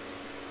Earth.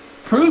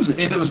 Proves it.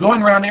 If it was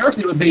going around the Earth,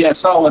 it would be a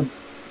solid.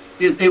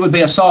 It would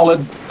be a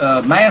solid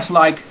mass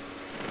like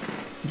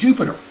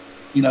Jupiter,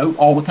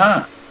 all the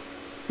time.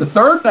 The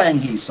third thing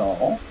he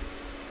saw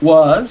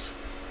was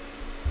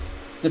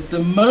that the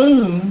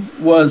moon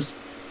was.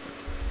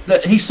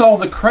 That he saw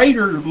the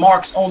crater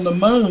marks on the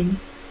moon,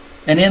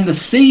 and in the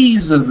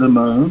seas of the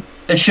moon,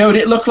 that showed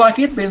it looked like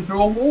it'd been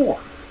through a war.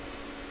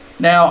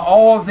 Now,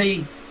 all of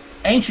the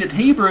ancient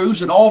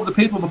Hebrews and all of the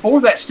people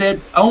before that said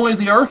only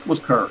the earth was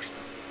cursed.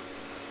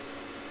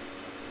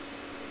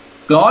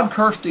 God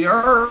cursed the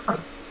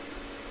earth.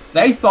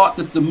 They thought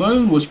that the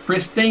moon was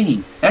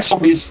pristine. That's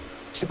what they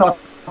thought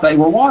they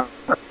were water.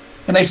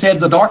 And they said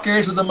the dark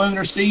areas of the moon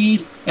are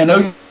seas, and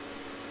those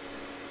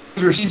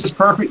are seas is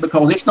perfect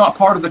because it's not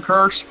part of the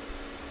curse.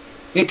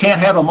 It can't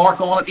have a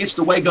mark on it. It's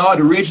the way God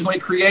originally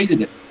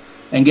created it.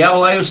 And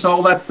Galileo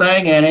saw that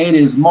thing, and it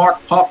is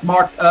marked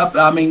up.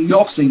 I mean,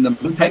 you've seen them.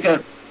 Take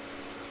a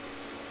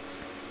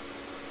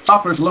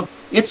topper's look.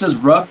 It's as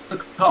rough as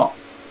a cop.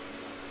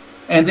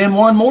 And then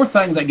one more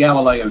thing that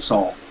Galileo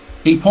saw.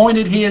 He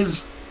pointed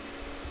his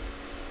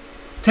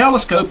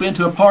telescope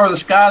into a part of the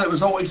sky that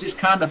was always just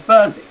kind of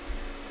fuzzy,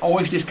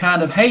 always just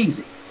kind of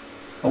hazy.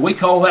 Well, we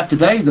call that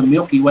today the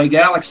Milky Way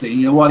galaxy.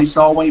 You know what he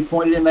saw when he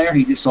pointed in there?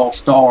 He just saw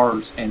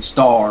stars and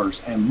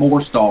stars and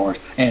more stars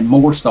and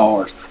more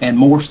stars and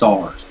more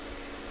stars.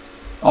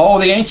 All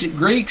the ancient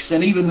Greeks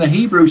and even the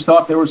Hebrews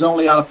thought there was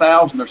only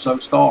 1,000 or so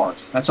stars.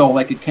 That's all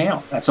they could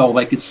count. That's all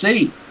they could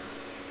see.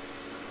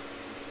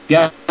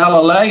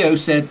 Galileo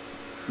said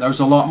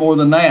there's a lot more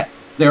than that.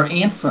 They're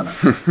infinite.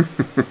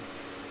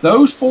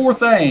 Those 4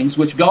 things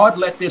which God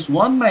let this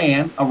one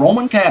man, a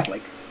Roman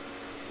Catholic,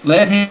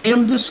 let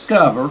him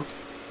discover,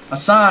 a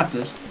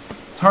scientist,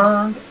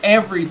 turned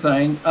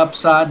everything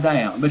upside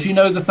down. But you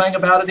know the thing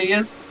about it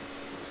is,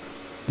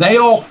 they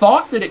all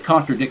thought that it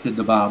contradicted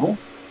the Bible.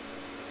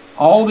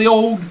 All the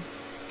old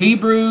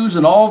Hebrews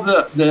and all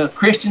the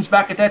Christians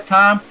back at that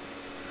time,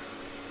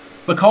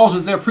 because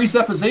of their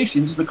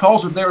presuppositions,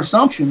 because of their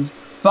assumptions,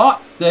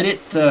 thought that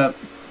it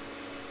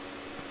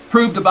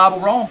proved the Bible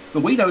wrong.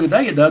 But we know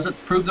today it doesn't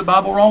prove the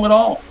Bible wrong at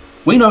all.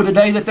 We know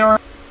today that there are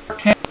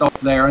countless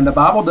stars there, and the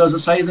Bible doesn't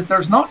say that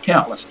there's not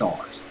countless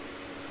stars.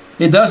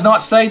 It does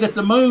not say that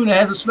the moon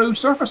has a smooth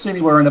surface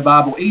anywhere in the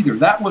Bible either.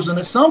 That was an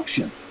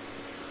assumption.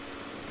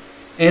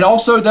 It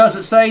also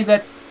doesn't say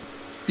that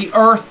the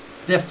earth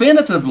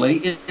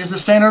definitively is the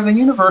center of the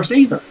universe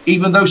either,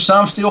 even though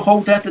some still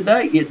hold that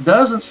today. It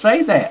doesn't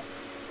say that.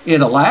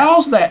 It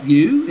allows that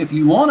view if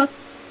you want it,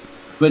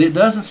 but it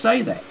doesn't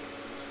say that.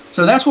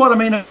 So that's what I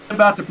mean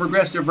about the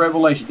progressive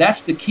revelation.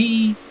 That's the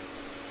key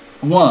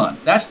one.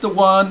 That's the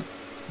one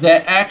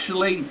that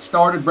actually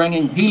started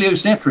bringing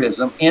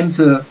heliocentrism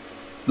into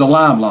the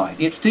limelight.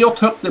 It still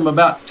took them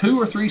about 2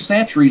 or 3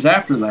 centuries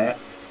after that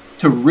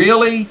to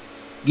really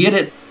get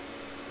it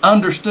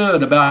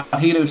understood about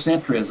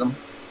heliocentrism.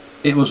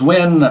 It was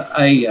when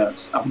I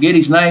forget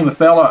his name, a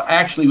fellow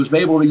actually was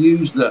able to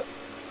use the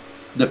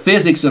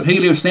physics of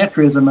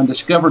heliocentrism and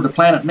discovered the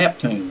planet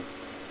Neptune.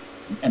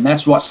 And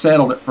that's what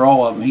settled it for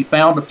all of them. He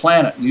found a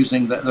planet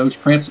using those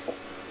principles.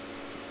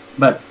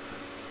 But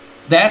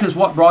that is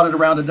what brought it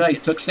around today.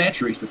 It took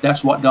centuries, but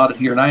that's what got it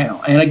here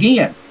now. And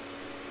again,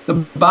 the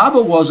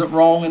Bible wasn't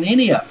wrong in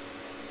any of it.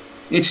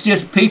 It's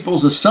just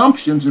people's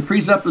assumptions and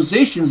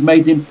presuppositions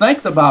made them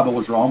think the Bible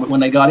was wrong, but when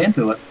they got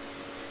into it,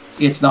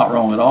 it's not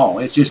wrong at all.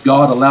 It's just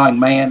God allowing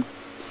man,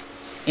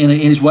 in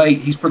his way,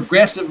 he's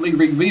progressively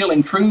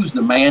revealing truths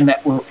to man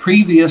that were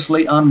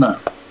previously unknown.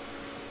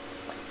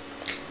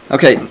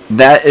 Okay,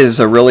 that is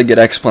a really good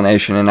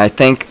explanation, and I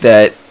think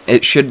that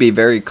it should be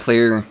very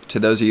clear to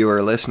those of you who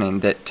are listening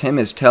that Tim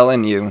is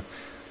telling you,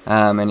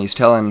 and he's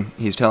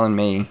telling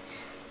me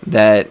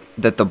that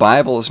the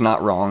Bible is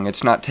not wrong.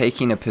 It's not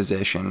taking a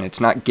position. It's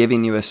not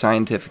giving you a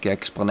scientific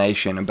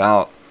explanation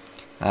about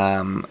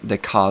the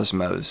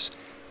cosmos.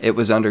 It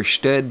was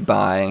understood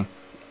by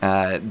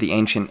the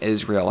ancient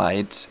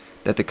Israelites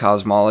that the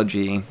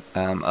cosmology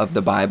of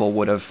the Bible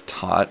would have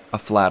taught a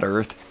flat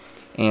Earth,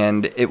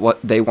 and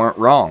they weren't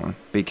wrong,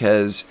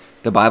 because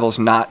the Bible's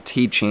not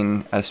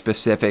teaching a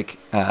specific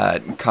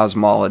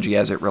cosmology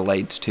as it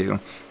relates to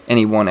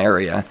any one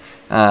area.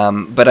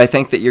 But I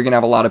think that you're going to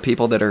have a lot of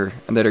people that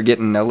are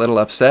getting a little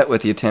upset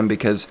with you, Tim,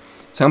 because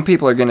some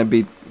people are going to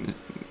be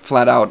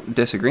flat out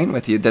disagreeing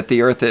with you that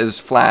the Earth is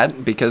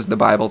flat because the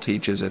Bible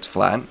teaches it's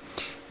flat.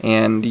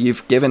 And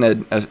you've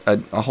given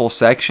a whole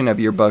section of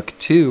your book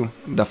to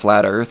the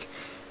flat Earth,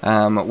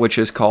 which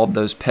is called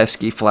Those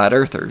Pesky Flat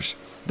Earthers.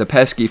 The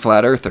Pesky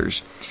Flat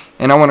Earthers.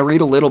 And I want to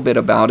read a little bit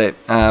about it,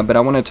 but I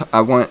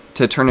want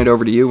to turn it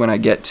over to you when I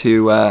get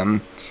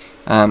to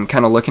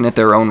kind of looking at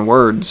their own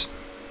words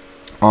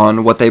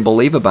on what they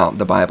believe about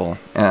the Bible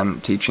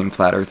teaching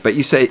flat Earth. But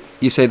you say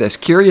this,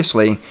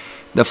 curiously,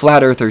 the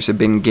flat earthers have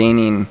been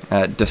gaining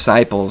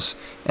disciples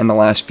in the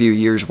last few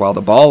years, while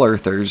the ball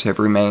earthers have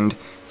remained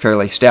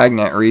fairly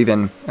stagnant or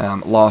even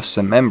lost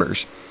some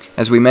members.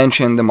 As we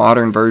mentioned, the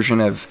modern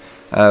version of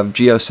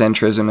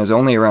geocentrism is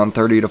only around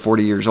 30 to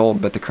 40 years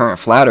old, but the current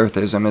flat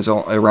earthism is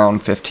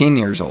around 15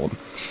 years old.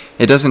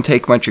 It doesn't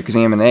take much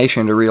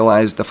examination to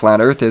realize the flat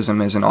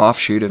earthism is an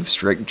offshoot of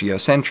strict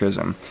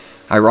geocentrism.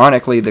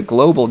 Ironically, the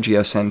global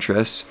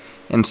geocentrists'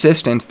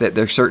 insistence that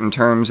there are certain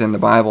terms in the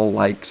Bible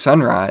like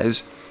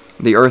sunrise,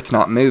 the earth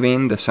not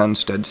moving, the sun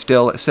stood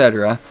still,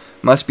 etc.,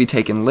 must be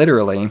taken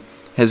literally,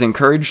 has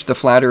encouraged the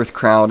flat earth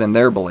crowd in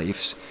their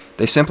beliefs.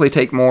 They simply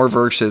take more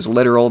verses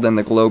literal than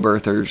the globe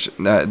earthers,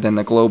 than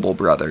the global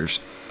brothers.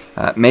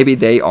 Maybe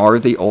they are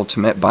the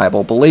ultimate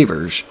Bible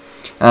believers.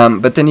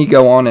 But then you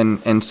go on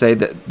and say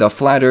that the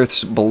flat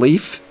earth's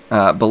beliefs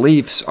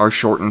are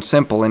short and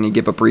simple, and you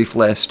give a brief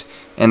list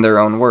in their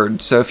own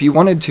words. So if you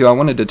wanted to, I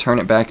wanted to turn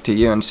it back to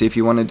you and see if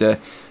you wanted to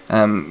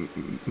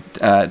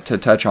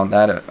touch on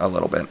that a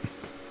little bit.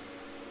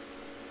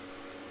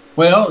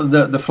 Well,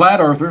 the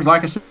flat earthers,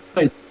 like I said,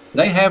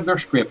 they have their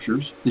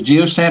scriptures. The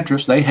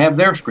geocentrists, they have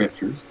their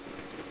scriptures.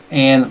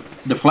 And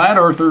the flat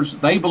earthers,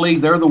 they believe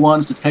they're the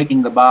ones that's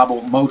taking the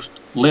Bible most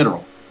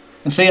literal.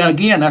 And see,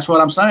 again, that's what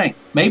I'm saying.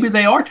 Maybe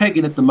they are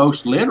taking it the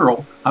most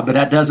literal, but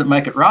that doesn't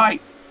make it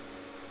right.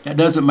 That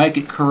doesn't make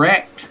it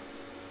correct.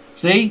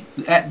 See,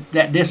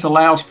 that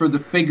disallows for the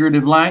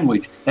figurative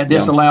language. That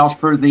disallows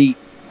for the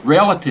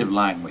relative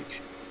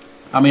language.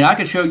 I mean, I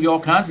could show you all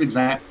kinds of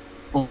examples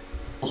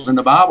in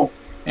the Bible,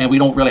 and we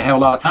don't really have a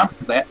lot of time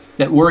for that,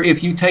 that where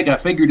if you take a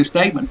figurative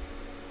statement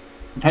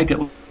and take it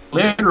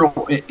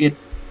literal,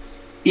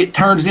 it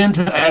turns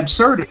into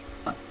absurdity.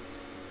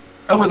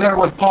 Over there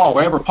with Paul,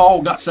 wherever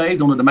Paul got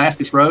saved on the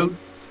Damascus Road,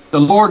 the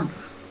Lord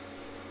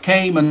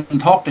came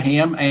and talked to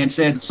him and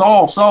said,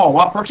 Saul, Saul,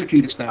 why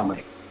persecutest thou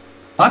me?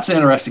 That's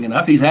interesting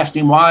enough. He's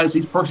asking why is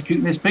he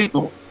persecuting his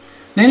people.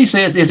 Then he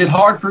says, is it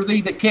hard for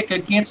thee to kick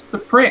against the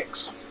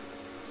pricks?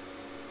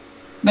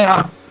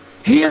 Now,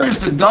 here is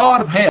the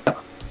God of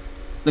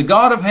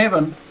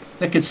heaven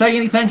that can say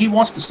anything he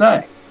wants to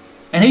say.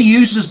 And he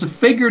uses the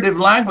figurative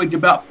language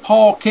about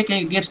Paul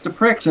kicking against the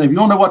pricks. And if you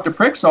don't know what the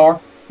pricks are,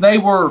 they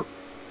were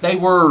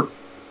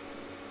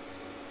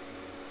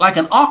like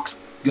an ox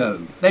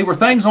goad. They were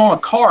things on a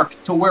cart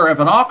to where if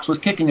an ox was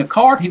kicking a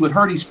cart, he would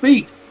hurt his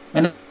feet.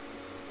 And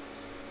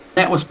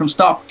that was from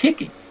stop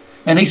kicking.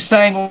 And he's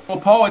saying, well,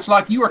 Paul, it's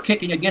like you are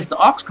kicking against the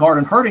ox cart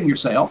and hurting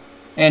yourself,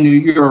 and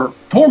you're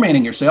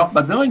tormenting yourself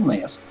by doing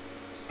this.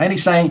 And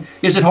he's saying,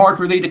 is it hard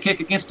for thee to kick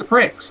against the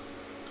pricks?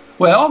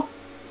 Well,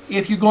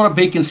 if you're going to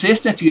be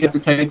consistent, you have to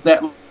take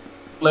that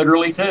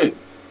literally too.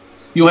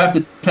 You have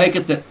to take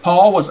it that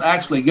Paul was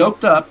actually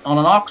yoked up on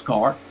an ox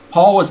cart.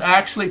 Paul was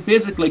actually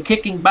physically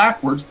kicking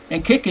backwards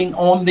and kicking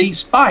on these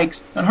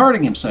spikes and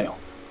hurting himself.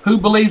 Who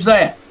believes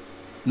that?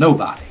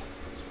 Nobody.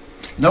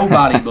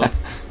 Nobody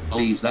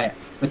believes that.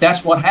 But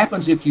that's what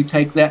happens if you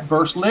take that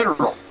verse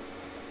literal.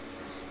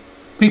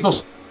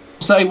 People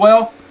say,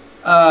 well,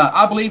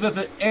 I believe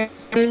if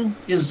everything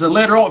is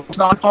literal, it's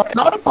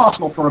not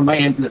impossible for a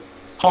man to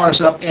harness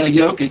up in a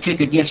yoke and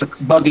kick against a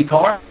buggy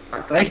cart.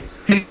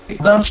 He's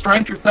done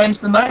stranger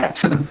things than that.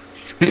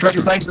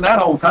 Stranger things than that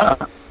all the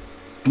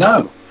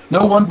time.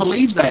 No one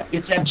believes that.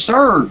 It's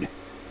absurd.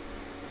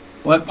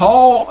 What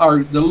Paul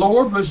or the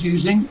Lord was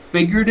using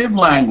figurative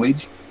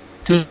language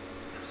to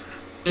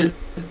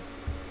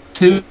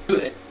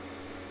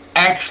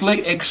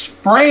actually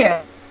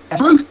express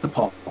truth to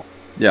Paul.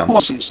 Yeah.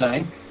 What he's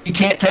saying, you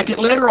can't take it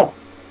literal.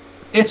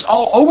 It's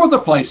all over the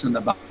place in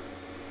the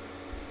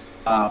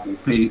Bible,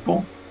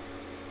 people.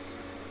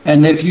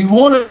 And if you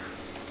want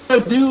to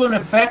do an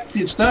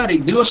effective study,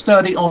 do a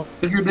study on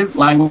figurative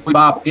language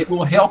Bible. It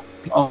will help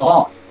a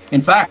lot.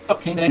 In fact, I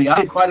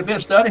did quite a bit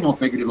of studying on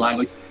figurative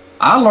language.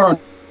 I learned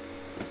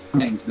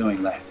things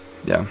doing that.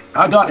 Yeah.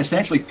 I got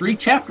essentially 3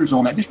 chapters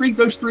on that. Just read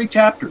those 3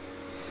 chapters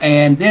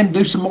and then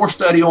do some more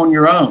study on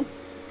your own.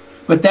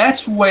 But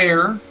that's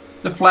where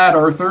the flat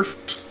earthers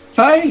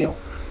fail.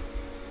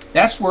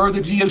 That's where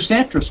the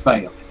geocentrists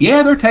fail.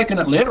 Yeah, they're taking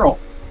it literal.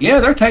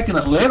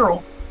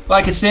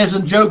 Like it says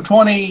in Job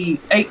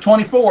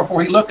 28:24,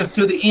 for he looketh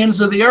to the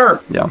ends of the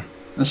earth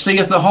and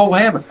seeth the whole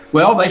heaven.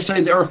 Well, they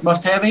say the earth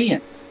must have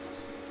ends.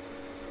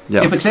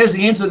 Yeah. If it says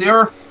the ends of the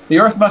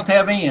earth must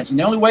have ends. And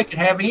the only way it can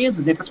have ends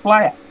is if it's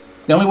flat.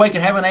 The only way it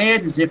can have an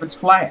edge is if it's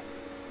flat.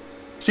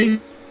 See,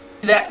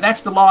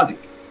 that's the logic.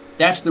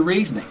 That's the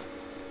reasoning.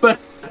 But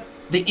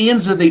the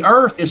ends of the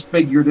earth is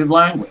figurative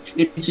language.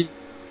 It's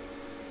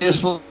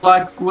just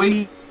like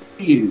we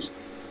use.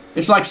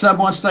 It's like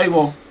someone say,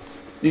 well,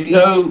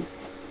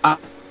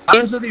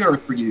 ends of the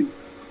earth for you.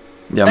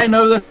 Yeah. They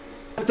know that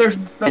there's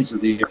ends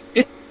of the earth.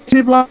 It's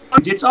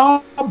language. It's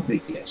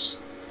obvious.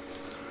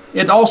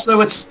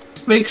 It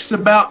speaks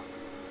about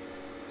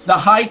the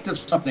height of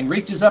something,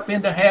 reaches up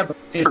into heaven.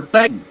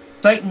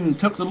 Satan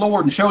took the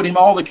Lord and showed him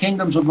all the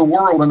kingdoms of the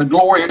world and the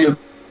glory of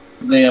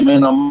them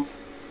in a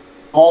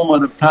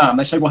moment of time.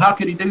 They say, well, how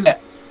could he do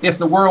that if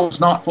the world's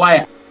not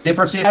flat?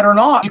 Difference in that or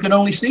not, you can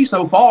only see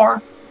so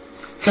far.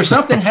 There's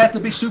something had to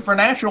be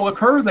supernatural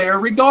occur there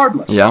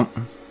regardless. Yeah.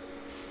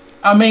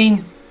 I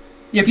mean,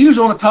 if you was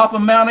on the top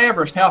of Mount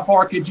Everest, how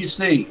far could you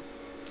see?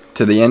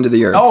 To the end of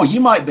the earth. Oh, you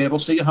might be able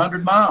to see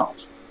 100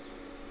 miles.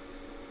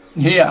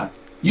 Yeah.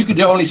 You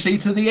could only see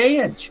to the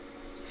edge.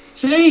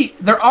 See,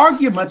 their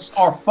arguments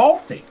are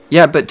faulty.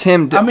 Yeah, but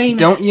Tim,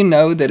 don't you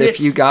know that if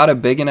you got a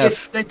big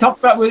enough... They talk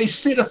about when he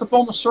sitteth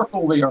upon the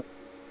circle of the earth.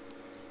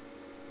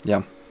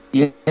 Yeah.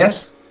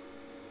 Yes?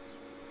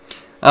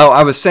 Oh,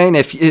 I was saying,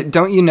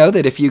 don't you know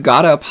that if you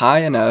got up high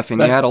enough and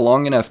you had a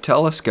long enough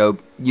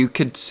telescope, you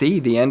could see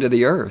the end of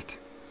the earth?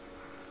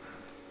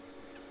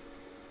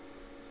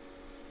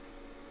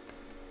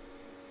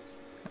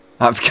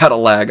 I've got a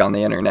lag on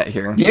the internet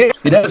here. Yeah,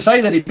 it doesn't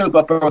say that he took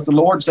up with the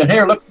Lord and said,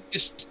 here, look at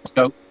this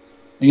telescope,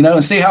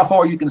 and see how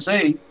far you can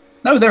see.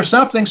 No, there's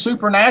something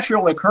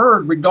supernatural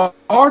occurred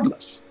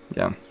regardless.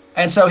 Yeah.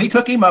 And so he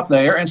took him up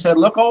there and said,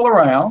 look all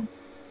around,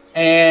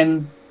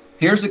 and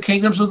here's the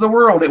kingdoms of the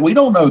world. We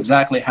don't know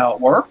exactly how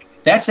it worked.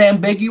 That's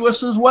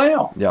ambiguous as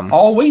well. Yeah.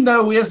 All we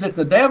know is that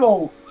the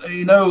devil,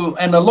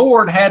 and the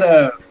Lord had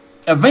a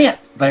event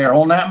there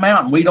on that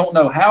mountain. We don't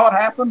know how it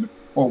happened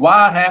or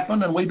why it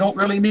happened, and we don't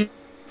really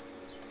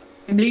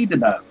need to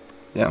know.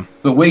 Yeah.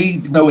 But we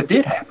know it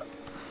did happen.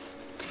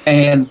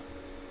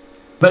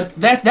 But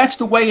that's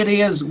the way it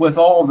is with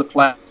all the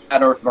flat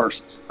earth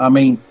verses. I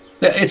mean,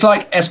 it's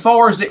like as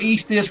far as the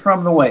east is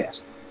from the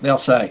west, they'll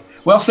say.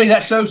 Well, see,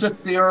 that shows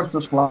that the earth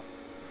is flat.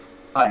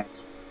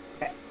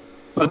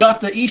 But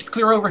got the east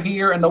clear over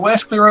here and the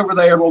west clear over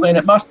there, well, then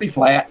it must be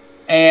flat,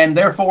 and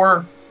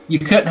therefore you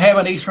couldn't have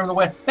an east from the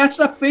west. That's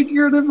a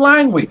figurative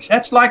language.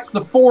 That's like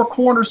the 4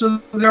 corners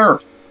of the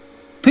earth.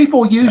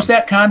 People use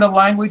that kind of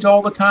language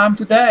all the time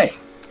today.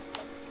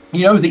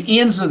 The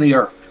ends of the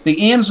earth,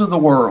 the ends of the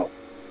world.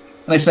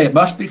 And they say it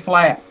must be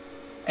flat.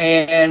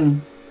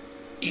 And,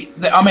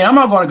 I'm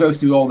not going to go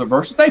through all the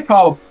verses. They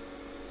probably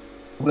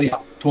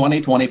have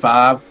 20,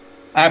 25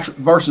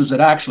 verses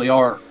that actually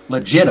are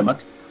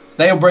legitimate.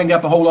 They'll bring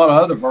up a whole lot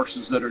of other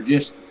verses that are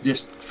just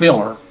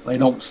filler. They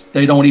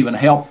don't even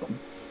help them.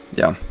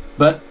 Yeah.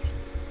 But,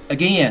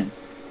 again,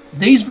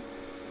 these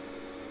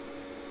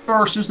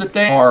verses that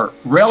they are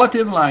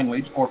relative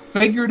language or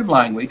figurative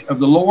language of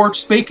the Lord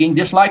speaking,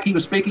 just like he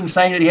was speaking,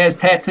 saying that he has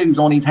tattoos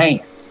on his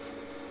hands,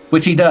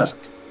 which he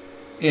doesn't.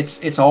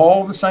 It's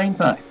all the same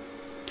thing.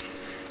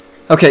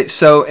 Okay,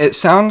 so it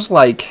sounds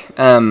like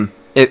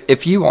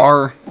if you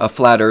are a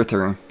flat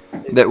earther,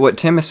 that what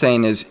Tim is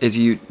saying is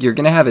you're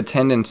going to have a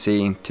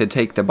tendency to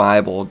take the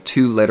Bible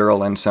too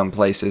literal in some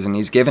places, and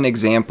he's given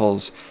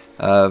examples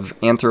of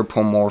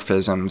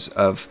anthropomorphisms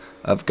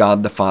of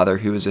God the Father,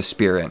 who is a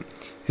spirit,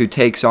 who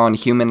takes on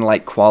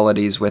human-like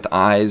qualities with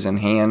eyes and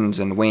hands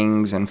and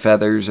wings and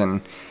feathers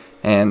and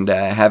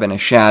having a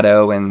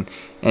shadow and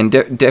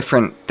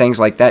different things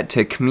like that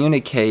to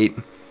communicate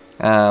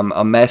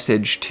a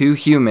message to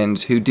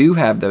humans who do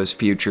have those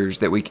features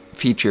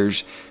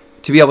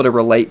to be able to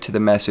relate to the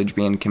message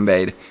being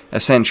conveyed,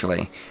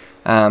 essentially.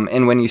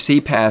 And when you see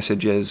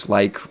passages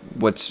like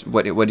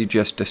what he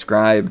just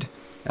described,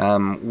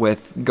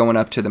 with going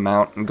up to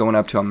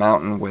a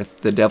mountain with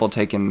the devil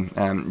taking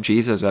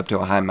Jesus up to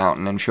a high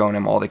mountain and showing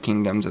him all the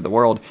kingdoms of the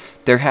world,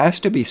 there has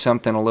to be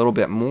something a little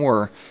bit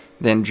more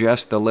than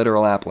just the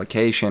literal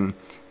application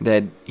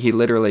that he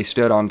literally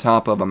stood on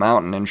top of a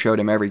mountain and showed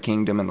him every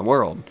kingdom in the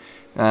world,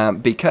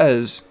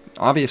 because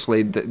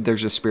obviously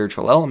there's a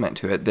spiritual element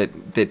to it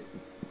that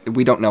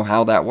we don't know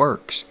how that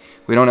works.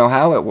 We don't know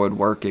how it would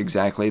work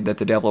exactly, that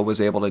the devil was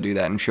able to do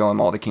that and show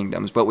him all the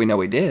kingdoms, but we know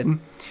he did.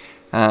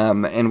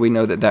 And we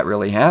know that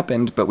really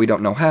happened, but we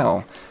don't know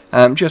how.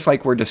 Just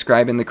like we're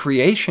describing the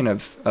creation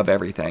of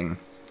everything.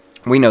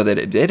 We know that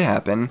it did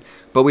happen,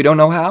 but we don't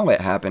know how it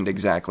happened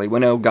exactly. We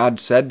know God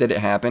said that it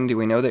happened.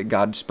 We know that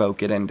God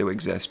spoke it into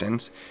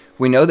existence.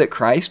 We know that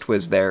Christ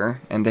was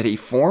there and that he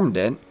formed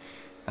it.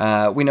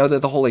 We know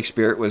that the Holy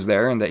Spirit was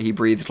there and that he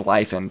breathed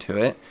life into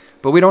it.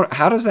 But we don't,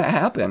 how does that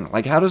happen?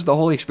 Like, how does the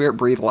Holy Spirit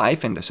breathe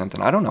life into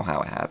something? I don't know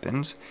how it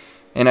happens.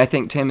 And I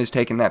think Tim has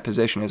taken that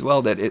position as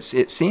well, that it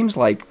seems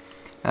like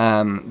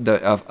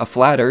a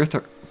flat earth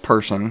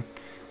person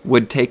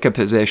would take a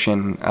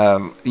position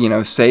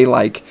of, say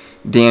like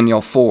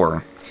Daniel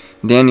 4.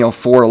 Daniel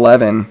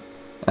 4:11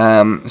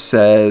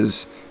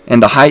 says,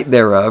 "And the height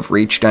thereof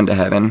reached unto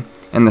heaven,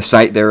 and the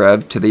sight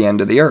thereof to the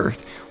end of the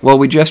earth." Well,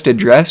 we just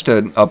addressed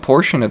a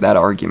portion of that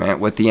argument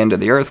with the end of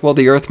the earth. Well,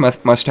 the earth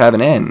must have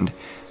an end,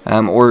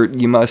 or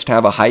you must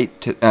have a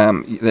height.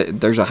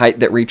 There's a height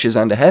that reaches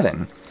unto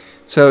heaven.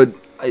 So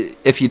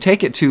if you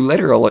take it too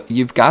literal,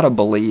 you've got to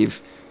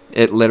believe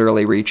it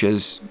literally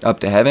reaches up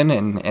to heaven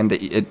and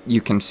that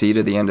you can see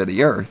to the end of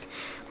the earth.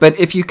 But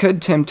if you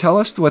could, Tim, tell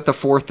us what the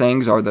four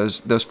things are,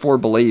 those four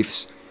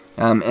beliefs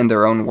in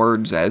their own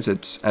words as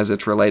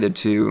it's related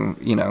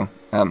to,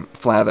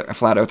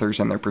 flat earthers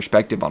and their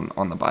perspective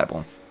on the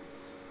Bible.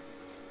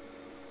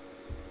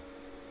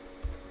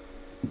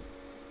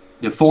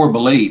 The four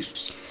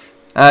beliefs.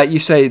 You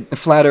say the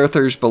flat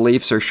earthers'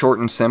 beliefs are short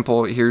and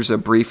simple. Here's a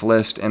brief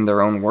list in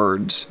their own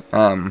words.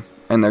 And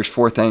there's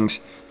four things.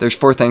 There's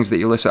four things that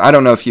you list. I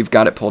don't know if you've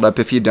got it pulled up.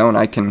 If you don't,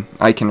 I can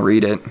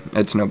read it.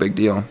 It's no big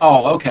deal.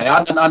 Oh, okay.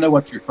 I know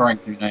what you're referring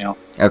to now.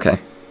 Okay.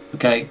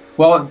 Okay.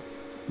 Well,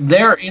 in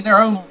their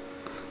own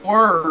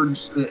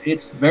words,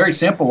 it's very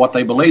simple what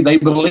they believe. They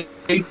believe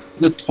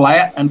it's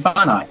flat and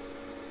finite.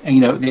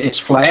 And, it's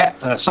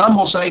flat. Some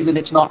will say that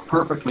it's not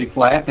perfectly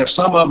flat. There's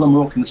some of them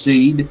will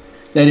concede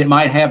that it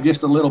might have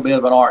just a little bit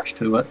of an arch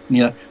to it.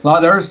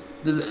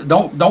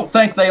 Don't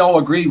think they all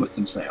agree with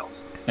themselves.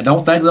 And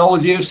don't think that all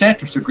the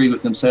geocentrists agree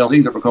with themselves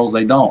either, because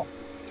they don't.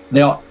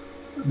 The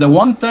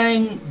one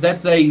thing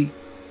that they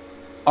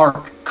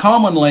are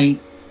commonly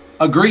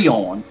agree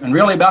on, and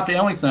really about the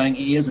only thing,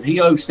 is that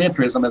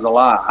heliocentrism is a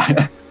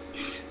lie.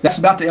 That's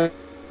about the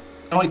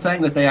only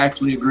thing that they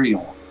actually agree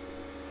on.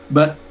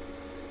 But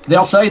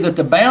they'll say that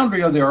the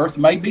boundary of the earth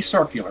may be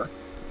circular,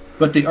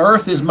 but the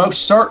earth is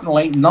most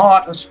certainly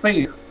not a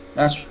sphere.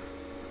 That's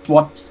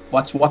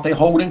what they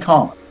hold in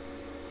common.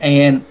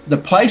 And the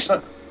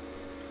placement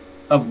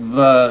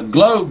of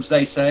globes,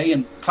 they say,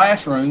 in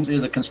classrooms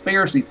is a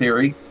conspiracy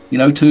theory,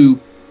 to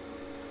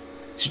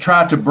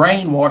try to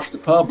brainwash the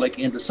public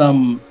into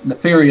some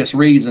nefarious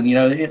reason.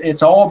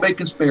 It's all a big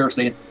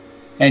conspiracy.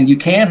 And you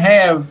can't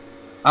have,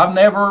 I've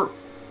never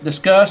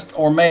discussed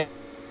or met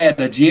a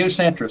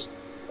geocentrist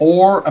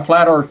or a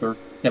flat earther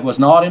that was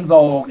not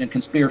involved in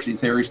conspiracy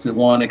theories to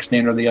one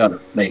extent or the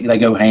other. They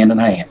go hand in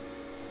hand.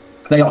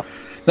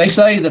 They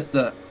say that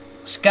the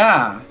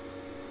sky,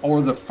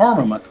 or the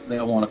firmament,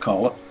 they'll want to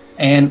call it.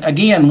 And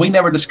again, we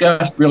never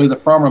discussed really the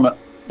firmament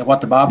and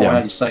what the Bible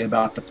has to say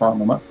about the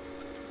firmament.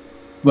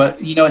 But,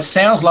 it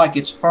sounds like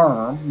it's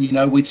firm.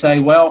 We'd say,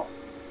 well,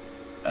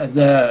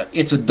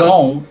 it's a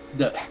dome.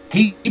 The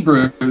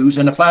Hebrews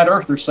and the flat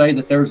earthers say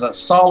that there's a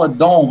solid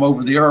dome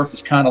over the earth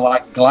that's kind of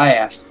like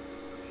glass.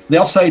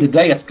 They'll say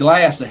today it's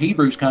glass. The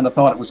Hebrews kind of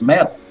thought it was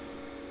metal.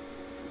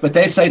 But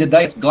they say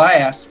today it's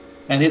glass,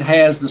 and it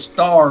has the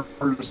stars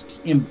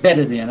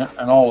embedded in it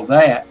and all of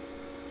that.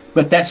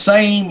 But that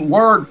same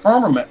word,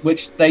 firmament,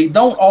 which they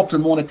don't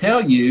often want to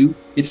tell you,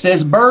 it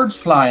says birds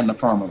fly in the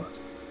firmament.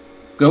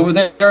 Go over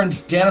there in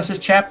Genesis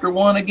chapter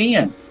 1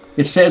 again.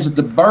 It says that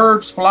the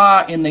birds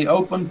fly in the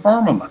open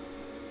firmament.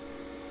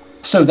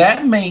 So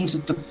that means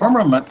that the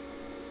firmament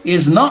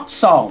is not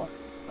solid.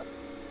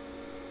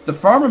 The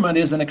firmament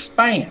is an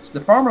expanse. The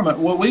firmament,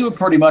 what we would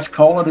pretty much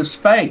call it, is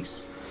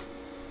space.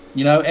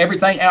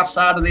 Everything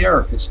outside of the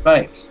earth is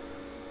space.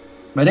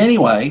 But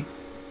anyway,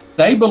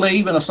 they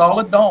believe in a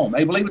solid dome.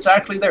 They believe it's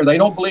actually there. They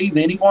don't believe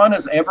anyone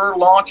has ever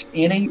launched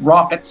any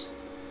rockets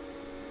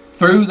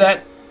through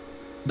that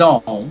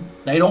dome.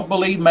 They don't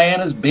believe man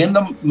has been to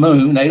the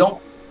moon. They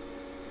don't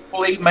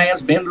believe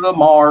man's been to the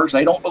Mars.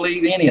 They don't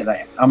believe any of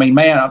that. I mean,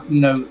 man,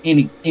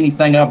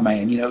 anything of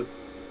man,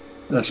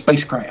 the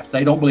spacecraft.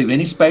 They don't believe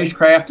any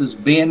spacecraft has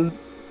been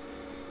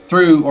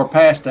through or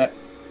past that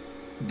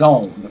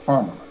dome, the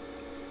firmament.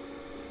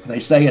 They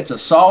say it's a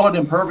solid,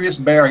 impervious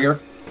barrier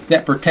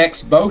that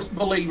protects both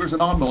believers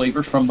and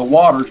unbelievers from the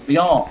waters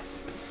beyond.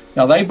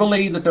 Now, they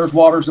believe that there's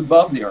waters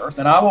above the earth,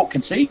 and I will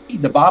concede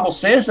the Bible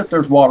says that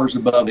there's waters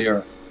above the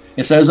earth.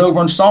 It says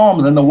over in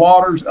Psalms, and the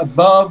waters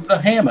above the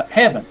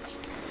heavens.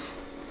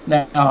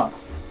 Now,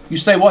 you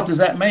say, what does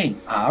that mean?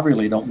 I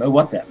really don't know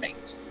what that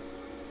means,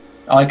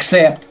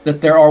 except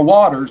that there are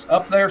waters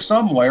up there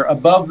somewhere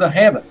above the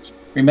heavens.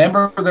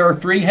 Remember, there are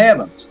three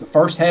heavens. The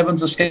first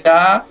heaven's the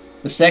sky.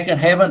 The second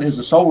heaven is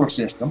the solar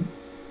system.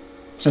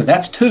 So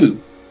that's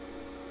two.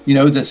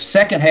 The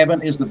second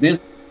heaven is the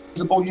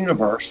visible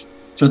universe.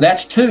 So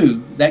that's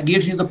two. That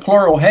gives you the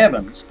plural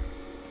heavens.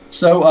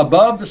 So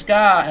above the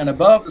sky and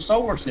above the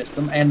solar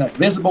system and the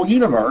visible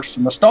universe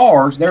and the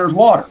stars, there's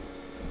water.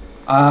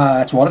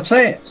 That's what it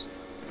says.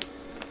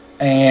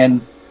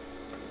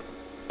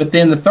 But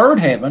then the third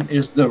heaven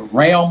is the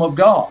realm of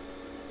God.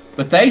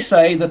 But they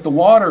say that the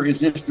water is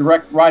just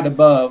right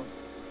above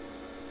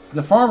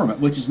the firmament,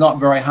 which is not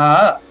very high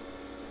up.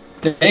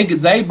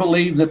 They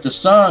believe that the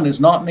sun is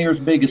not near as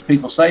big as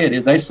people say it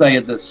is. They say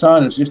the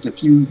sun is just a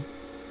few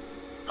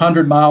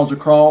 100 miles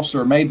across,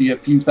 or maybe a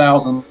few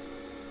thousand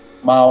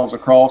miles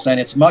across, and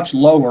it's much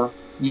lower.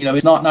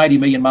 It's not 90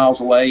 million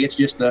miles away. It's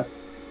just 3,000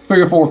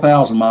 or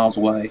 4,000 miles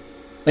away.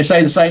 They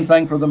say the same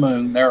thing for the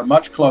moon. They're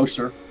much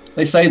closer.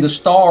 They say the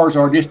stars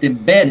are just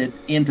embedded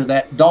into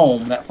that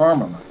dome, that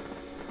firmament.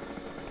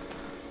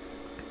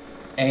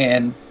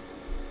 And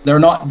they're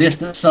not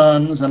distant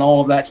suns and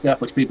all of that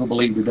stuff which people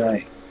believe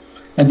today.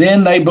 And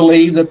then they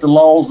believe that the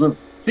laws of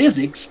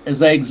physics as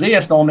they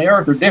exist on the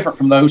earth are different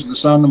from those of the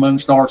sun, the moon,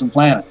 stars, and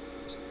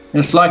planets.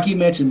 And it's like you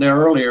mentioned there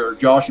earlier,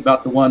 Josh,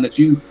 about the one that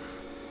you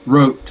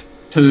wrote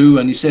to,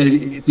 and you said,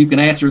 if you can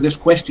answer this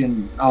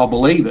question, I'll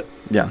believe it.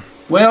 Yeah.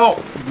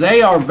 Well,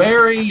 they are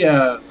very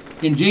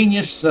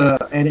ingenious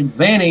at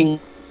inventing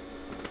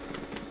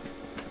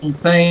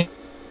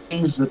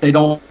things that they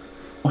don't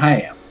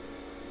have.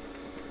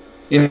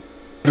 If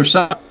there's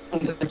some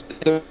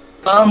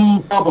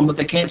problem that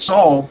they can't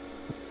solve,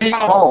 they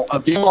call a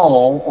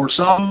law or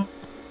some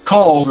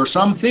cause or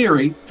some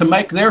theory to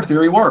make their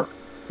theory work.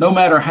 No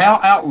matter how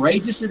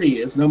outrageous it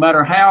is, no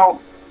matter how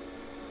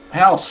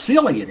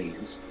silly it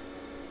is,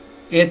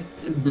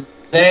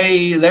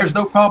 there's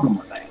no problem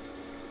with that.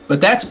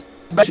 But that's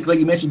basically,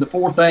 you mentioned the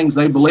four things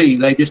they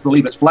believe. They just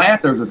believe it's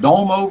flat. There's a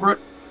dome over it.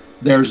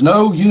 There's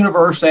no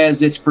universe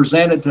as it's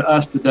presented to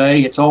us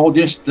today. It's all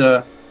just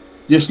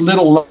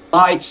little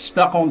lights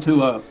stuck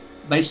onto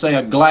they say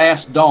a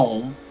glass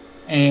dome,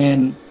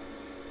 and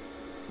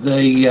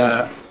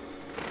the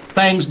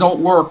things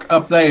don't work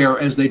up there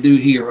as they do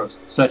here,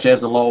 such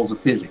as the laws of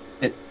physics.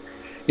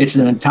 It's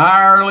an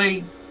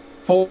entirely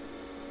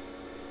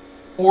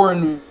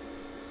foreign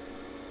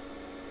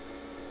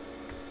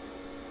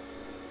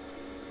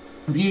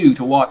view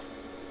to what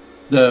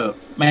the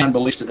man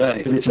believes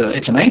today.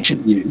 It's an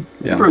ancient view.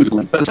 Yeah.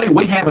 But say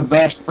we have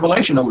advanced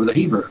revelation over the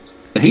Hebrews.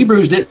 The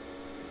Hebrews didn't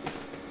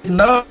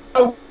know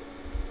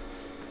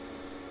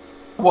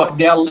what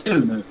Galileo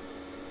knew.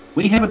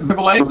 We have a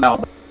revelation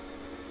about.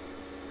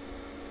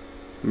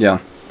 Yeah.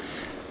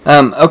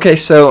 Okay,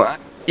 so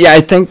yeah,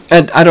 I think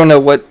I don't know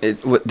what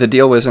the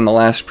deal was in the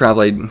last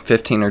probably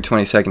 15 or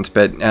 20 seconds,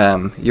 but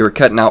you were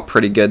cutting out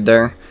pretty good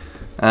there.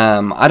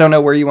 I don't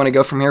know where you want to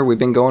go from here. We've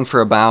been going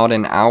for about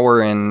an hour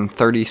and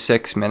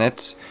 36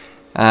 minutes,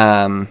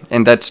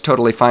 and that's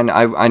totally fine.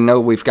 I know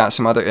we've got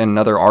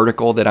another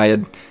article that I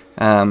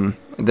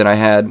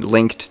had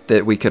linked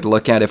that we could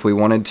look at if we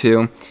wanted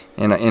to,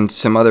 and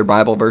some other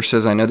Bible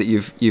verses. I know that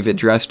you've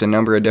addressed a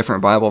number of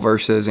different Bible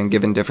verses and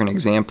given different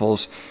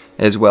examples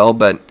as well.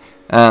 But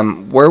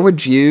where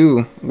would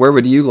you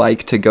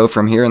like to go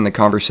from here in the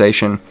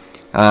conversation?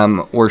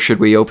 Or should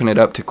we open it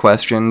up to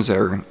questions,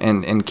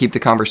 and keep the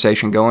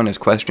conversation going as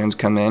questions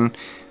come in?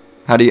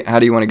 How do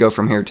you want to go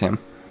from here, Tim?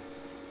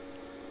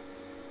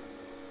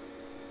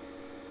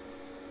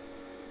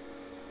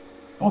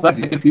 Well, I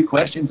get a few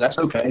questions. That's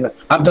okay.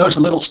 I've noticed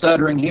a little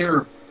stuttering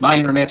here. My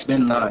internet's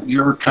been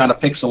you're kind of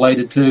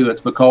pixelated too.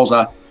 It's because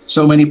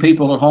so many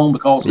people at home,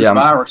 because of this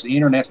virus, the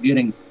internet's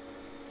getting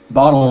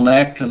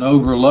bottlenecked and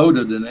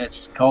overloaded, and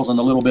it's causing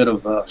a little bit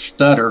of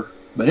stutter.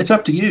 But it's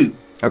up to you.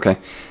 Okay.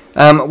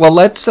 Well,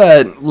 let's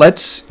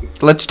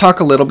talk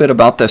a little bit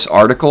about this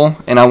article,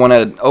 and I want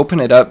to open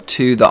it up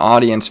to the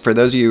audience. For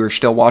those of you who are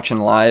still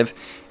watching live,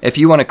 if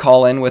you want to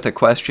call in with a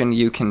question,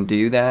 you can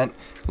do that.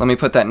 Let me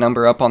put that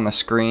number up on the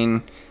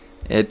screen.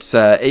 It's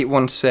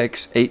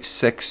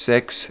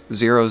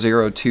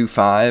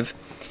 816-866-0025,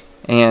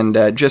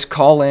 and just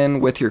call in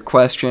with your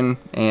question.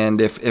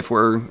 And if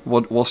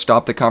we'll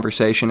stop the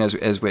conversation as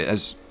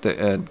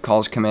the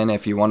calls come in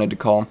if you wanted to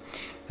call.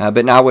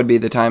 But now would be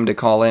the time to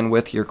call in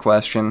with your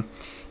question.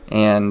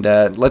 And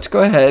let's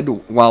go ahead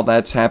while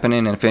that's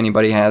happening. And if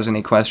anybody has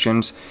any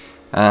questions,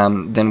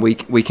 then we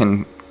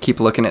can keep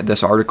looking at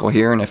this article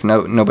here. And if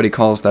nobody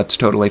calls, that's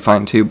totally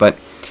fine too. But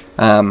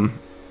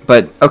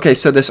okay,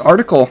 so this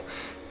article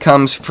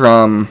comes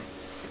from,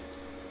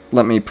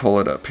 let me pull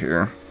it up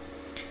here.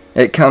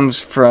 It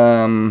comes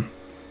from,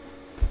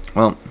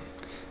 well,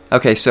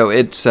 okay, so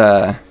it's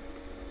a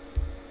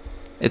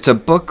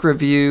book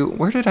review.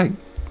 Where did I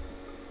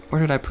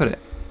put it?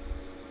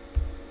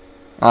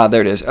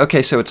 There it is.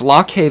 Okay, so it's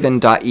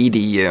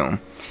lockhaven.edu.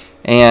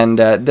 And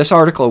this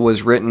article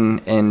was written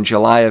in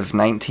July of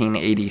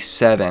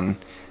 1987.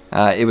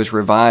 It was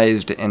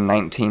revised in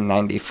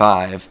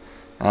 1995.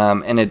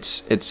 And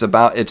it's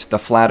the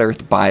Flat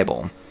Earth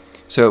Bible.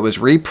 So it was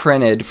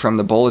reprinted from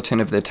the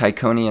Bulletin of the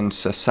Tychonian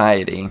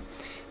Society.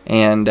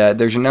 And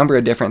there's a number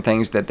of different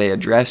things that they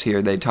address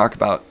here. They talk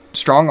about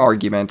strong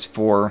arguments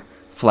for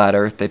Flat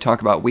Earth. They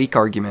talk about weak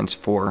arguments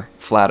for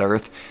Flat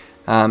Earth.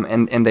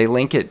 And they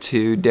link it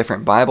to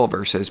different Bible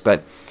verses.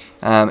 But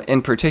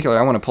in particular,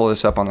 I want to pull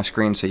this up on the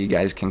screen so you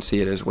guys can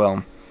see it as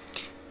well.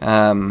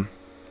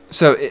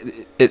 So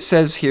it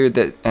says here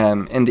that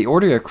in the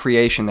order of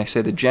creation, they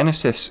say the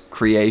Genesis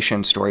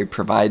creation story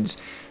provides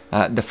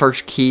the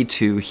first key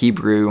to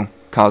Hebrew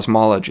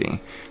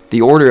cosmology.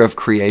 The order of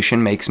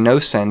creation makes no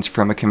sense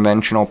from a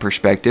conventional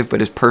perspective,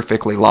 but is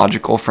perfectly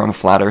logical from a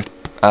flat earth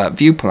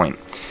viewpoint.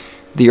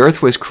 The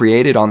earth was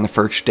created on the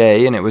first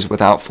day, and it was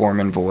without form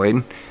and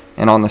void.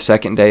 And on the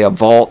second day, a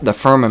vault, the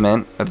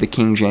firmament of the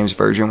King James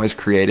Version, was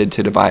created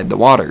to divide the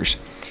waters,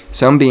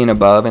 some being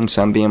above and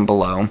some being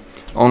below.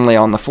 Only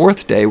on the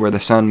fourth day were the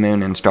sun,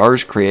 moon, and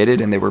stars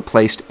created, and they were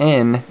placed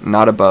in,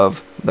 not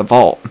above, the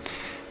vault.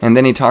 And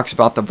then he talks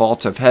about the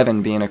vault of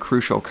heaven being a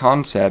crucial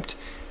concept,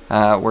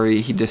 where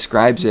he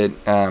describes it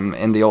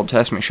in the Old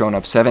Testament showing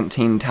up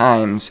 17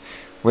 times,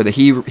 where the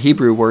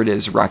Hebrew word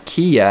is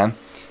rakia,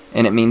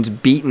 and it means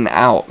beaten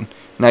out.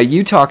 Now,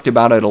 you talked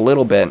about it a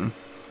little bit,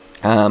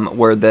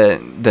 where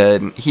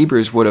the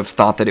Hebrews would have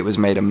thought that it was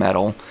made of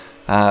metal,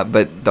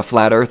 but the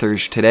flat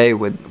earthers today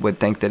would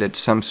think that it's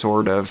some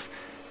sort of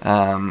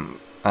kind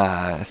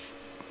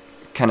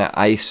of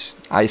ice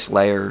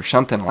layer or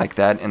something like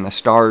that, and the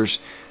stars,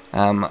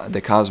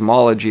 the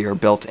cosmology are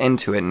built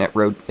into it, and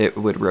it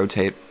would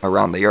rotate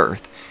around the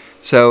earth.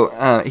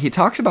 So he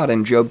talks about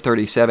in Job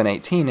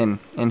 37:18,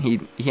 and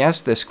he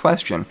asks this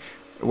question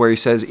where he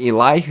says,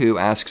 Elihu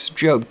asks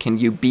Job, can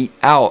you beat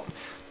out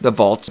the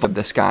vaults of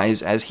the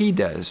skies as he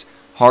does,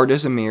 hard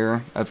as a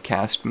mirror of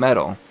cast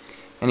metal?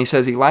 And he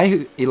says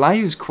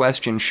Elihu's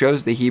question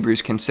shows the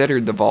Hebrews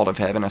considered the vault of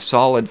heaven a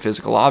solid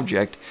physical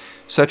object.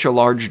 Such a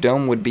large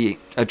dome would be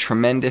a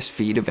tremendous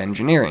feat of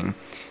engineering.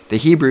 The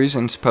Hebrews,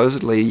 and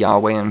supposedly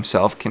Yahweh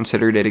himself,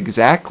 considered it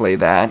exactly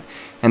that,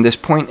 and this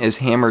point is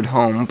hammered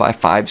home by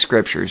 5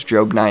 scriptures.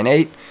 Job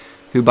 9:8,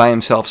 who by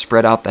himself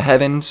spread out the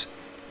heavens.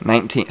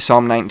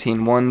 Psalm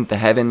 19:1, the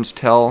heavens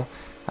tell,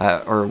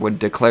 or would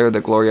declare the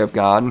glory of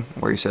God,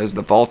 where he says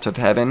the vault of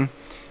heaven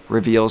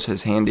reveals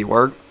his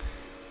handiwork.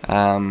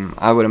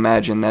 I would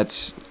imagine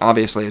that's,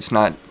 obviously it's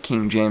not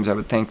King James. I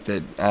would think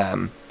that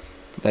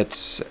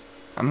that's,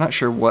 I'm not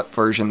sure what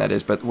version that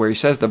is, but where he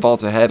says the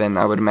vault of heaven,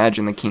 I would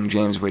imagine the King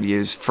James would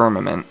use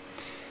firmament.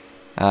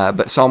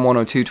 But Psalm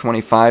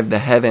 102:25, the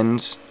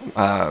heavens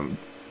are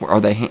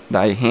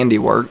thy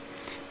handiwork.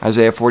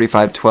 Isaiah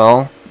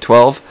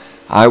 45:12,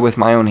 I with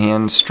my own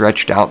hands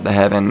stretched out the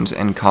heavens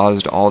and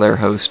caused all their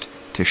host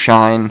to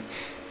shine.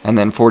 And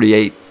then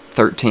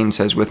 48:13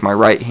 says, with my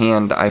right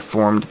hand I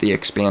formed the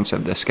expanse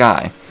of the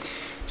sky.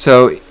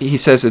 So he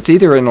says it's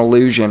either an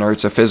illusion or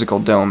it's a physical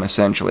dome,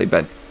 essentially.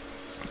 But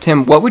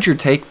Tim, what would your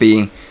take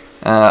be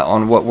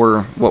on what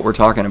we're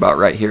talking about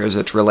right here, as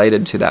it's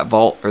related to that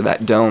vault or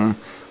that dome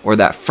or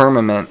that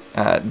firmament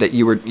that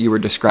you were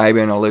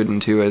describing and alluding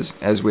to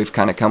as we've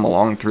kind of come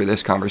along through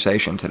this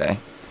conversation today?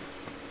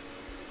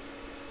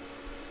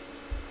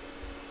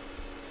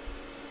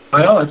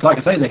 Well, it's like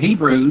I say, the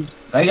Hebrews,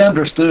 they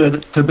understood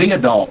it to be a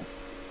dome.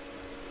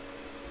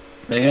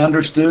 They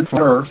understood the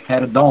earth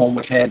had a dome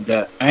which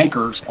had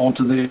anchors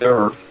onto the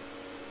earth,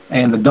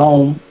 and the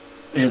dome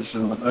is,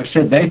 like I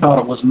said, they thought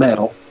it was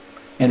metal,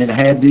 and it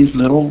had these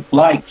little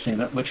lights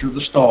in it, which are the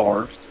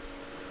stars.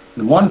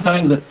 The one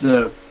thing that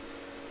the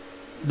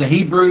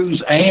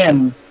Hebrews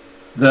and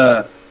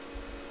the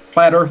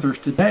flat earthers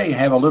today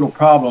have a little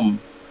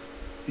problem,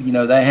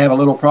 they have a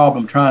little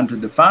problem trying to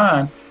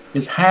define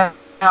is how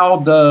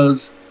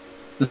does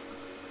the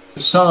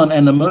sun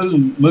and the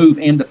moon move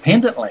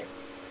independently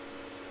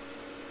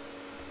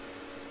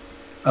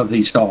of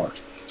these stars?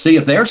 See,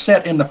 if they're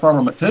set in the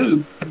firmament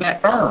too,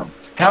 that firm,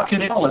 how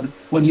can it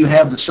when you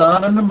have the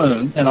sun and the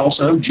moon and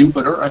also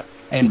Jupiter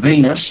and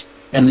Venus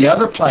and the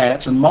other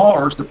planets and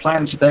Mars, the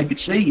planets that they could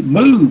see,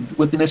 moved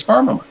within this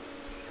firmament?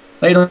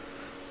 They don't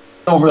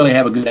really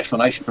have a good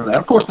explanation for that.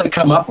 Of course, they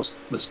come up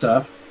with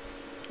stuff,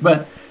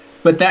 but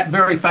that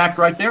very fact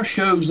right there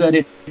shows that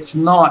it's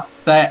not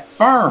that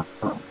firm.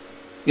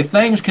 If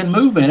things can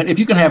move in it, if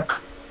you can have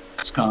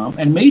comets come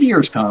and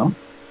meteors come,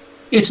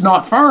 it's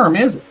not firm,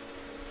 is it?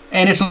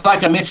 And it's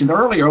like I mentioned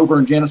earlier over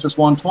in Genesis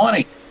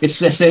 1:20, it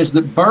says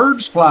that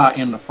birds fly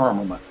in the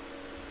firmament.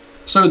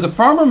 So the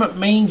firmament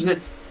means that,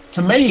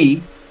 to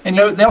me, and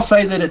they'll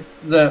say that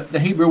the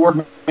Hebrew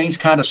word means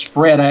kind of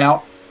spread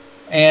out,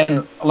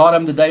 and a lot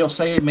of them today will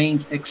say it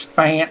means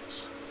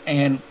expanse,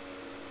 and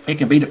it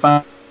can be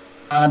defined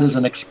as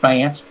an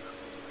expanse.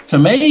 To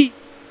me,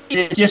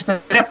 it's just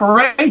a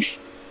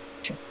separation.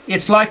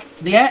 It's like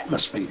the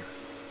atmosphere.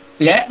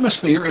 The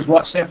atmosphere is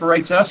what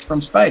separates us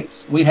from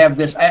space. We have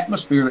this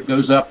atmosphere that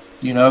goes up,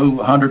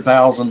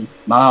 100,000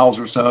 miles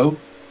or so,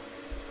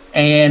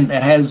 and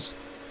it has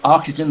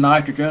oxygen,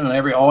 nitrogen, and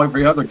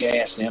every other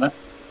gas in it.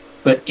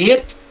 But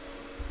it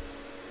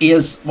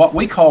is what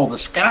we call the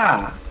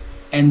sky,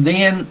 and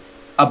then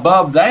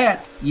above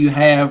that you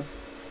have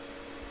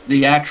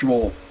the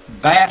actual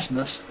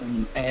vastness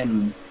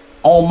and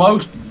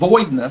almost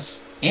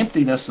voidness,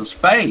 emptiness of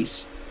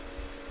space,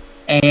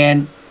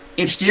 and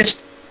it's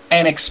just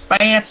an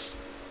expanse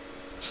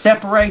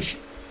separation,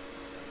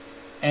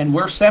 and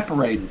we're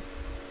separated.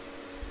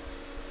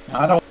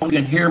 Now, I don't know if you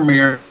can hear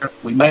me.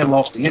 We may have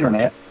lost the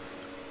internet.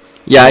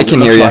 Yeah, I can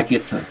hear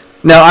you.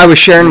 No, I was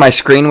sharing my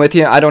screen with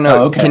you. I don't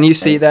know. Oh, okay. Can you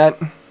see that?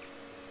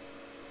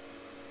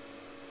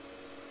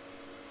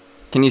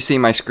 Can you see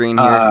my screen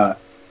here?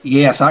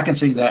 Yes, I can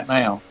see that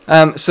now.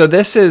 So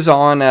this is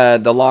on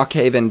the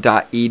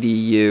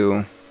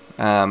lockhaven.edu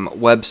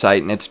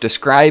website, and it's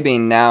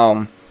describing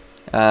now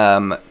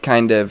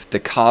kind of the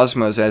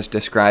cosmos as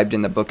described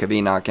in the Book of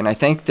Enoch. And I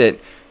think that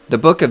the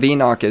Book of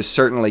Enoch is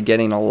certainly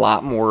getting a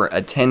lot more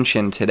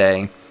attention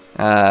today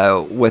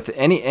with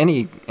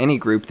any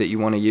group that you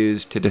want to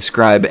use to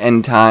describe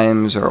end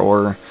times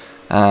or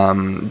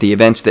the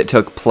events that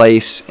took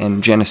place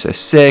in Genesis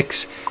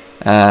 6,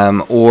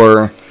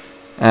 or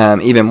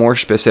even more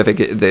specific,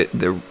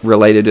 the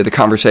related to the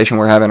conversation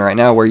we're having right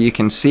now, where you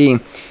can see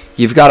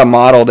you've got a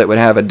model that would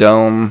have a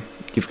dome,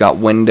 you've got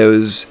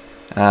windows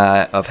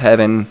of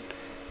heaven,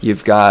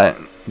 you've got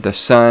the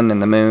sun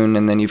and the moon,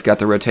 and then you've got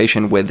the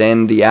rotation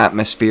within the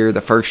atmosphere, the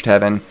first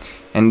heaven.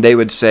 And they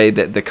would say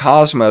that the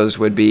cosmos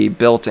would be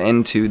built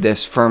into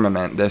this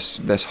firmament,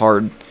 this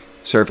hard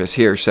surface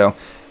here. So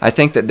I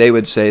think that they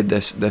would say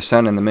the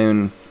sun and the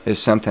moon is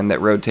something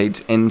that rotates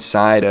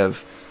inside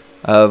of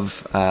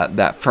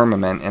that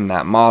firmament in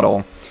that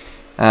model.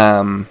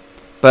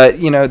 But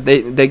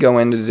they go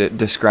into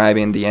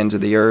describing the ends of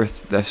the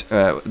earth,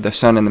 the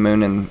sun and the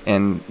moon,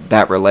 and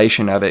that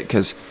relation of it,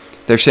 because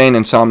they're saying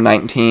in Psalm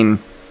 19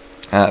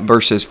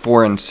 verses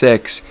 4 and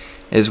 6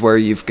 is where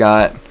you've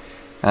got.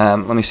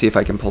 Let me see if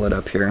I can pull it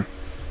up here.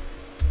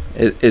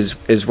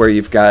 Is where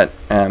you've got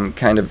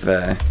kind of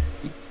a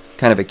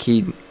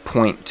key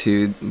point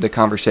to the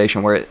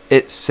conversation where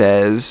it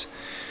says.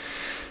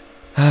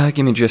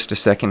 Give me just a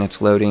second.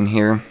 It's loading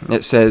here.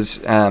 It says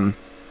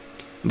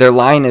their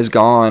line is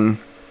gone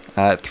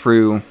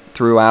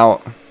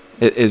throughout.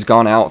 It is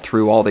gone out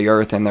through all the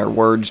earth, and their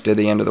words to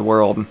the end of the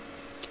world.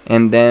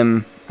 And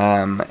them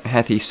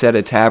hath he set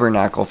a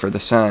tabernacle for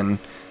the sun,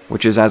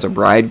 which is as a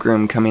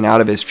bridegroom coming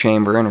out of his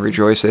chamber, and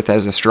rejoiceth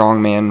as a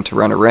strong man to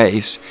run a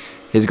race.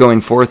 His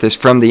going forth is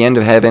from the end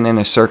of heaven, and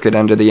a circuit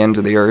unto the ends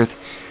of the earth,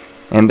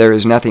 and there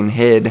is nothing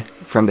hid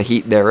from the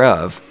heat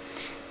thereof.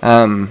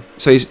 So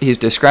he's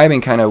describing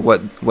kind of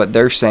what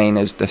they're saying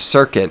is the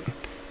circuit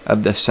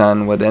of the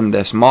sun within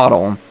this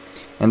model,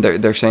 and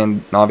they're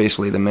saying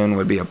obviously the moon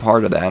would be a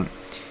part of that.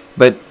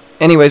 But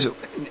anyways,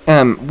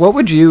 what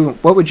would your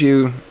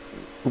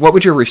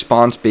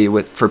response be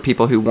for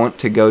people who want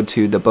to go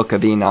to the Book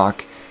of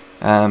Enoch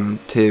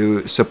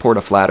to support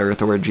a flat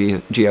Earth or a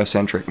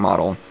geocentric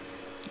model?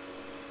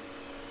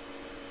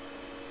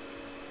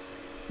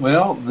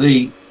 Well,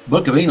 the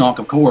Book of Enoch,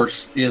 of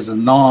course, is a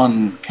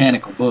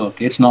non-canonical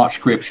book. It's not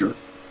scripture.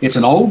 It's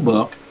an old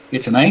book.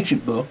 It's an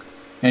ancient book.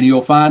 And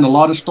you'll find a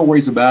lot of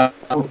stories about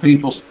where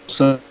people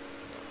say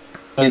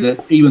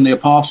that even the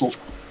apostles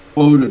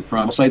quoted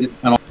from. Say that,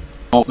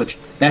 but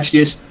that's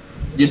just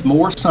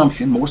more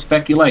assumption, more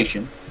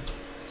speculation.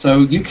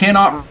 So you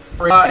cannot,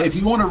 if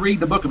you want to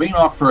read the Book of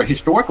Enoch for a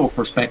historical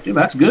perspective,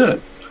 that's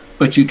good.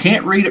 But you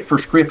can't read it for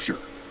scripture.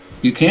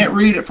 You can't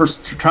read it for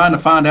trying to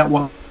find out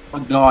what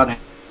God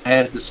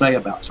has to say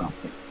about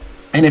something.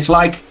 And it's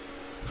like,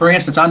 for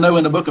instance, I know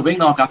in the Book of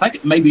Enoch, I think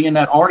it may be in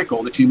that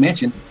article that you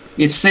mentioned,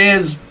 it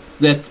says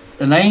that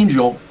an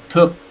angel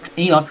took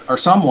Enoch or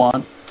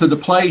someone to the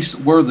place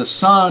where the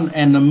sun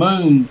and the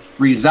moon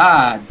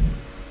reside,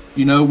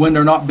 when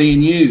they're not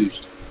being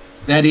used.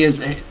 That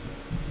is,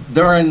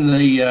 during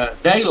the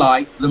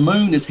daylight, the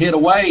moon is hid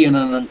away in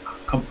a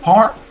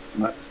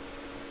compartment,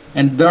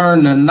 and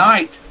during the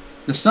night,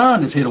 the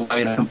sun is hid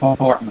away in a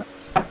compartment.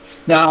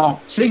 Now,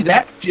 see,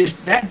 that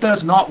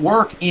does not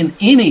work in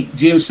any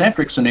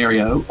geocentric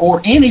scenario or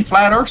any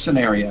flat Earth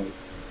scenario.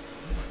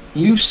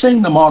 You've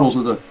seen the models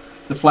of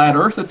the flat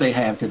Earth that they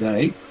have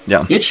today.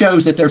 Yeah. It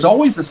shows that there's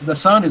always the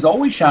sun is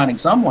always shining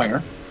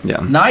somewhere. Yeah.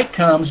 Night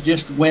comes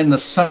just when the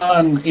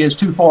sun is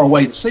too far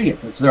away to see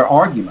it. That's their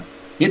argument.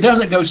 It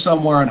doesn't go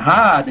somewhere and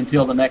hide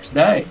until the next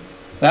day.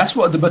 That's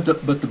what. But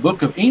the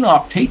Book of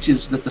Enoch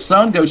teaches that the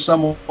sun goes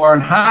somewhere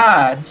and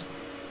hides,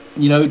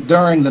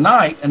 during the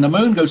night, and the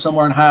moon goes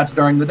somewhere and hides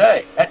during the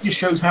day. That just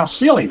shows how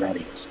silly that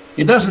is.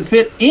 It doesn't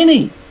fit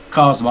any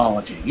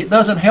cosmology. It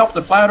doesn't help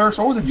the flat Earth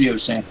or the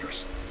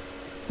geocentrists.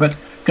 But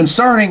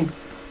concerning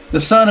the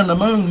sun and the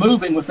moon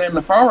moving within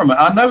the firmament,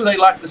 I know they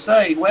like to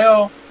say,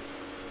 well,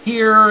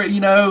 here,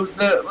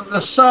 the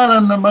sun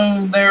and the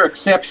moon, they're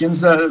exceptions.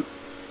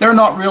 They're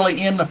not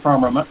really in the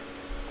firmament.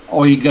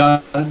 All you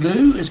got to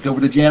do is go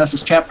over to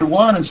Genesis chapter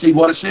 1 and see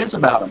what it says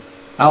about them.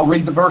 I'll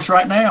read the verse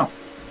right now.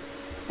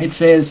 It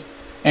says,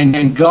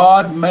 and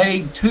God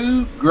made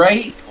two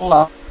great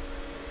lights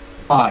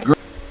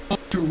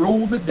to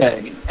rule the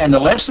day, and the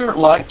lesser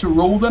light to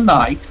rule the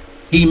night.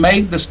 He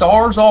made the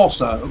stars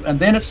also. And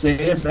then it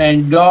says,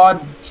 and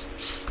God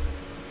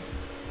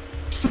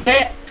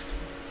set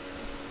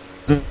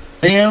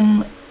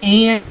them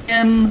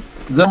in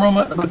the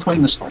firmament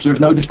between the stars.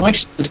 There's no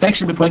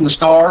distinction between the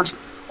stars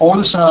or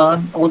the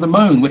sun or the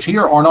moon, which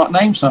here are not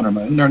named sun or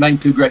moon. They're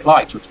named two great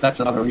lights, which that's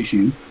another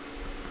issue.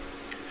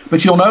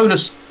 But you'll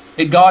notice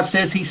that God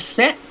says he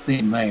set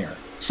them there.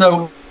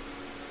 So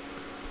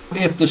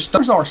if the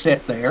stars are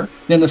set there,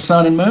 then the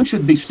sun and moon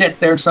should be set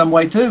there in some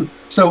way too.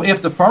 So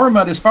if the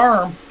firmament is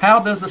firm, how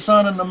does the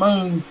sun and the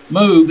moon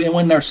move and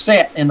when they're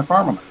set in the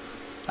firmament?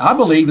 I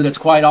believe that it's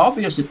quite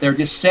obvious that they're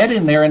just set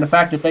in there, and the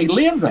fact that they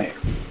live there.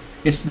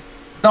 It's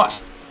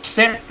not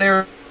set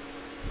there.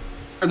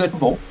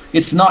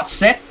 It's not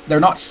set. They're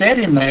not set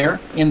in there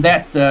in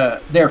that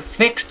they're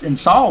fixed and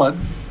solid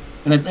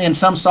in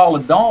some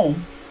solid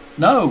dome.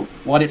 No,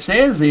 what it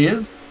says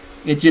is,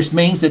 it just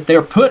means that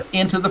they're put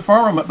into the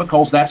firmament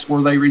because that's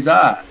where they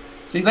reside.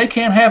 See, they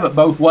can't have it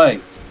both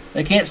ways.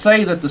 They can't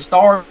say that the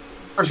stars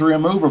are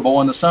immovable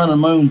and the sun and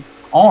moon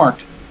aren't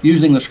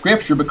using the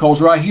scripture,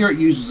 because right here it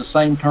uses the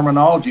same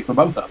terminology for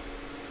both of them.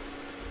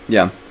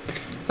 Yeah.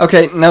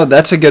 Okay, no,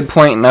 that's a good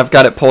point, and I've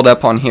got it pulled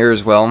up on here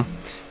as well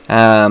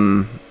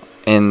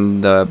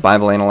in the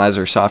Bible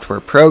Analyzer software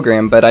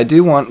program, but I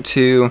do want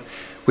to...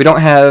 We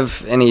don't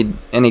have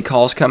any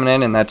calls coming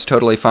in, and that's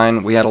totally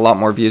fine. We had a lot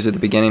more views at the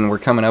beginning. We're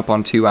coming up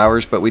on 2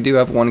 hours, but we do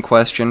have one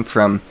question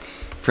from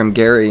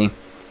Gary.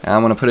 I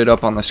want to put it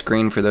up on the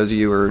screen for those of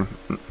you who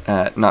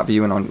are not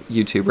viewing on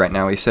YouTube right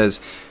now. He says,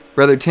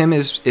 Brother Tim,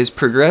 is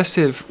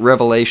progressive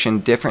revelation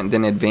different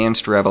than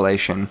advanced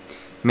revelation?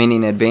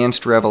 Meaning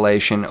advanced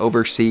revelation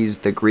oversees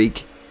the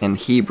Greek and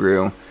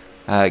Hebrew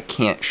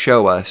can't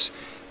show us.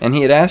 And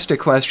he had asked a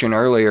question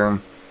earlier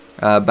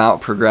about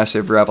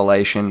progressive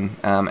revelation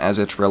as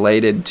it's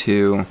related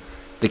to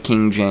the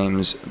King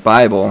James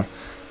Bible,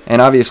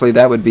 and obviously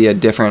that would be a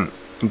different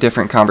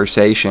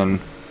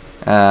conversation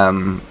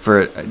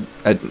for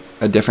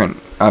a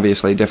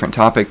different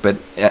topic. But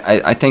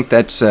I think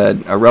that's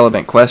a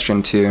relevant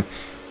question to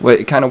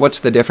what's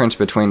the difference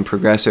between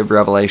progressive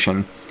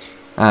revelation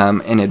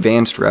and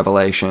advanced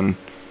revelation.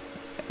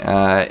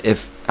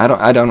 If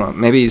I don't know,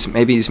 maybe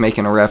he's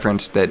making a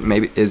reference that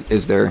maybe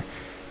is there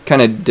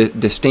kind of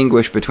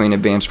distinguish between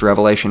advanced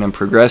revelation and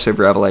progressive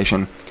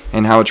revelation,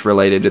 and how it's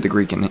related to the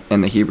Greek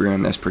and the Hebrew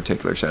in this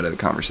particular side of the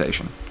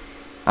conversation.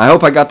 I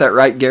hope I got that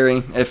right,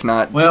 Gary. If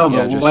not, well,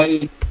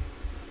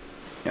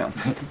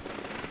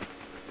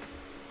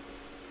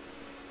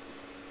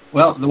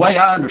 well, the way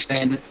I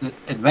understand it, that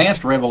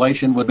advanced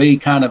revelation would be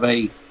kind of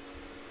a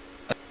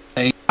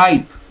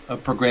type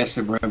of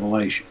progressive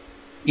revelation.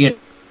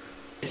 It's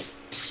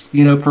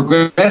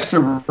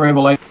progressive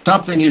revelation.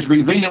 Something is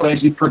revealed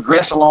as you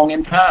progress along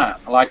in time.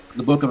 Like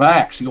the book of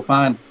Acts, you'll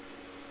find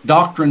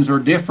doctrines are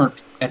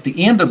different at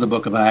the end of the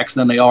book of Acts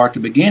than they are at the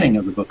beginning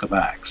of the book of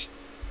Acts.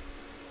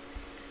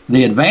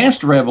 The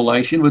advanced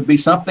revelation would be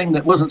something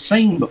that wasn't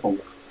seen before,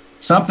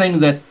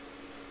 something that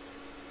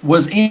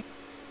was in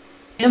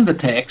the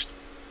text,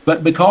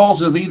 but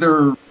because of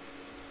either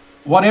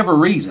whatever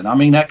reason,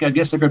 I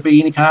guess there could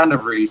be any kind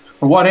of reason,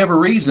 for whatever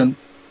reason,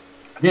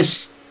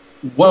 this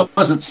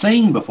wasn't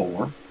seen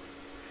before,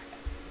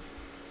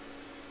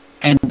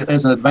 and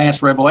as an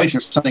advanced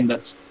revelation, something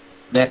that's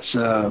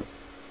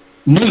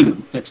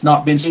new, that's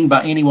not been seen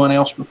by anyone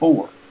else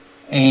before.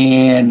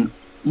 And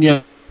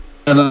like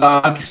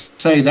I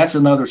say, that's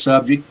another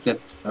subject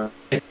that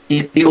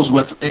it deals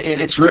with.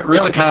 It's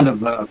really kind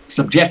of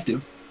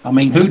subjective.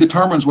 Who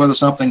determines whether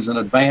something's an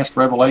advanced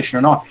revelation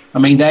or not?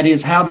 That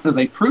is, how do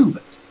they prove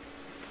it?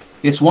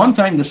 It's one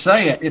thing to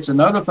say it, it's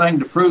another thing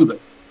to prove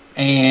it.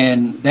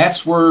 And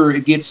that's where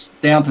it gets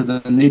down to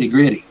the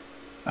nitty-gritty.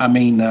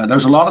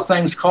 There's a lot of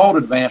things called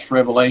advanced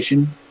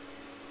revelation,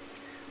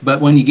 but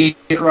when you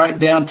get right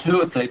down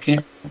to it, they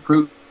can't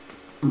prove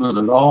it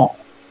at all.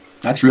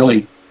 That's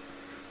really,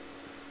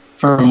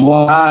 from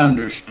what I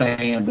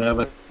understand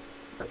of it,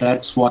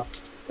 that's what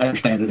I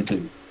understand it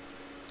too.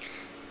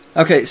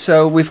 Okay,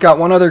 so we've got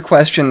one other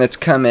question that's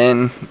come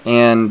in,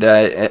 and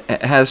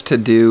it has to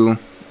do...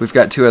 We've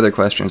got two other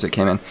questions that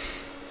came in.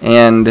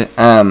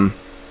 And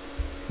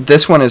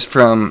this one is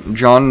from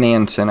John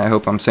Nansen. I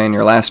hope I'm saying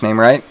your last name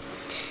right.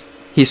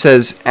 He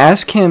says,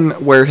 ask him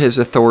where his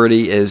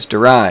authority is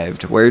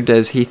derived. Where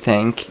does he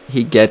think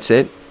he gets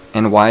it,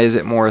 and why is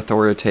it more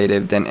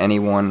authoritative than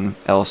anyone's?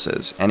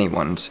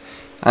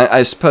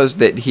 I suppose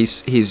that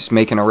he's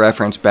making a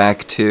reference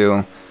back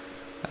to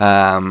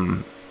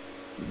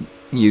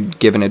you'd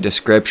given a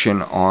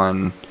description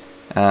on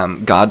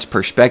God's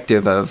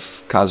perspective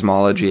of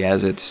cosmology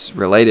as it's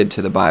related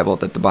to the Bible,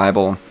 that the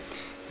Bible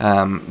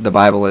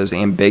is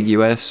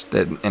ambiguous,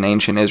 that an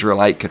ancient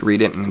Israelite could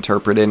read it and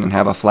interpret it and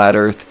have a flat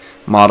earth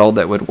model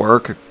that would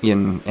work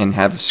and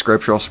have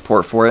scriptural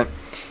support for it,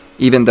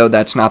 even though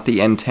that's not the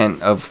intent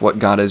of what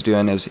God is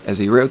doing as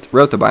he wrote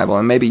the Bible.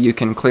 And maybe you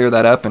can clear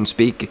that up and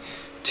speak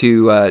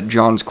to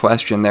John's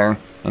question there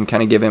and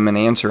kind of give him an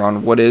answer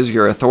on what is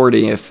your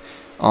authority if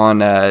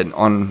on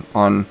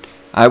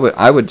I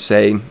would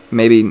say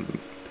maybe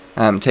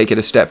take it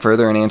a step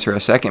further and answer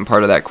a second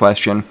part of that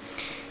question.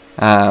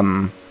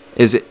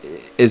 Is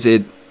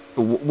it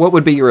what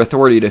would be your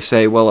authority to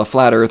say, well, a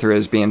flat earther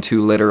is being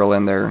too literal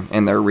in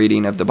their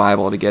reading of the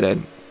Bible to get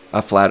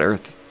a flat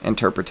earth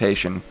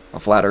interpretation, a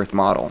flat earth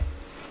model?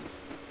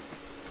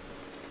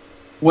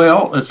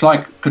 Well, it's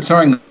like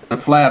concerning the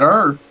flat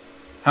earth,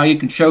 how you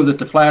can show that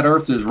the flat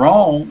earth is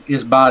wrong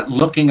is by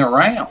looking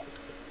around.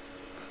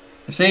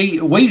 See,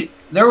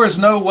 there was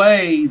no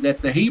way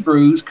that the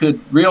Hebrews could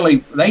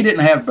really, they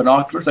didn't have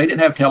binoculars, they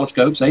didn't have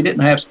telescopes, they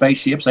didn't have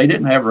spaceships, they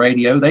didn't have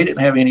radio, they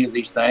didn't have any of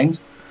these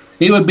things.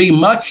 It would be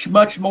much,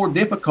 much more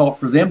difficult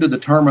for them to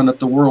determine that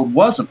the world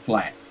wasn't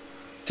flat.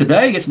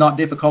 Today, it's not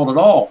difficult at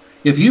all.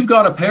 If you've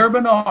got a pair of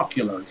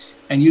binoculars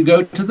and you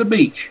go to the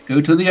beach,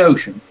 go to the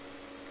ocean,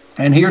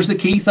 and here's the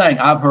key thing.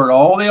 I've heard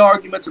all the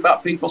arguments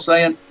about people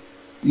saying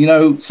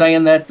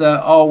that,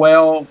 oh,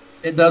 well,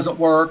 it doesn't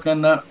work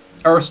and the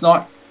Earth's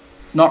not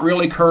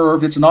really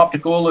curved. It's an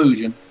optical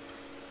illusion.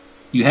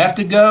 You have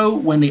to go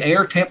when the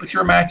air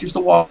temperature matches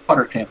the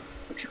water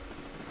temperature.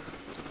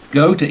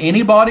 Go to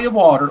any body of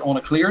water on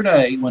a clear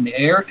day when the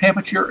air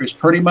temperature is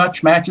pretty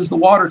much matches the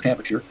water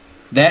temperature.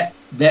 That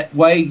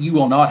way you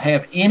will not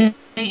have any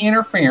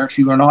interference.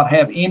 You will not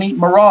have any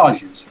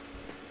mirages.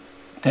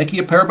 Take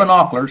you a pair of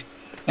binoculars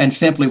and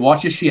simply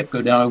watch a ship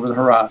go down over the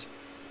horizon.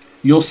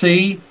 You'll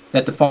see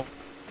that the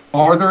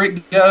farther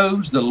it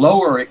goes, the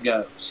lower it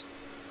goes.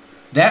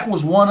 That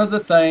was one of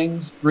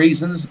the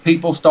reasons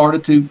people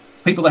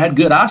that had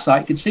good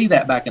eyesight could see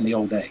that back in the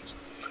old days.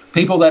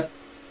 People that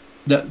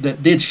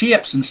did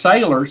ships and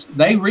sailors,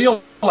 they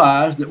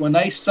realized that when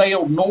they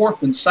sailed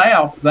north and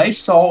south, they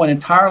saw an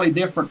entirely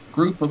different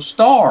group of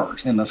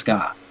stars in the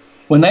sky.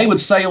 When they would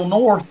sail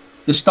north,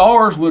 the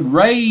stars would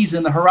raise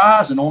in the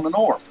horizon on the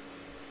north.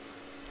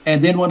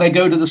 And then when they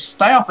go to the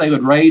south, they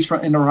would raise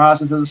in the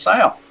horizon to the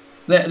south.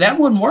 That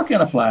wouldn't work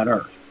in a flat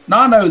earth.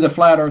 Now, I know the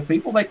flat earth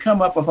people, they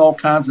come up with all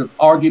kinds of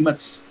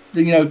arguments,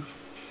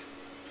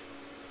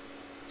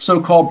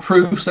 so-called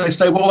proofs. They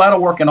say, well,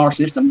 that'll work in our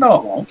system. No,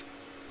 it won't.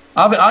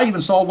 I even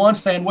saw one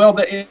saying, well,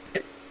 the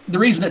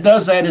reason it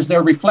does that is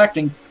they're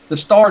reflecting the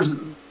stars.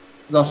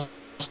 The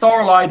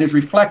starlight is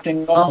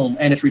reflecting on,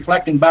 and it's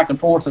reflecting back and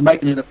forth and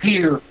making it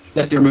appear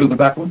that they're moving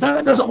back. Well,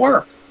 that doesn't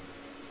work.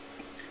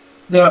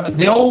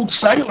 The old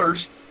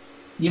sailors,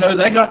 they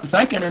got to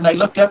thinking and they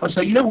looked up and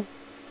said,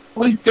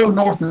 we go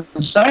north and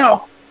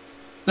south,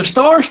 the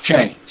stars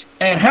change.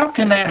 And how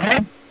can that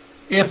happen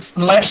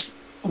unless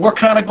we're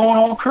kind of going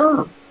on a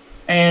curve?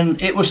 And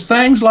it was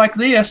things like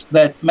this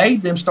that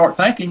made them start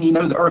thinking,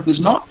 the earth is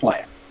not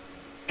flat.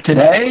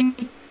 Today,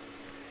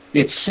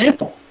 it's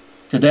simple.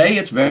 Today,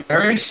 it's very,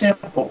 very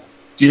simple.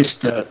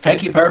 Just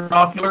take your pair of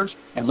binoculars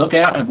and look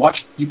out and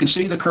watch. You can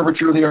see the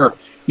curvature of the earth.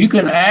 You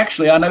can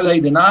actually, I know they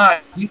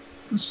deny, you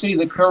can see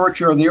the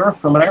curvature of the earth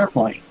from an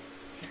airplane.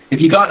 If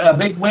you got a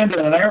big window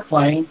in an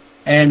airplane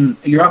and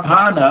you're up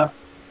high enough,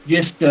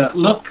 just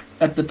look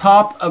at the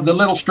top of the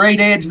little straight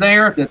edge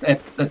there.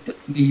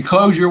 You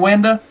close your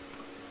window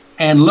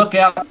and look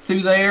out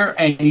through there,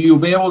 and you'll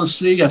be able to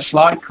see a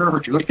slight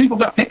curvature. There's people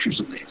got pictures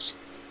of this.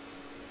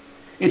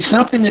 It's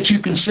something that you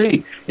can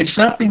see. It's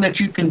something that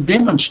you can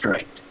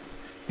demonstrate.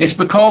 It's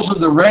because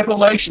of the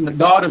revelation that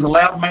God has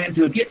allowed man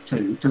to get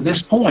to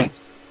this point,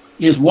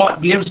 is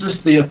what gives us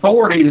the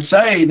authority to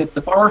say that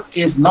the earth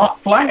is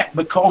not flat,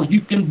 because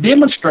you can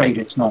demonstrate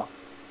it's not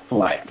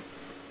flat.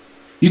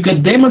 You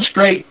can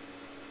demonstrate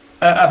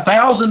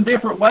 1,000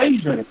 different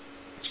ways that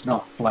it's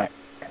not flat.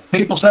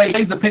 People say,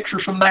 leave the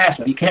pictures from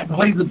NASA. You can't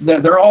believe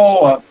that they're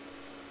all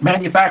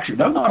manufactured.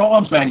 No, not all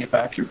of them's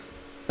manufactured.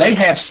 They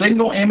have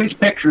single image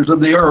pictures of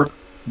the earth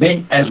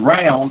being as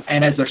round,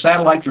 and as their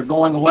satellites are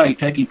going away,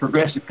 taking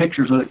progressive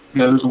pictures as it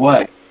goes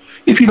away.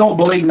 If you don't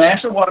believe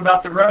NASA, what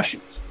about the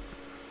Russians?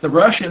 The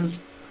Russians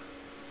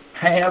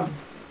have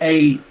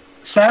a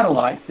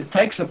satellite that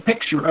takes a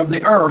picture of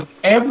the earth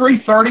every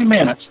 30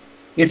 minutes.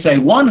 It's a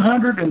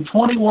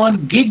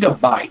 121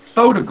 gigabyte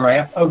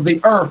photograph of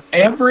the earth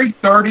every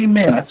 30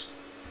 minutes,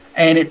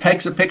 and it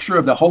takes a picture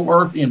of the whole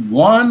earth in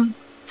one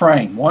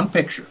frame, one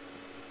picture.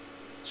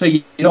 So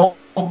you don't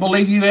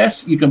believe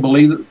U.S., you can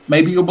believe,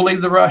 maybe you'll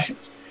believe the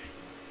Russians.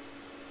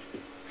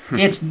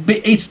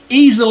 It's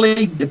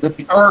easily that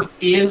the earth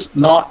is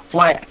not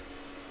flat.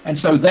 And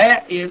so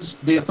that is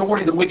the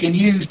authority that we can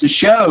use to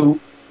show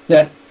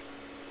that,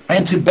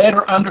 and to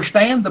better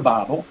understand the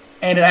Bible.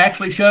 And it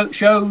actually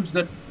shows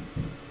that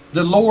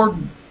the Lord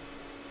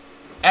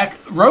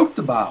wrote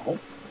the Bible,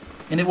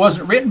 and it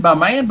wasn't written by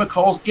man,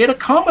 because it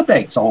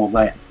accommodates all of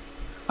that.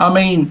 I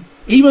mean,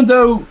 even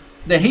though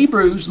the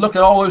Hebrews look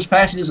at all those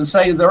passages and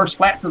say the earth's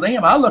flat to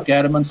them, I look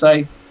at them and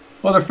say,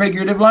 well, they're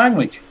figurative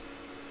language.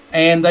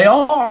 And they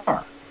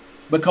are,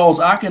 because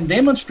I can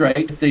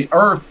demonstrate that the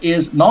earth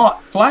is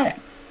not flat.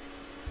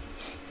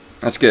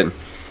 That's good.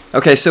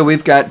 Okay, so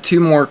we've got two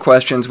more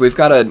questions. We've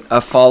got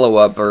a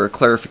follow-up or a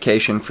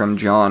clarification from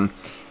John.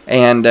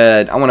 And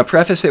I want to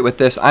preface it with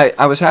this.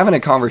 I was having a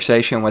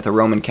conversation with a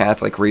Roman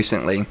Catholic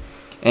recently,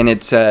 and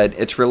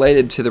it's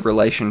related to the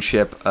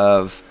relationship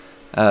of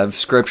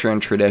Scripture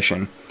and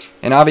tradition.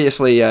 And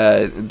obviously,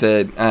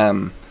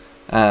 the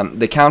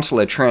Council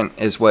of Trent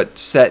is what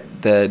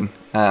set the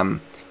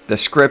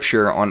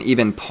Scripture on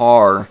even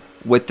par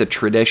with the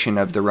tradition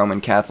of the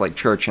Roman Catholic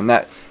Church, and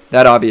that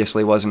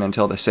obviously wasn't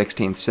until the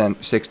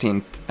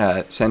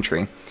 16th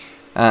century.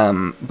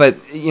 But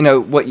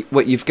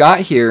what you've got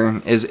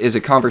here is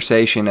a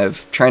conversation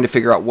of trying to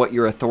figure out what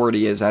your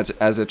authority is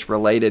as it's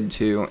related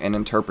to an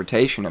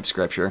interpretation of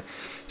Scripture.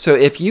 So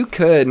if you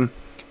could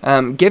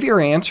Give your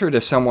answer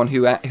to someone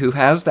who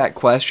has that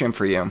question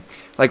for you.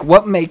 Like,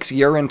 what makes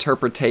your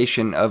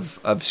interpretation of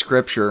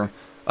Scripture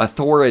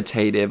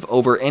authoritative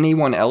over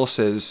anyone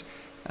else's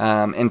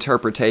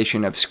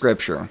interpretation of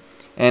Scripture?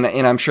 And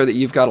I'm sure that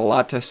you've got a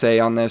lot to say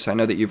on this. I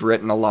know that you've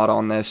written a lot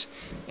on this,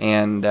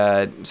 and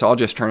so I'll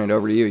just turn it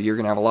over to you. You're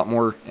going to have a lot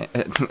more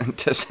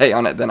to say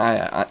on it than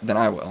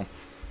I will.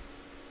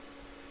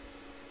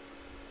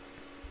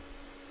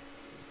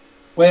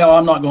 Well,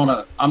 I'm not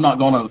gonna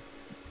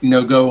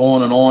go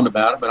on and on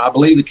about it, but I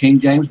believe the King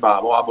James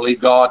Bible. I believe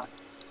God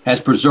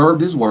has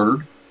preserved His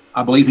Word.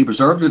 I believe He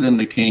preserved it in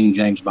the King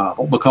James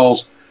Bible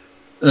because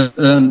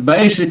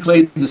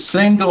basically there's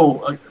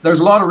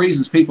a lot of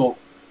reasons people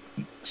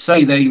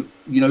say they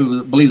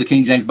believe the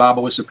King James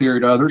Bible is superior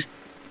to others.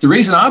 The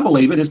reason I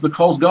believe it is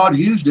because God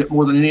used it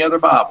more than any other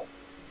Bible.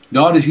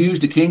 God has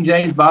used the King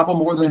James Bible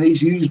more than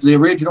He's used the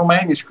original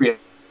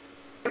manuscript.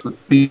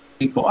 The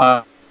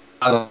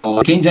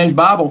King James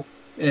Bible,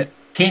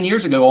 10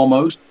 years ago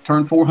almost,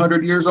 turned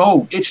 400 years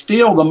old. It's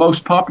still the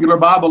most popular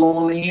Bible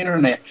on the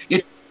internet.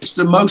 It's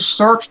the most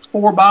searched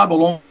for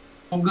Bible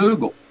on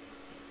Google.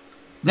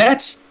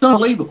 That's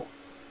unbelievable.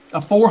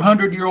 A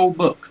 400-year-old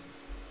book.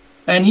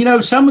 And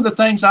some of the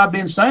things I've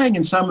been saying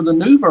in some of the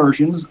new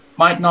versions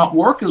might not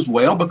work as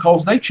well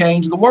because they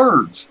change the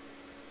words.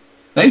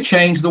 They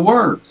change the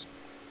words.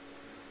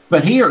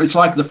 But here, it's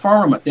like the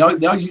firmament.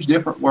 They'll use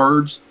different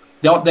words.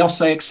 They'll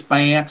say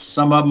expanse.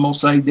 Some of them will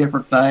say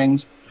different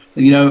things.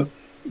 They're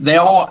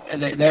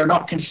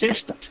not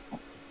consistent.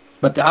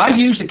 But I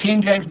use the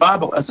King James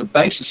Bible as a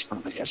basis for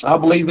this. I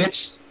believe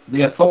it's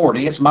the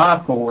authority. It's my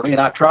authority, and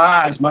I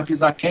try as much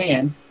as I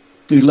can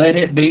to let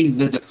it be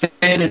the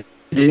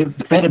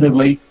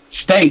definitively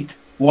state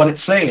what it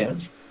says.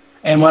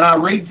 And when I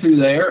read through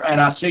there and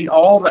I see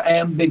all the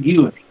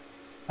ambiguity,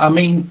 I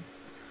mean,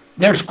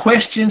 there's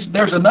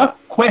enough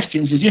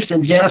questions just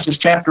in Genesis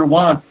chapter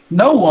 1.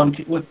 No one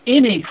with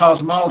any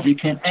cosmology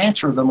can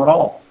answer them at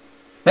all.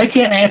 They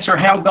can't answer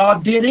how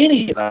God did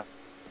any of that.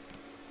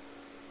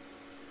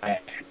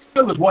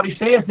 It was what He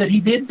says that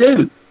He did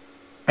do.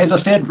 As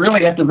I said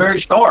really at the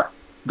very start,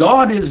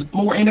 God is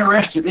more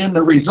interested in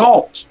the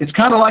results. It's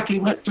kind of like He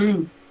went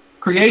through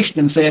creation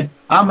and said,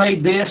 I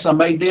made this, I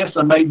made this,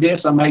 I made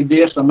this, I made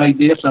this, I made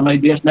this, I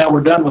made this. Now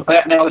we're done with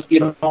that. Now let's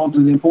get on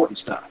to the important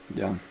stuff.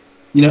 Yeah.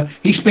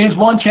 He spends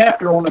one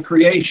chapter on the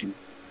creation,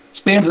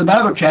 spends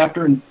another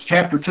chapter in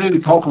chapter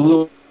 2 talking a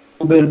little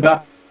bit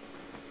about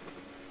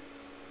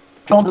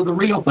onto the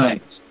real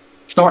things.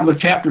 Starting with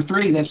chapter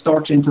 3, then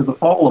starts into the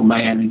fall of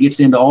man and gets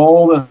into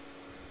all the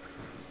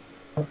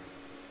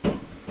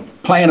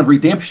plan of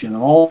redemption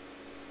and all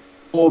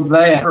of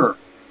that.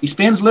 He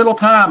spends little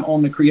time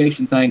on the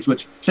creation things,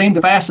 which seem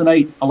to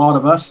fascinate a lot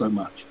of us so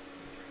much.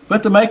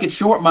 But to make it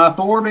short, my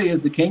authority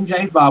is the King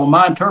James Bible.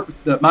 My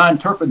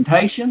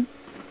interpretation,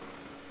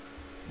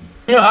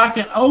 I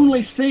can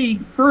only see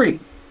 3.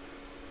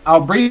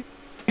 I'll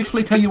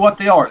briefly tell you what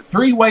they are.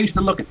 3 ways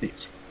to look at this.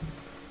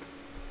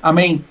 I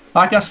mean,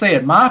 like I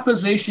said, my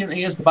position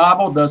is the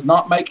Bible does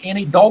not make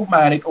any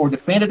dogmatic or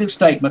definitive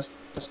statements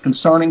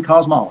concerning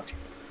cosmology.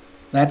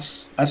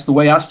 That's the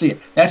way I see it.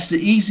 That's the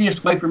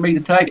easiest way for me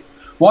to take it.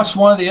 What's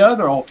one of the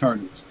other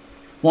alternatives?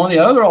 One of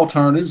the other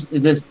alternatives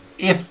is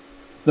if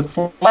the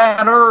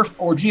flat earth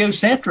or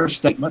geocentric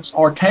statements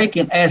are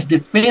taken as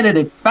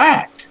definitive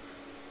fact,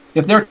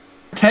 if they're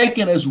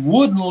taken as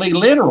woodenly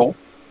literal,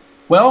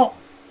 well,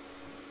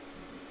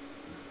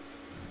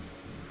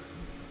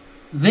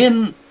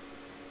 then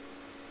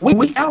we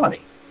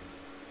reality,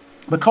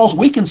 because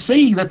we can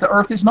see that the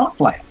earth is not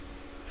flat.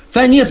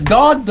 Thing is,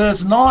 God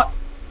does not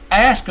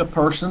ask a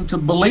person to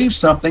believe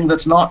something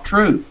that's not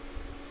true.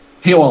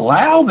 He'll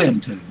allow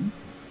them to.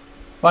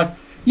 Like,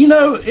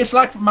 it's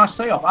like for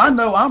myself. I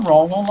know I'm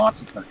wrong on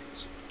lots of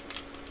things.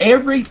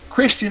 Every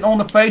Christian on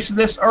the face of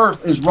this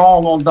earth is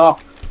wrong on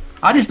doctrine.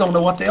 I just don't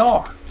know what they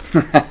are.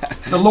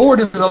 The Lord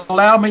has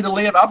allowed me to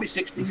live. I'll be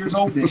 60 years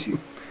old this year.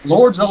 The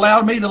Lord's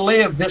allowed me to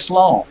live this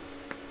long.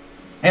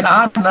 And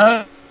I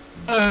know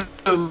I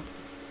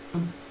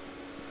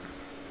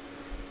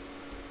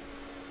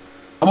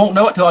won't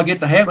know it till I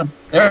get to heaven.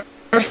 There's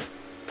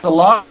a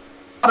lot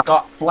that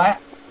got flat.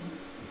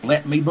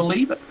 Let me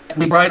believe it. Let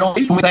me write on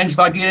these things. If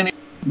I get any,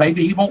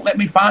 maybe He won't let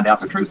me find out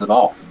the truth at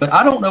all. But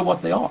I don't know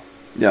what they are.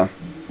 Yeah.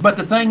 But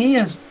the thing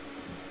is,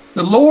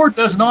 the Lord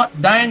does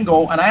not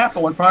dangle an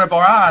apple in front of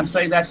our eye and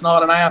say that's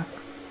not an apple.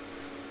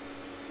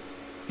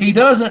 He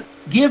doesn't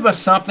give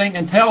us something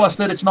and tell us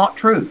that it's not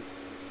true.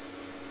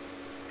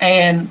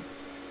 And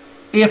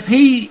if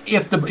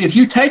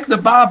you take the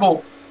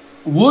Bible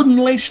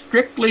woodenly,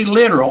 strictly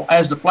literal,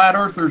 as the flat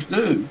earthers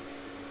do,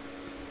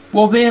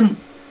 well then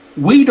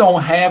we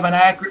don't have an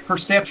accurate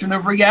perception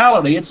of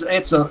reality.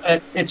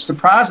 It's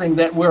surprising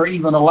that we're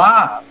even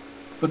alive,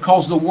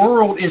 because the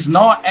world is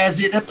not as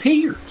it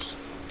appears,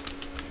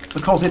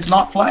 because it's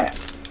not flat.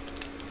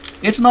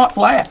 It's not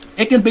flat.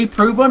 It can be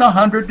proven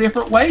 100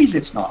 different ways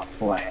it's not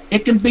flat.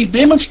 It can be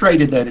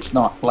demonstrated that it's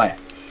not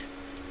flat.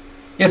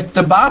 If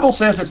the Bible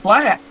says it's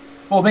flat,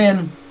 well,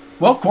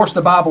 of course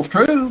the Bible's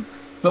true.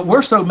 But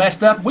we're so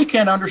messed up we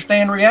can't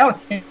understand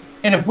reality.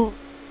 And if we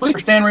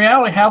understand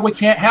reality,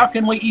 how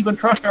can we even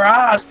trust our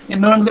eyes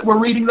in knowing that we're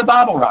reading the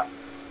Bible right?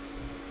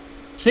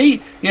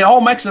 See, it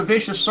all makes a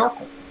vicious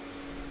circle.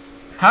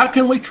 How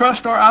can we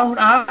trust our own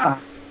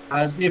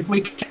eyes if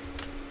we can't?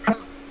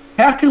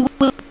 How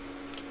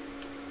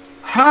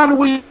do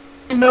we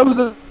know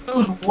that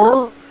those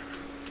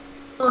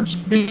words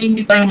being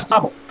the same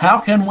Bible? How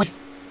can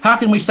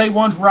we say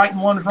one's right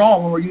and one's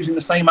wrong when we're using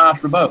the same eyes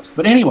for both?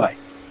 But anyway,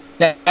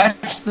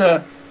 that's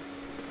the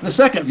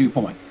second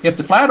viewpoint. If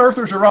the flat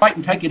earthers are right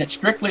and taking it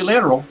strictly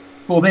literal,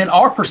 well, then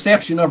our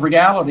perception of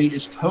reality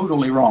is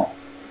totally wrong.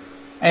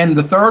 And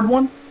the third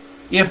one,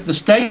 if the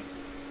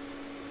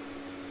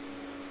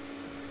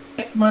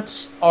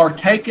statements are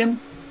taken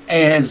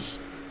as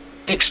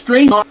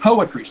extreme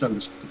poetry, so to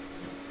speak,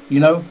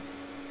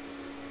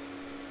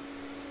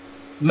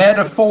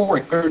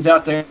 metaphoric, there's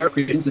out there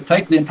Christians that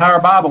take the entire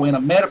Bible in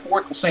a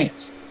metaphorical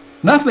sense.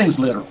 Nothing's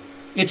literal.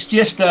 It's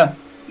just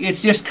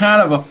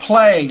kind of a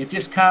play. It's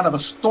just kind of a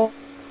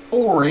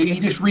story. You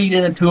just read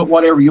into it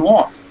whatever you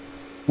want.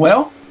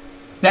 Well,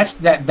 I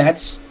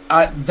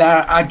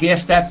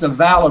guess that's a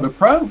valid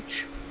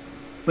approach,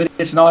 but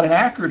it's not an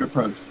accurate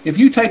approach. If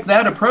you take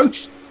that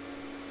approach,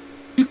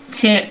 you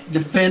can't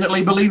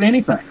definitively believe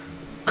anything.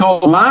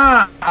 Because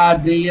my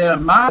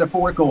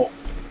metaphorical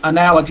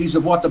analogies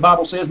of what the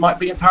Bible says might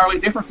be entirely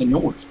different than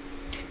yours.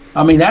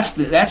 I mean, that's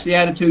the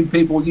attitude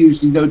people use,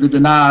 to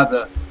deny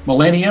the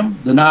millennium,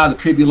 deny the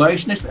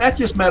tribulation. That's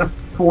just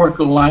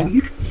metaphorical language.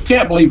 You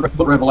can't believe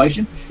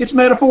Revelation. It's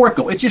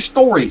metaphorical. It's just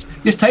stories.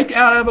 Just take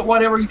out of it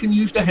whatever you can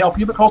use to help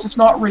you, because it's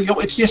not real.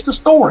 It's just a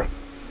story.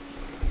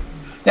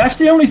 That's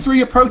the only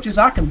three approaches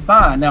I can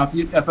find. Now,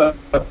 if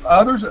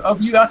others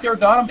of you out there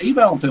got them,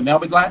 email them to me. I'll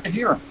be glad to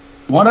hear them.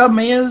 One of them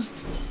is,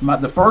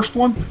 the first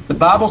one, the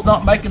Bible's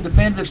not making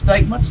definitive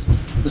statements.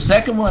 The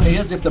second one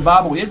is, if the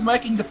Bible is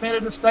making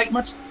definitive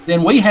statements,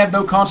 then we have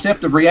no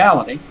concept of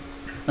reality.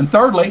 And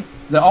thirdly,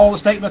 all the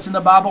statements in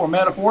the Bible are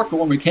metaphorical,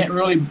 and we can't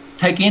really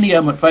take any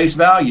of them at face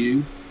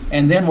value,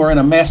 and then we're in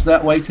a mess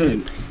that way too.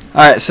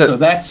 All right, so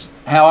that's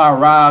how I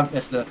arrived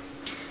at the.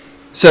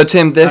 So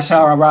Tim, that's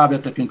how I arrived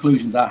at the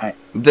conclusions I had.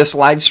 This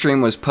live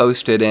stream was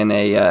posted in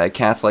a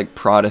Catholic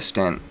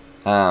Protestant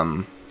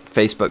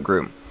Facebook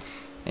group,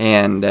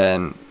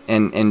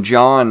 and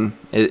John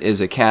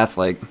is a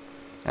Catholic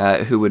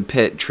who would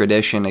pit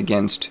tradition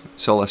against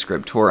sola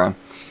scriptura,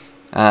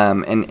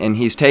 and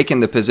he's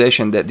taken the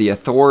position that the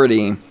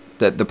authority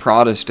that the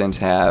Protestants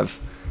have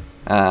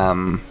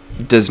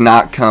does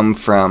not come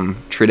from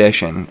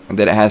tradition,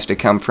 that it has to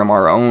come from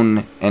our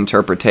own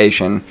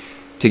interpretation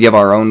to give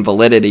our own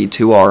validity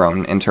to our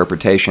own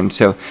interpretation.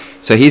 So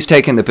he's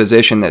taken the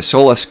position that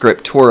sola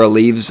scriptura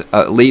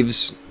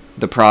leaves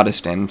the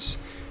Protestants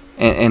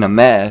in a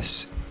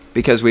mess,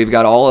 because we've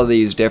got all of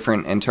these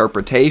different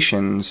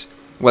interpretations,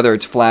 whether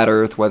it's flat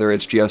earth, whether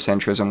it's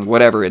geocentrism,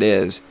 whatever it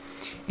is,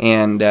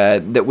 and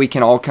that we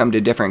can all come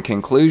to different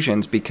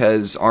conclusions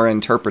because our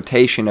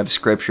interpretation of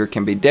Scripture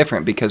can be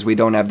different, because we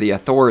don't have the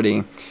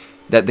authority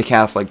that the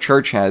Catholic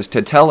Church has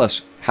to tell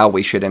us how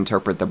we should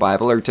interpret the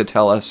Bible, or to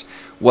tell us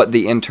what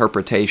the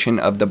interpretation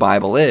of the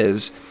Bible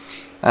is.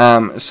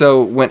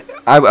 So when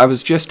I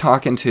was just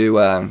talking to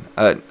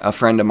a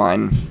friend of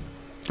mine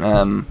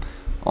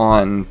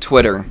on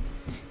Twitter,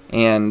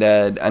 and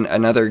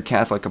another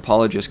Catholic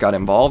apologist got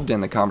involved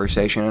in the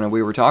conversation, and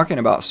we were talking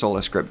about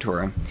sola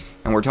scriptura,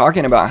 and we're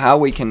talking about how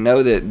we can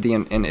know that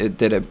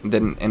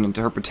an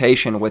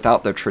interpretation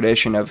without the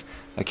tradition of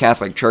a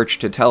Catholic Church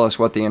to tell us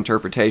what the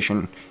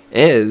interpretation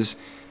is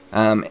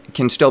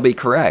can still be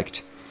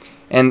correct.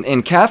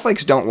 And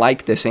Catholics don't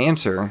like this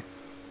answer,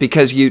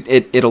 because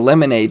it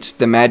eliminates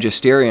the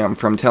magisterium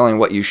from telling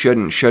what you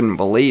shouldn't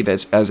believe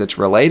as it's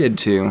related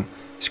to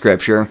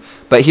Scripture.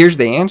 But here's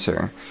the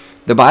answer.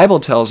 The Bible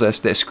tells us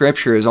that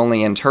Scripture is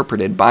only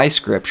interpreted by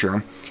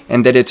Scripture,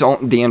 and that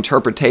the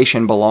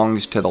interpretation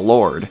belongs to the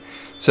Lord.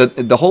 So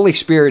the Holy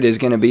Spirit is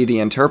going to be the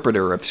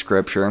interpreter of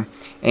Scripture,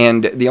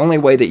 and the only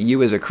way that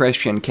you as a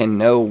Christian can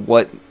know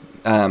what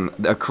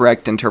a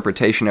correct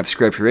interpretation of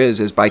Scripture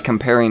is by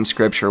comparing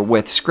Scripture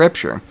with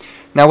Scripture.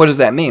 Now, what does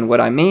that mean? What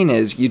I mean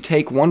is, you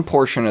take one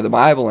portion of the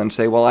Bible and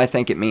say, well, I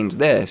think it means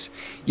this.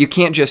 You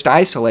can't just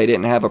isolate it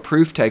and have a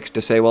proof text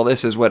to say, well,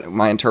 this is what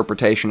my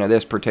interpretation of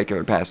this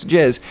particular passage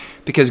is,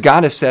 because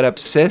God has set up a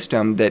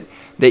system that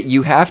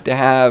you have to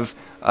have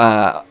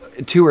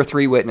 2 or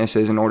 3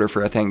 witnesses in order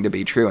for a thing to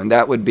be true, and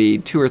that would be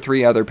 2 or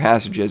 3 other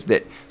passages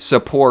that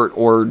support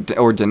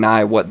or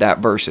deny what that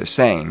verse is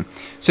saying.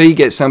 So you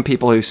get some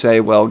people who say,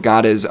 well,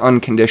 God has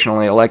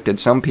unconditionally elected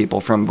some people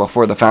from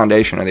before the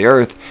foundation of the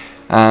earth,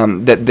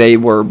 that they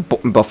were,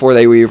 before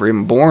they were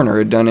even born or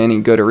had done any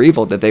good or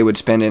evil, that they would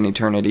spend an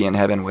eternity in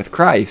heaven with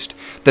Christ,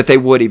 that they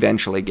would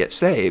eventually get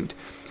saved.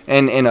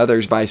 And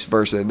others, vice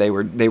versa, they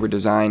were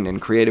designed and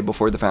created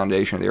before the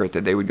foundation of the earth,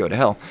 that they would go to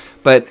hell.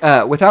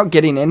 But without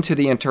getting into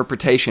the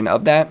interpretation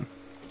of that,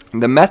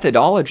 the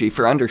methodology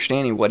for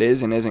understanding what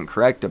is and isn't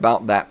correct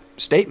about that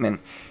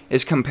statement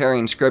is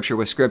comparing Scripture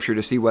with Scripture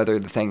to see whether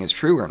the thing is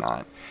true or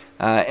not.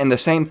 And the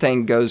same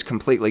thing goes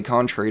completely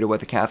contrary to what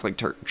the Catholic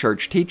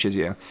Church teaches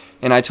you.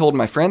 And I told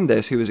my friend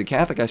this, who was a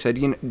Catholic, I said,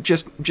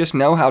 just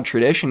know how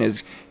tradition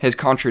has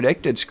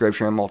contradicted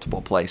Scripture in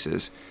multiple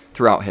places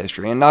throughout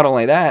history. And not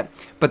only that,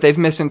 but they've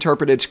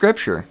misinterpreted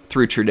Scripture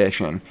through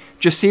tradition.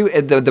 Just see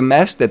the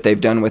mess that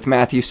they've done with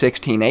Matthew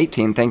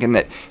 16:18, thinking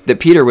that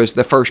Peter was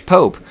the first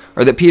pope,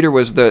 or that Peter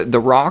was the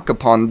rock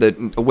upon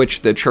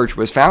which the church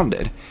was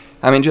founded.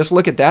 I mean, just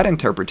look at that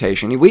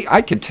interpretation.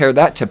 I could tear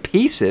that to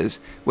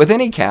pieces with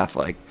any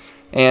Catholic.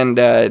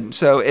 And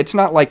so it's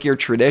not like your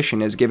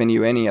tradition is giving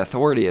you any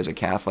authority as a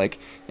Catholic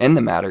in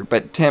the matter.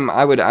 But Tim,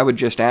 I would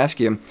just ask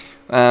you,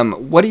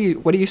 what do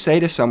you say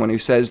to someone who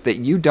says that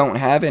you don't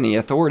have any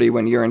authority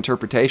when your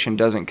interpretation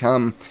doesn't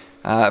come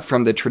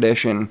from the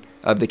tradition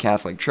of the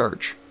Catholic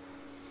Church?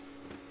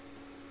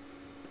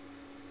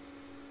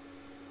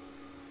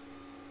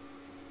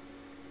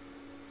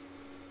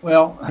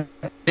 Well,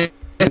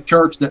 the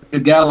church that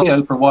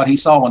Galileo for what he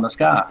saw in the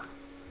sky,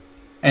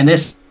 and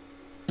this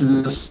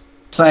is the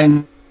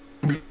same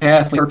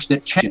Catholic Church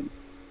that changed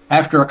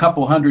after a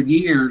couple hundred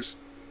years.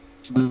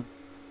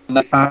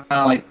 They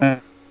finally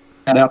found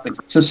out.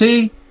 So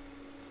see,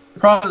 the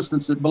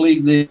Protestants that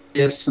believe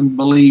this and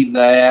believe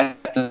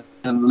that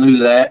and knew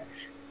that,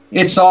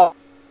 it's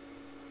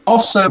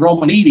also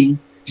Roman eating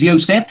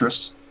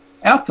geocentrists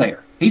out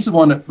there. He's the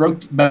one that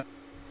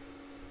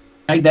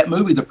made that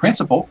movie, The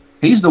Principle.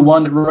 He's the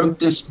one that wrote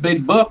this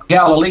big book.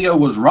 Galileo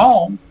was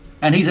wrong,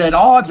 and he's at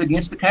odds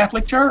against the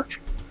Catholic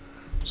Church.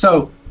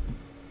 So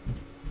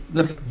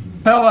the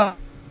fella,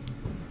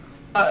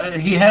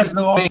 he has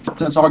no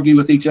sense to argue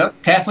with each other.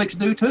 Catholics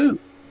do too.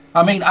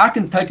 I mean, I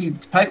can take you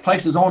to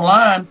places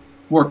online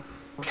where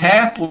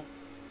Catholics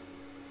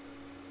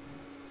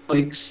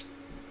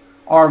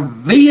are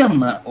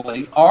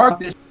vehemently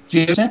arguing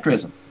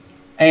geocentrism.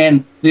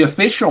 And the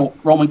official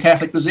Roman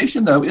Catholic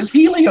position, though, is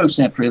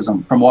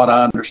heliocentrism, from what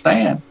I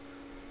understand.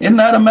 Isn't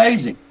that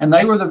amazing? And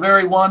they were the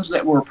very ones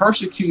that were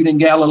persecuting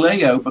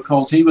Galileo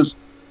because he was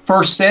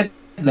first said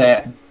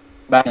that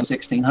back in the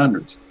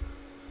 1600s.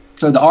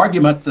 So the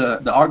argument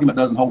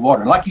doesn't hold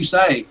water. And like you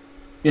say,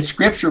 it's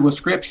Scripture with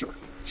Scripture.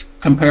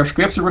 Compare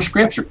Scripture with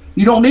Scripture.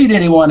 You don't need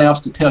anyone else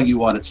to tell you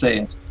what it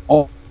says.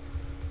 All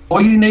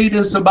you need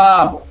is the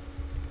Bible.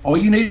 All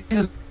you need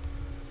is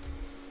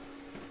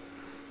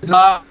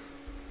the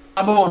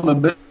Bible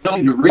and the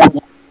ability to read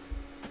one.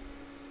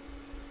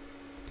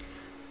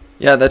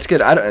 Yeah, that's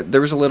good. There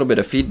was a little bit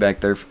of feedback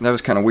there. That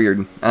was kind of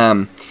weird.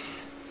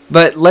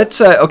 But let's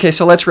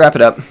so let's wrap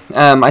it up.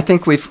 I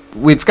think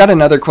we've got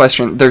another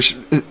question.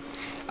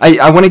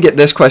 I want to get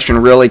this question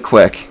really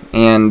quick.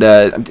 And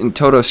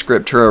Toto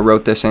Scriptura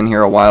wrote this in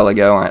here a while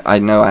ago. I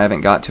know I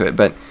haven't got to it,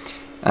 but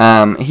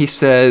he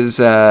says,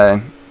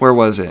 where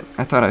was it?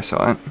 I thought I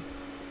saw it.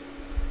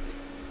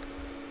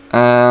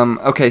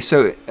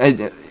 So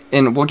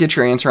and we'll get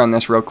your answer on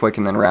this real quick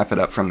and then wrap it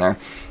up from there.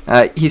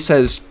 He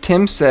says,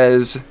 Tim said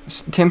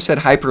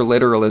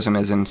hyperliteralism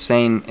is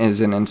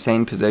an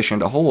insane position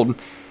to hold,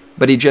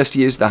 but he just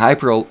used the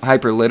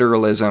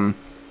hyperliteralism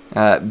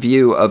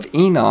view of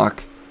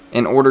Enoch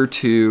in order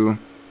to,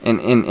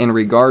 in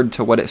regard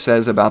to what it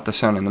says about the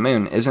sun and the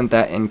moon. Isn't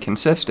that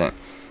inconsistent?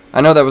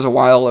 I know that was a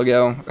while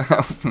ago.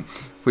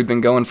 We've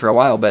been going for a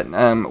while, but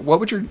what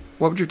would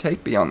your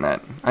take be on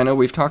that? I know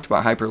we've talked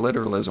about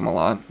hyperliteralism a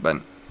lot, but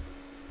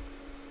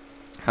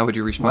how would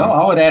you respond? Well,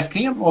 I would ask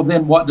him, well,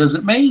 then what does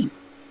it mean?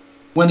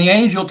 When the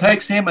angel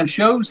takes him and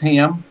shows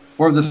him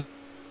where the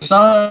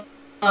sun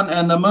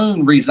and the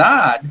moon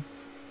reside,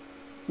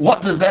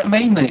 what does that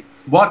mean then?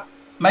 What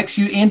makes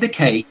you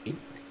indicate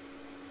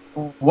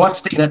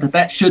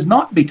that should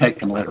not be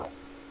taken literal?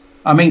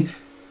 I mean,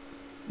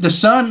 the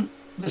sun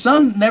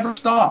never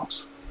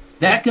stops.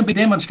 That can be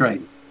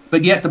demonstrated.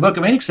 But yet the Book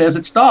of Enoch says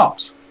it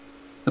stops.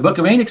 The Book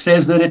of Enoch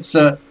says that it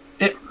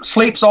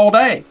sleeps all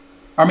day.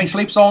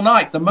 Sleeps all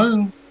night. The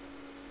moon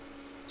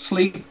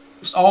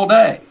sleeps all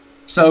day.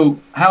 So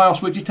how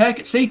else would you take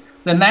it? See,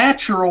 the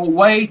natural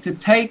way to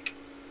take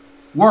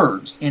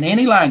words in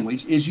any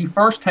language is you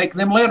first take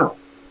them literal.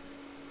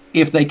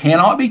 If they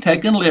cannot be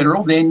taken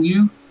literal, then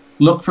you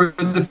look for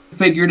the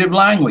figurative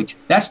language.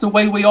 That's the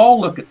way we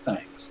all look at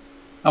things.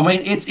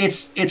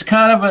 It's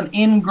kind of an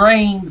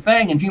ingrained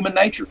thing in human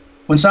nature.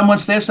 When someone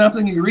says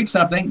something or you read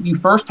something, you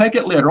first take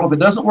it literal. If it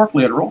doesn't work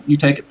literal, you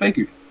take it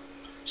figurative.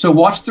 So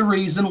what's the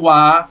reason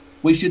why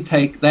we should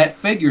take that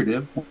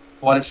figurative,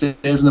 what it says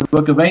in the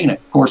Book of Enoch?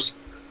 Of course,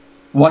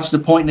 what's the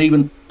point in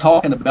even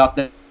talking about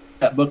that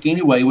book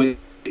anyway? We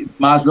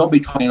might as well be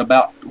talking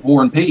about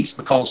War and Peace,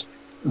 because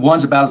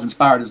one's about as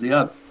inspired as the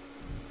other.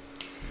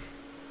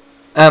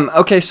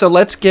 Okay, so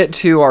let's get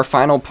to our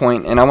final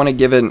point, and I want to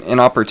give an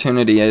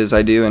opportunity, as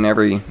I do in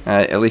every,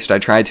 at least I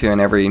try to in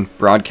every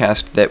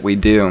broadcast that we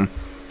do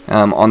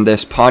on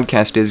this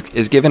podcast,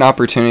 is give an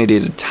opportunity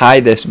to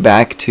tie this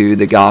back to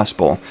the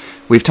gospel.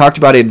 We've talked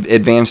about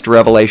advanced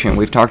revelation.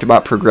 We've talked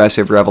about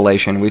progressive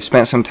revelation. We've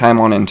spent some time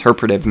on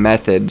interpretive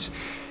methods.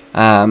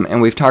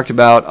 And we've talked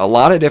about a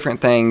lot of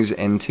different things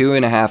in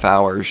 2.5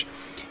 hours.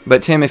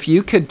 But Tim, if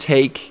you could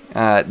take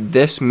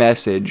this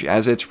message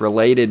as it's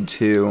related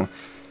to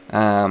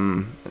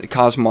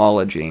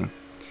cosmology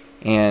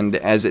and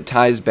as it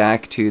ties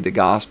back to the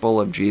gospel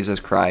of Jesus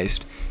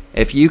Christ,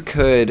 if you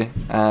could,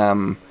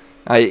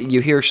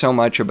 you hear so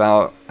much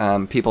about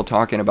people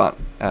talking about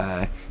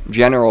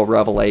general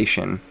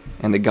revelation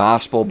and the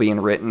gospel being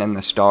written in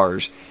the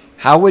stars.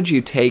 How would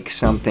you take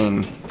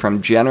something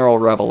from general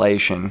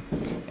revelation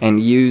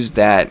and use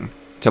that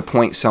to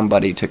point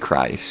somebody to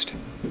Christ?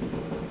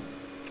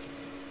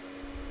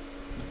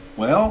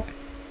 Well,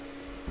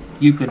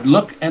 you could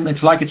look, and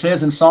it's like it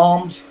says in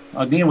Psalms.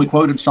 Again, we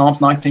quoted Psalms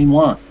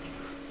 19:1.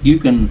 You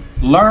can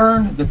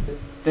learn that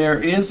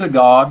there is a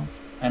God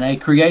and a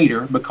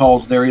creator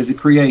because there is a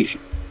creation.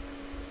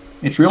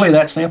 It's really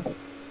that simple.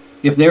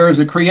 If there is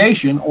a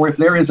creation, or if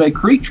there is a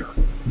creature,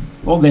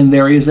 well, then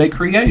there is a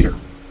creator.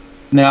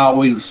 Now,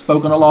 we've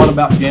spoken a lot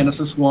about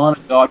Genesis 1,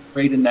 God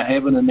creating the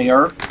heaven and the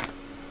earth.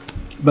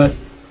 But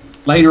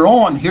later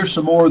on, here's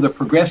some more of the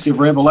progressive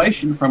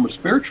revelation from a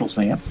spiritual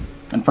sense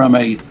and from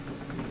a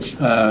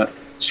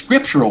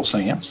scriptural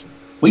sense.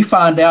 We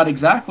find out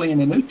exactly in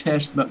the New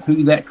Testament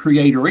who that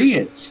creator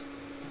is.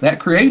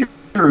 That creator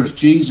is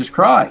Jesus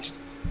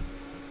Christ.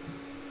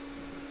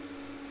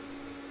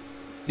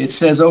 It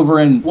says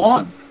over in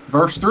 1,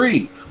 verse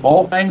 3,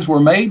 all things were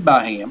made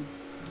by him,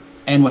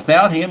 and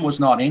without him was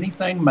not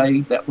anything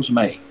made that was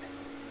made.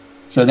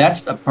 So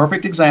that's a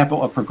perfect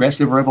example of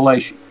progressive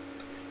revelation.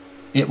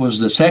 It was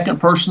the second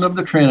person of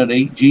the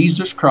Trinity,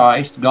 Jesus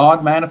Christ,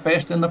 God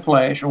manifest in the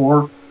flesh,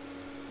 or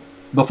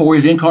before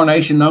his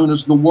incarnation known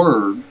as the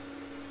Word,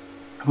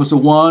 was the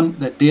one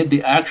that did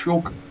the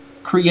actual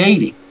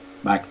creating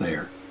back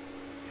there.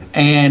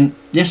 And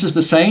this is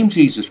the same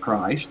Jesus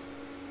Christ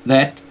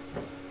that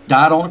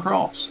died on the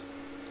cross.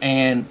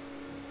 And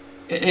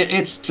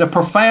it's a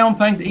profound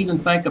thing to even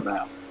think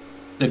about.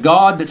 The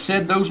God that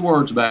said those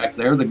words back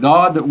there, the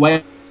God that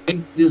waved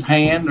his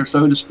hand, or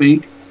so to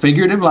speak,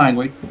 figurative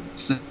language,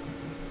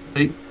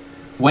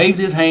 waved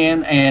his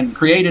hand and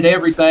created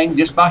everything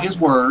just by his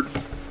word.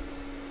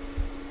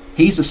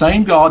 He's the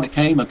same God that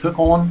came and took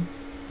on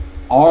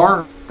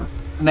our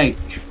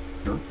nature.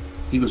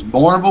 He was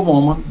born of a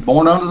woman,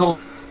 born under the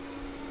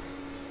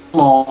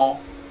law,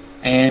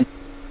 and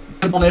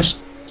lived on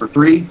this for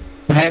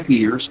 3.5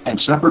 years and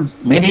suffered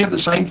many of the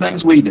same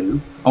things we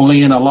do,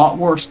 only in a lot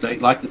worse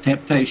state, like the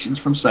temptations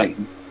from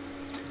Satan.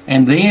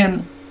 And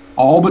then,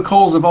 all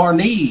because of our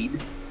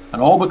need,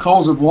 and all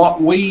because of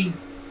what we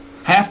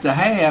have to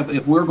have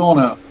if we're going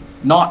to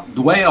not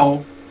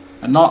dwell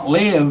and not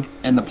live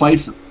in the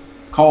place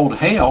called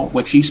hell,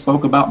 which he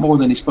spoke about more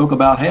than he spoke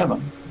about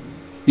heaven.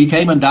 He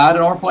came and died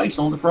in our place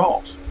on the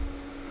cross.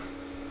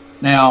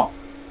 Now,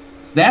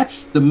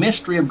 that's the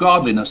mystery of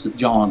godliness that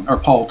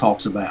Paul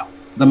talks about.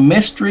 The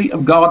mystery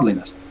of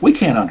godliness. We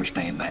can't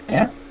understand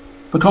that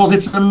because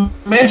it's a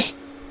mystery.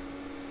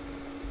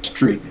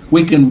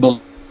 We can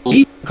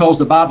believe because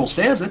the Bible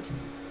says it,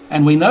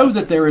 and we know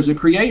that there is a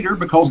creator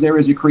because there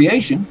is a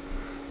creation.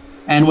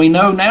 And we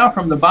know now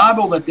from the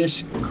Bible that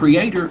this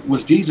creator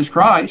was Jesus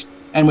Christ,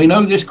 and we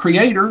know this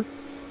creator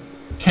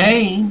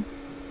came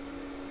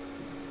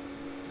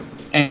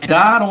and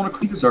died on a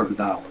cross. He deserved to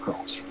die on the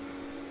cross.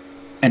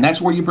 And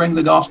that's where you bring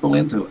the gospel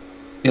into it.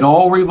 It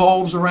all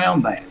revolves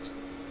around that.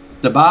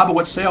 The Bible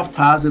itself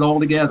ties it all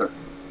together.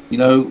 You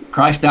know,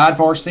 Christ died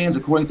for our sins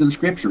according to the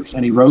Scriptures,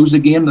 and he rose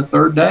again the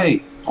third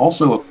day,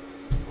 also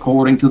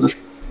according to the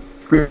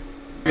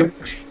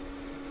Scriptures.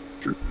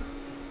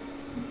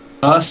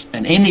 Us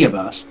and any of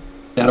us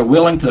that are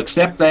willing to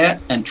accept that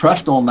and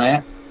trust on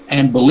that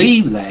and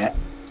believe that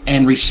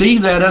and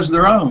receive that as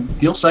their own,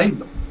 he'll save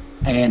them.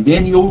 And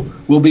then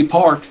will be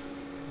part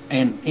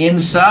and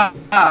inside,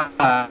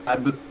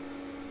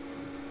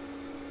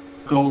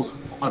 because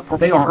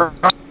they are,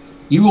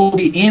 you will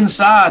be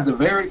inside the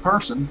very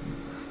person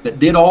that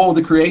did all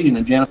the creating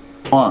in Genesis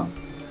 1.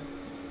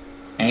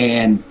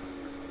 And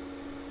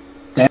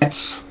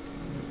that's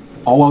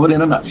all of it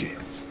in a nutshell.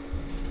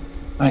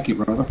 Thank you,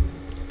 brother.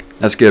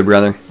 That's good,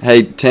 brother.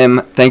 Hey,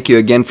 Tim, thank you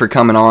again for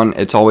coming on.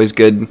 It's always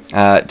good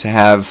to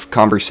have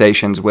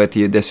conversations with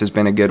you. This has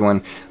been a good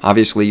one.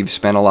 Obviously, you've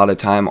spent a lot of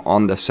time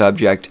on the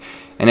subject.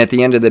 And at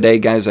the end of the day,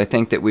 guys, I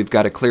think that we've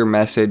got a clear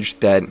message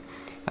that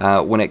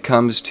when it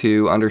comes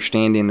to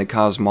understanding the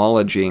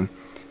cosmology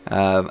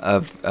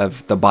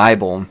of the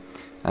Bible,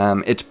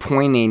 it's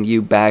pointing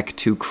you back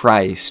to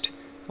Christ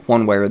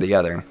one way or the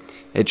other.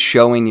 It's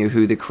showing you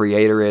who the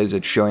Creator is.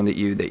 It's showing that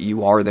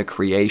you are the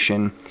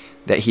creation,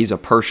 that he's a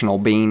personal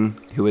being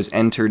who has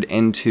entered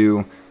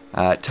into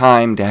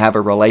time to have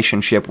a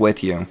relationship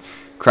with you.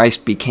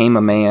 Christ became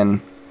a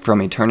man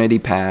from eternity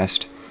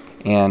past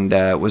and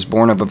was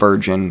born of a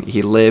virgin.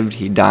 He lived,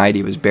 he died,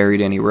 he was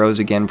buried, and he rose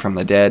again from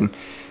the dead.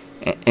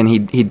 and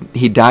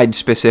he died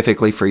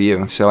specifically for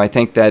you. So I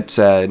think that's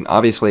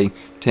obviously,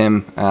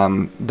 Tim,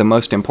 the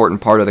most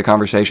important part of the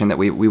conversation that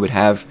we would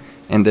have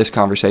in this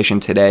conversation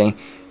today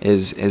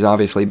is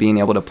obviously being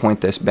able to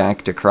point this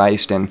back to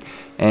Christ.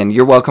 And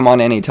you're welcome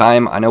on any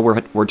time. I know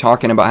we're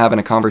talking about having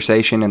a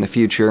conversation in the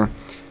future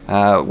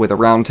with a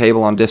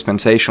roundtable on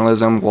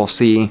dispensationalism. We'll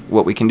see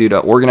what we can do to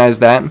organize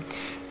that.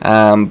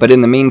 But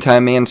in the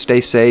meantime, man,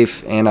 stay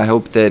safe, and I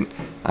hope that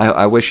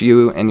I wish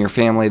you and your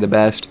family the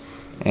best,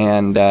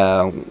 and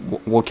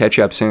we'll catch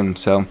up soon.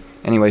 So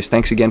anyways,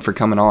 thanks again for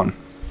coming on.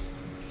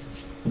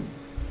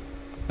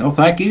 No,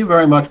 thank you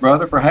very much,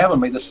 brother, for having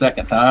me the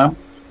second time.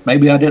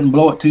 Maybe I didn't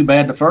blow it too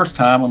bad the first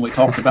time when we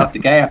talked about the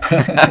gap.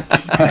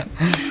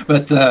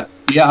 But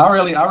yeah, I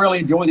really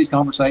enjoy these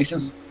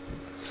conversations.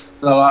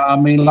 So I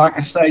mean, like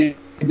I say,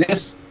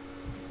 this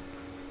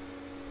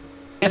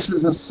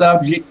is a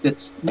subject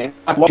that's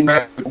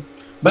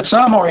but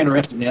some are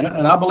interested in it,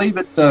 and I believe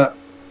it's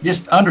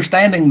just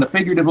understanding the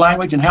figurative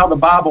language and how the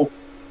Bible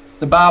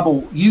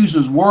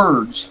uses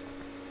words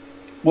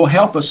will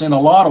help us in a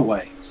lot of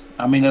ways.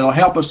 I mean, it'll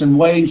help us in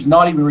ways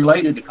not even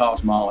related to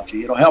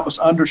cosmology. It'll help us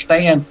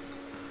understand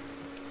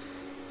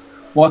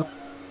what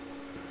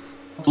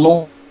the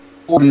Lord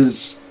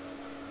is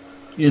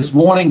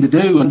wanting to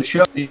do and to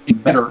show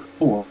it better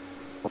for.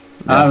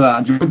 Yeah. I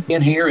enjoy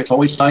being here. It's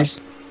always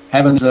nice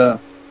having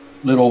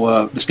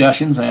little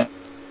discussions, and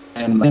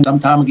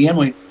sometime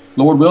again,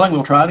 Lord willing,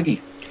 we'll try it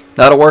again.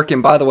 That'll work.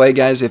 And by the way,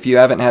 guys, if you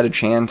haven't had a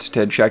chance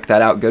to check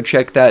that out, go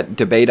check that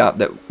debate out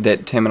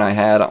that Tim and I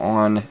had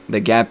on the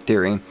gap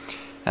theory.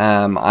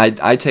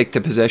 I take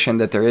the position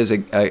that there is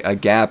a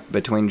gap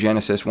between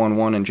Genesis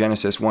 1:1 and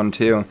Genesis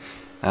 1:2,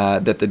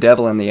 that the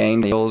devil and the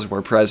angels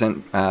were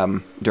present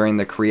during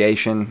the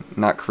creation,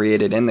 not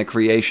created in the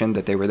creation,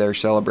 that they were there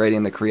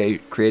celebrating the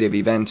creative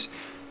events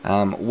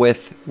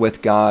with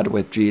God,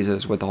 with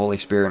Jesus, with the Holy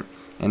Spirit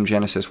in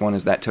Genesis 1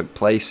 as that took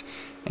place.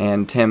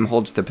 And Tim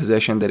holds the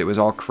position that it was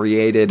all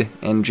created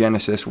in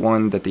Genesis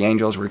 1, that the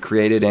angels were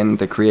created in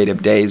the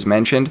creative days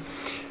mentioned.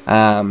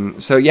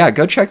 So yeah,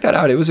 go check that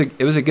out. It was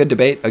a good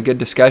debate, a good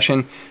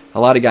discussion. A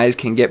lot of guys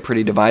can get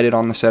pretty divided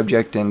on the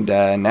subject and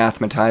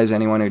anathematize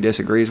anyone who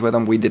disagrees with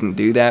them. We didn't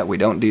do that. We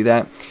don't do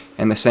that.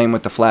 And the same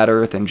with the flat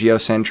earth and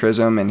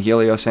geocentrism and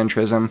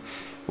heliocentrism.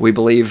 We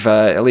believe,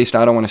 at least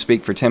I don't want to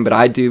speak for Tim, but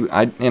I do,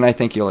 and I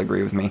think you'll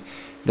agree with me,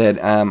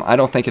 that I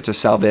don't think it's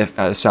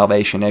a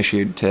salvation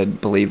issue to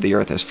believe the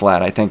earth is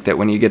flat. I think that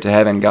when you get to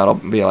heaven, God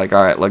will be like,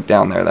 all right, look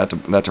down there,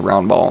 that's a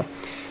round ball.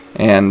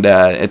 And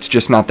it's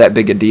just not that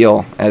big a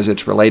deal as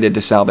it's related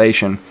to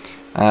salvation.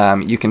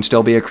 You can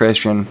still be a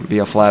Christian, be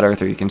a flat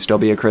earther. You can still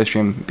be a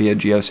Christian, be a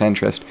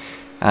geocentrist.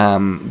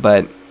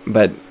 But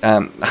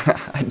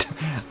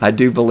I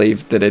do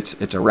believe that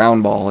it's a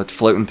round ball. It's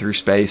floating through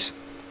space,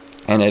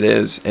 and it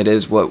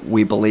is what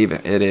we believe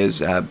it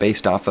is,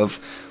 based off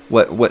of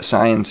what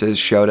science has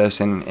showed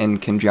us in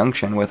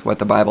conjunction with what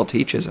the Bible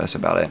teaches us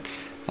about it.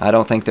 I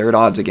don't think they're at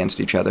odds against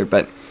each other.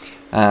 But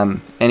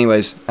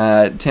anyways,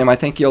 Tim, I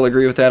think you'll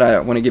agree with that. I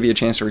want to give you a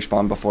chance to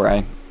respond before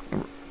I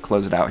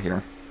close it out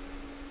here.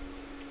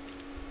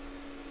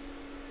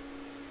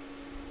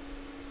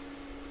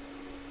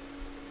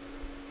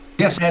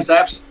 Yes, it has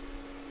absolutely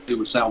to do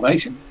with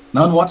salvation.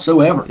 None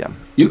whatsoever. Yeah.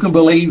 You can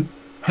believe,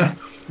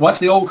 what's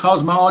the old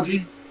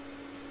cosmology?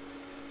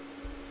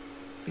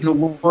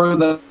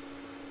 Where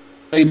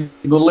they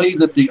believe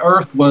that the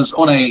earth was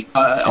on a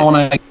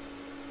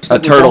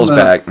turtle's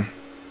back.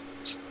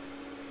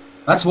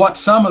 That's what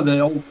some of the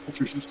old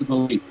cultures used to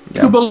believe. Yeah.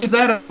 You can believe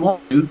that if you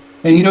want to.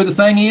 And you know the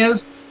thing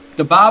is,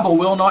 the Bible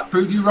will not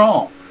prove you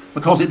wrong,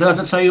 because it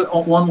doesn't say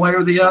one way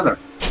or the other.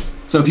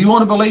 So if you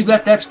want to believe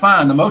that, that's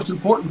fine. The most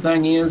important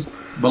thing is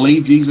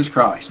believe Jesus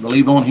Christ.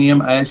 Believe on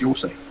Him as your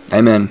Savior.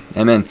 Amen.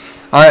 Amen.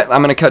 All right,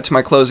 I'm going to cut to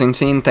my closing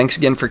scene. Thanks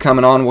again for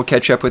coming on. We'll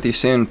catch up with you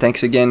soon.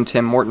 Thanks again,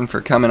 Tim Morton,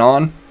 for coming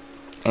on.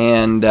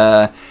 And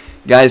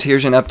guys,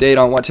 here's an update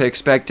on what to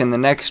expect in the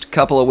next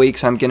couple of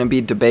weeks. I'm going to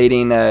be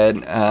debating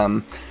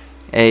a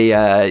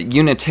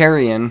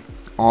Unitarian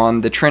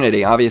on the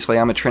Trinity. Obviously,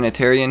 I'm a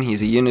Trinitarian.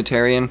 He's a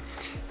Unitarian.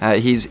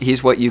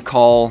 He's what you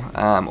call,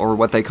 or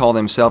what they call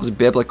themselves,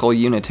 biblical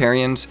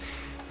Unitarians.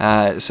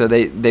 So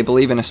they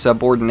believe in a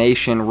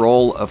subordination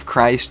role of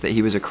Christ, that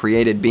He was a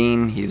created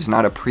being. He was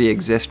not a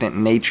pre-existent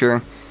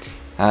nature.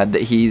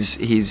 That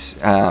he's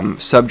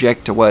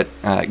subject to what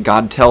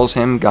God tells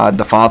him, God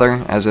the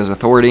Father, as his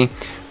authority.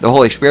 The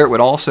Holy Spirit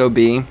would also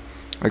be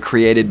a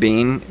created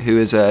being who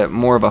is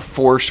more of a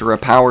force or a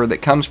power that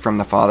comes from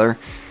the Father,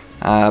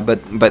 but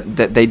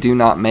that they do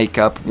not make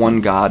up one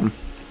God.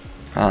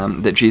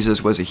 That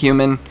Jesus was a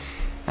human,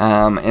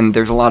 and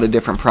there's a lot of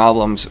different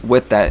problems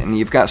with that. And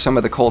you've got some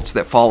of the cults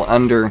that fall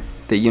under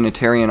the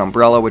Unitarian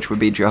umbrella, which would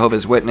be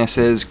Jehovah's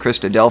Witnesses,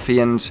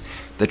 Christadelphians,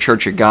 the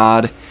Church of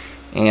God,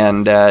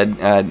 and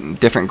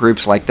different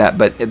groups like that.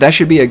 But that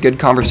should be a good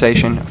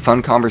conversation, a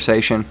fun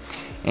conversation.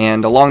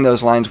 And along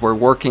those lines, we're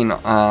working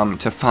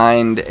to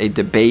find a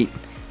debate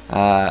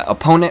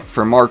opponent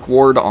for Mark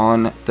Ward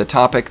on the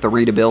topic, the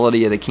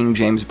readability of the King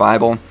James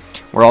Bible.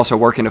 We're also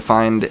working to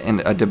find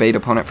a debate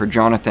opponent for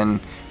Jonathan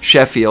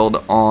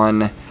Sheffield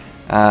on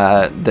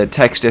the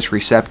Textus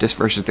Receptus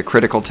versus the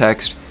critical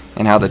text,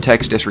 and how the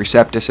Textus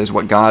Receptus is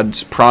what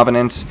God's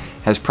providence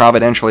has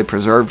providentially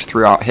preserved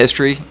throughout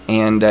history,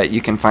 and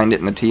you can find it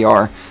in the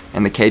TR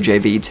and the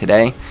KJV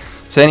today.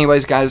 So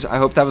anyways, guys, I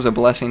hope that was a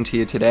blessing to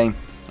you today.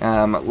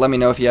 Let me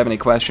know if you have any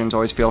questions.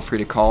 Always feel free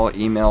to call,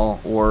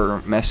 email,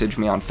 or message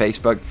me on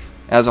Facebook.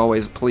 As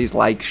always, please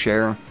like,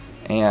 share,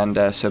 and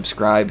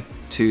subscribe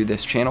to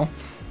this channel.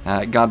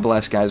 God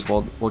bless, guys.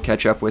 We'll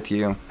catch up with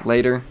you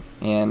later,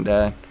 and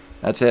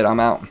that's it. I'm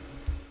out.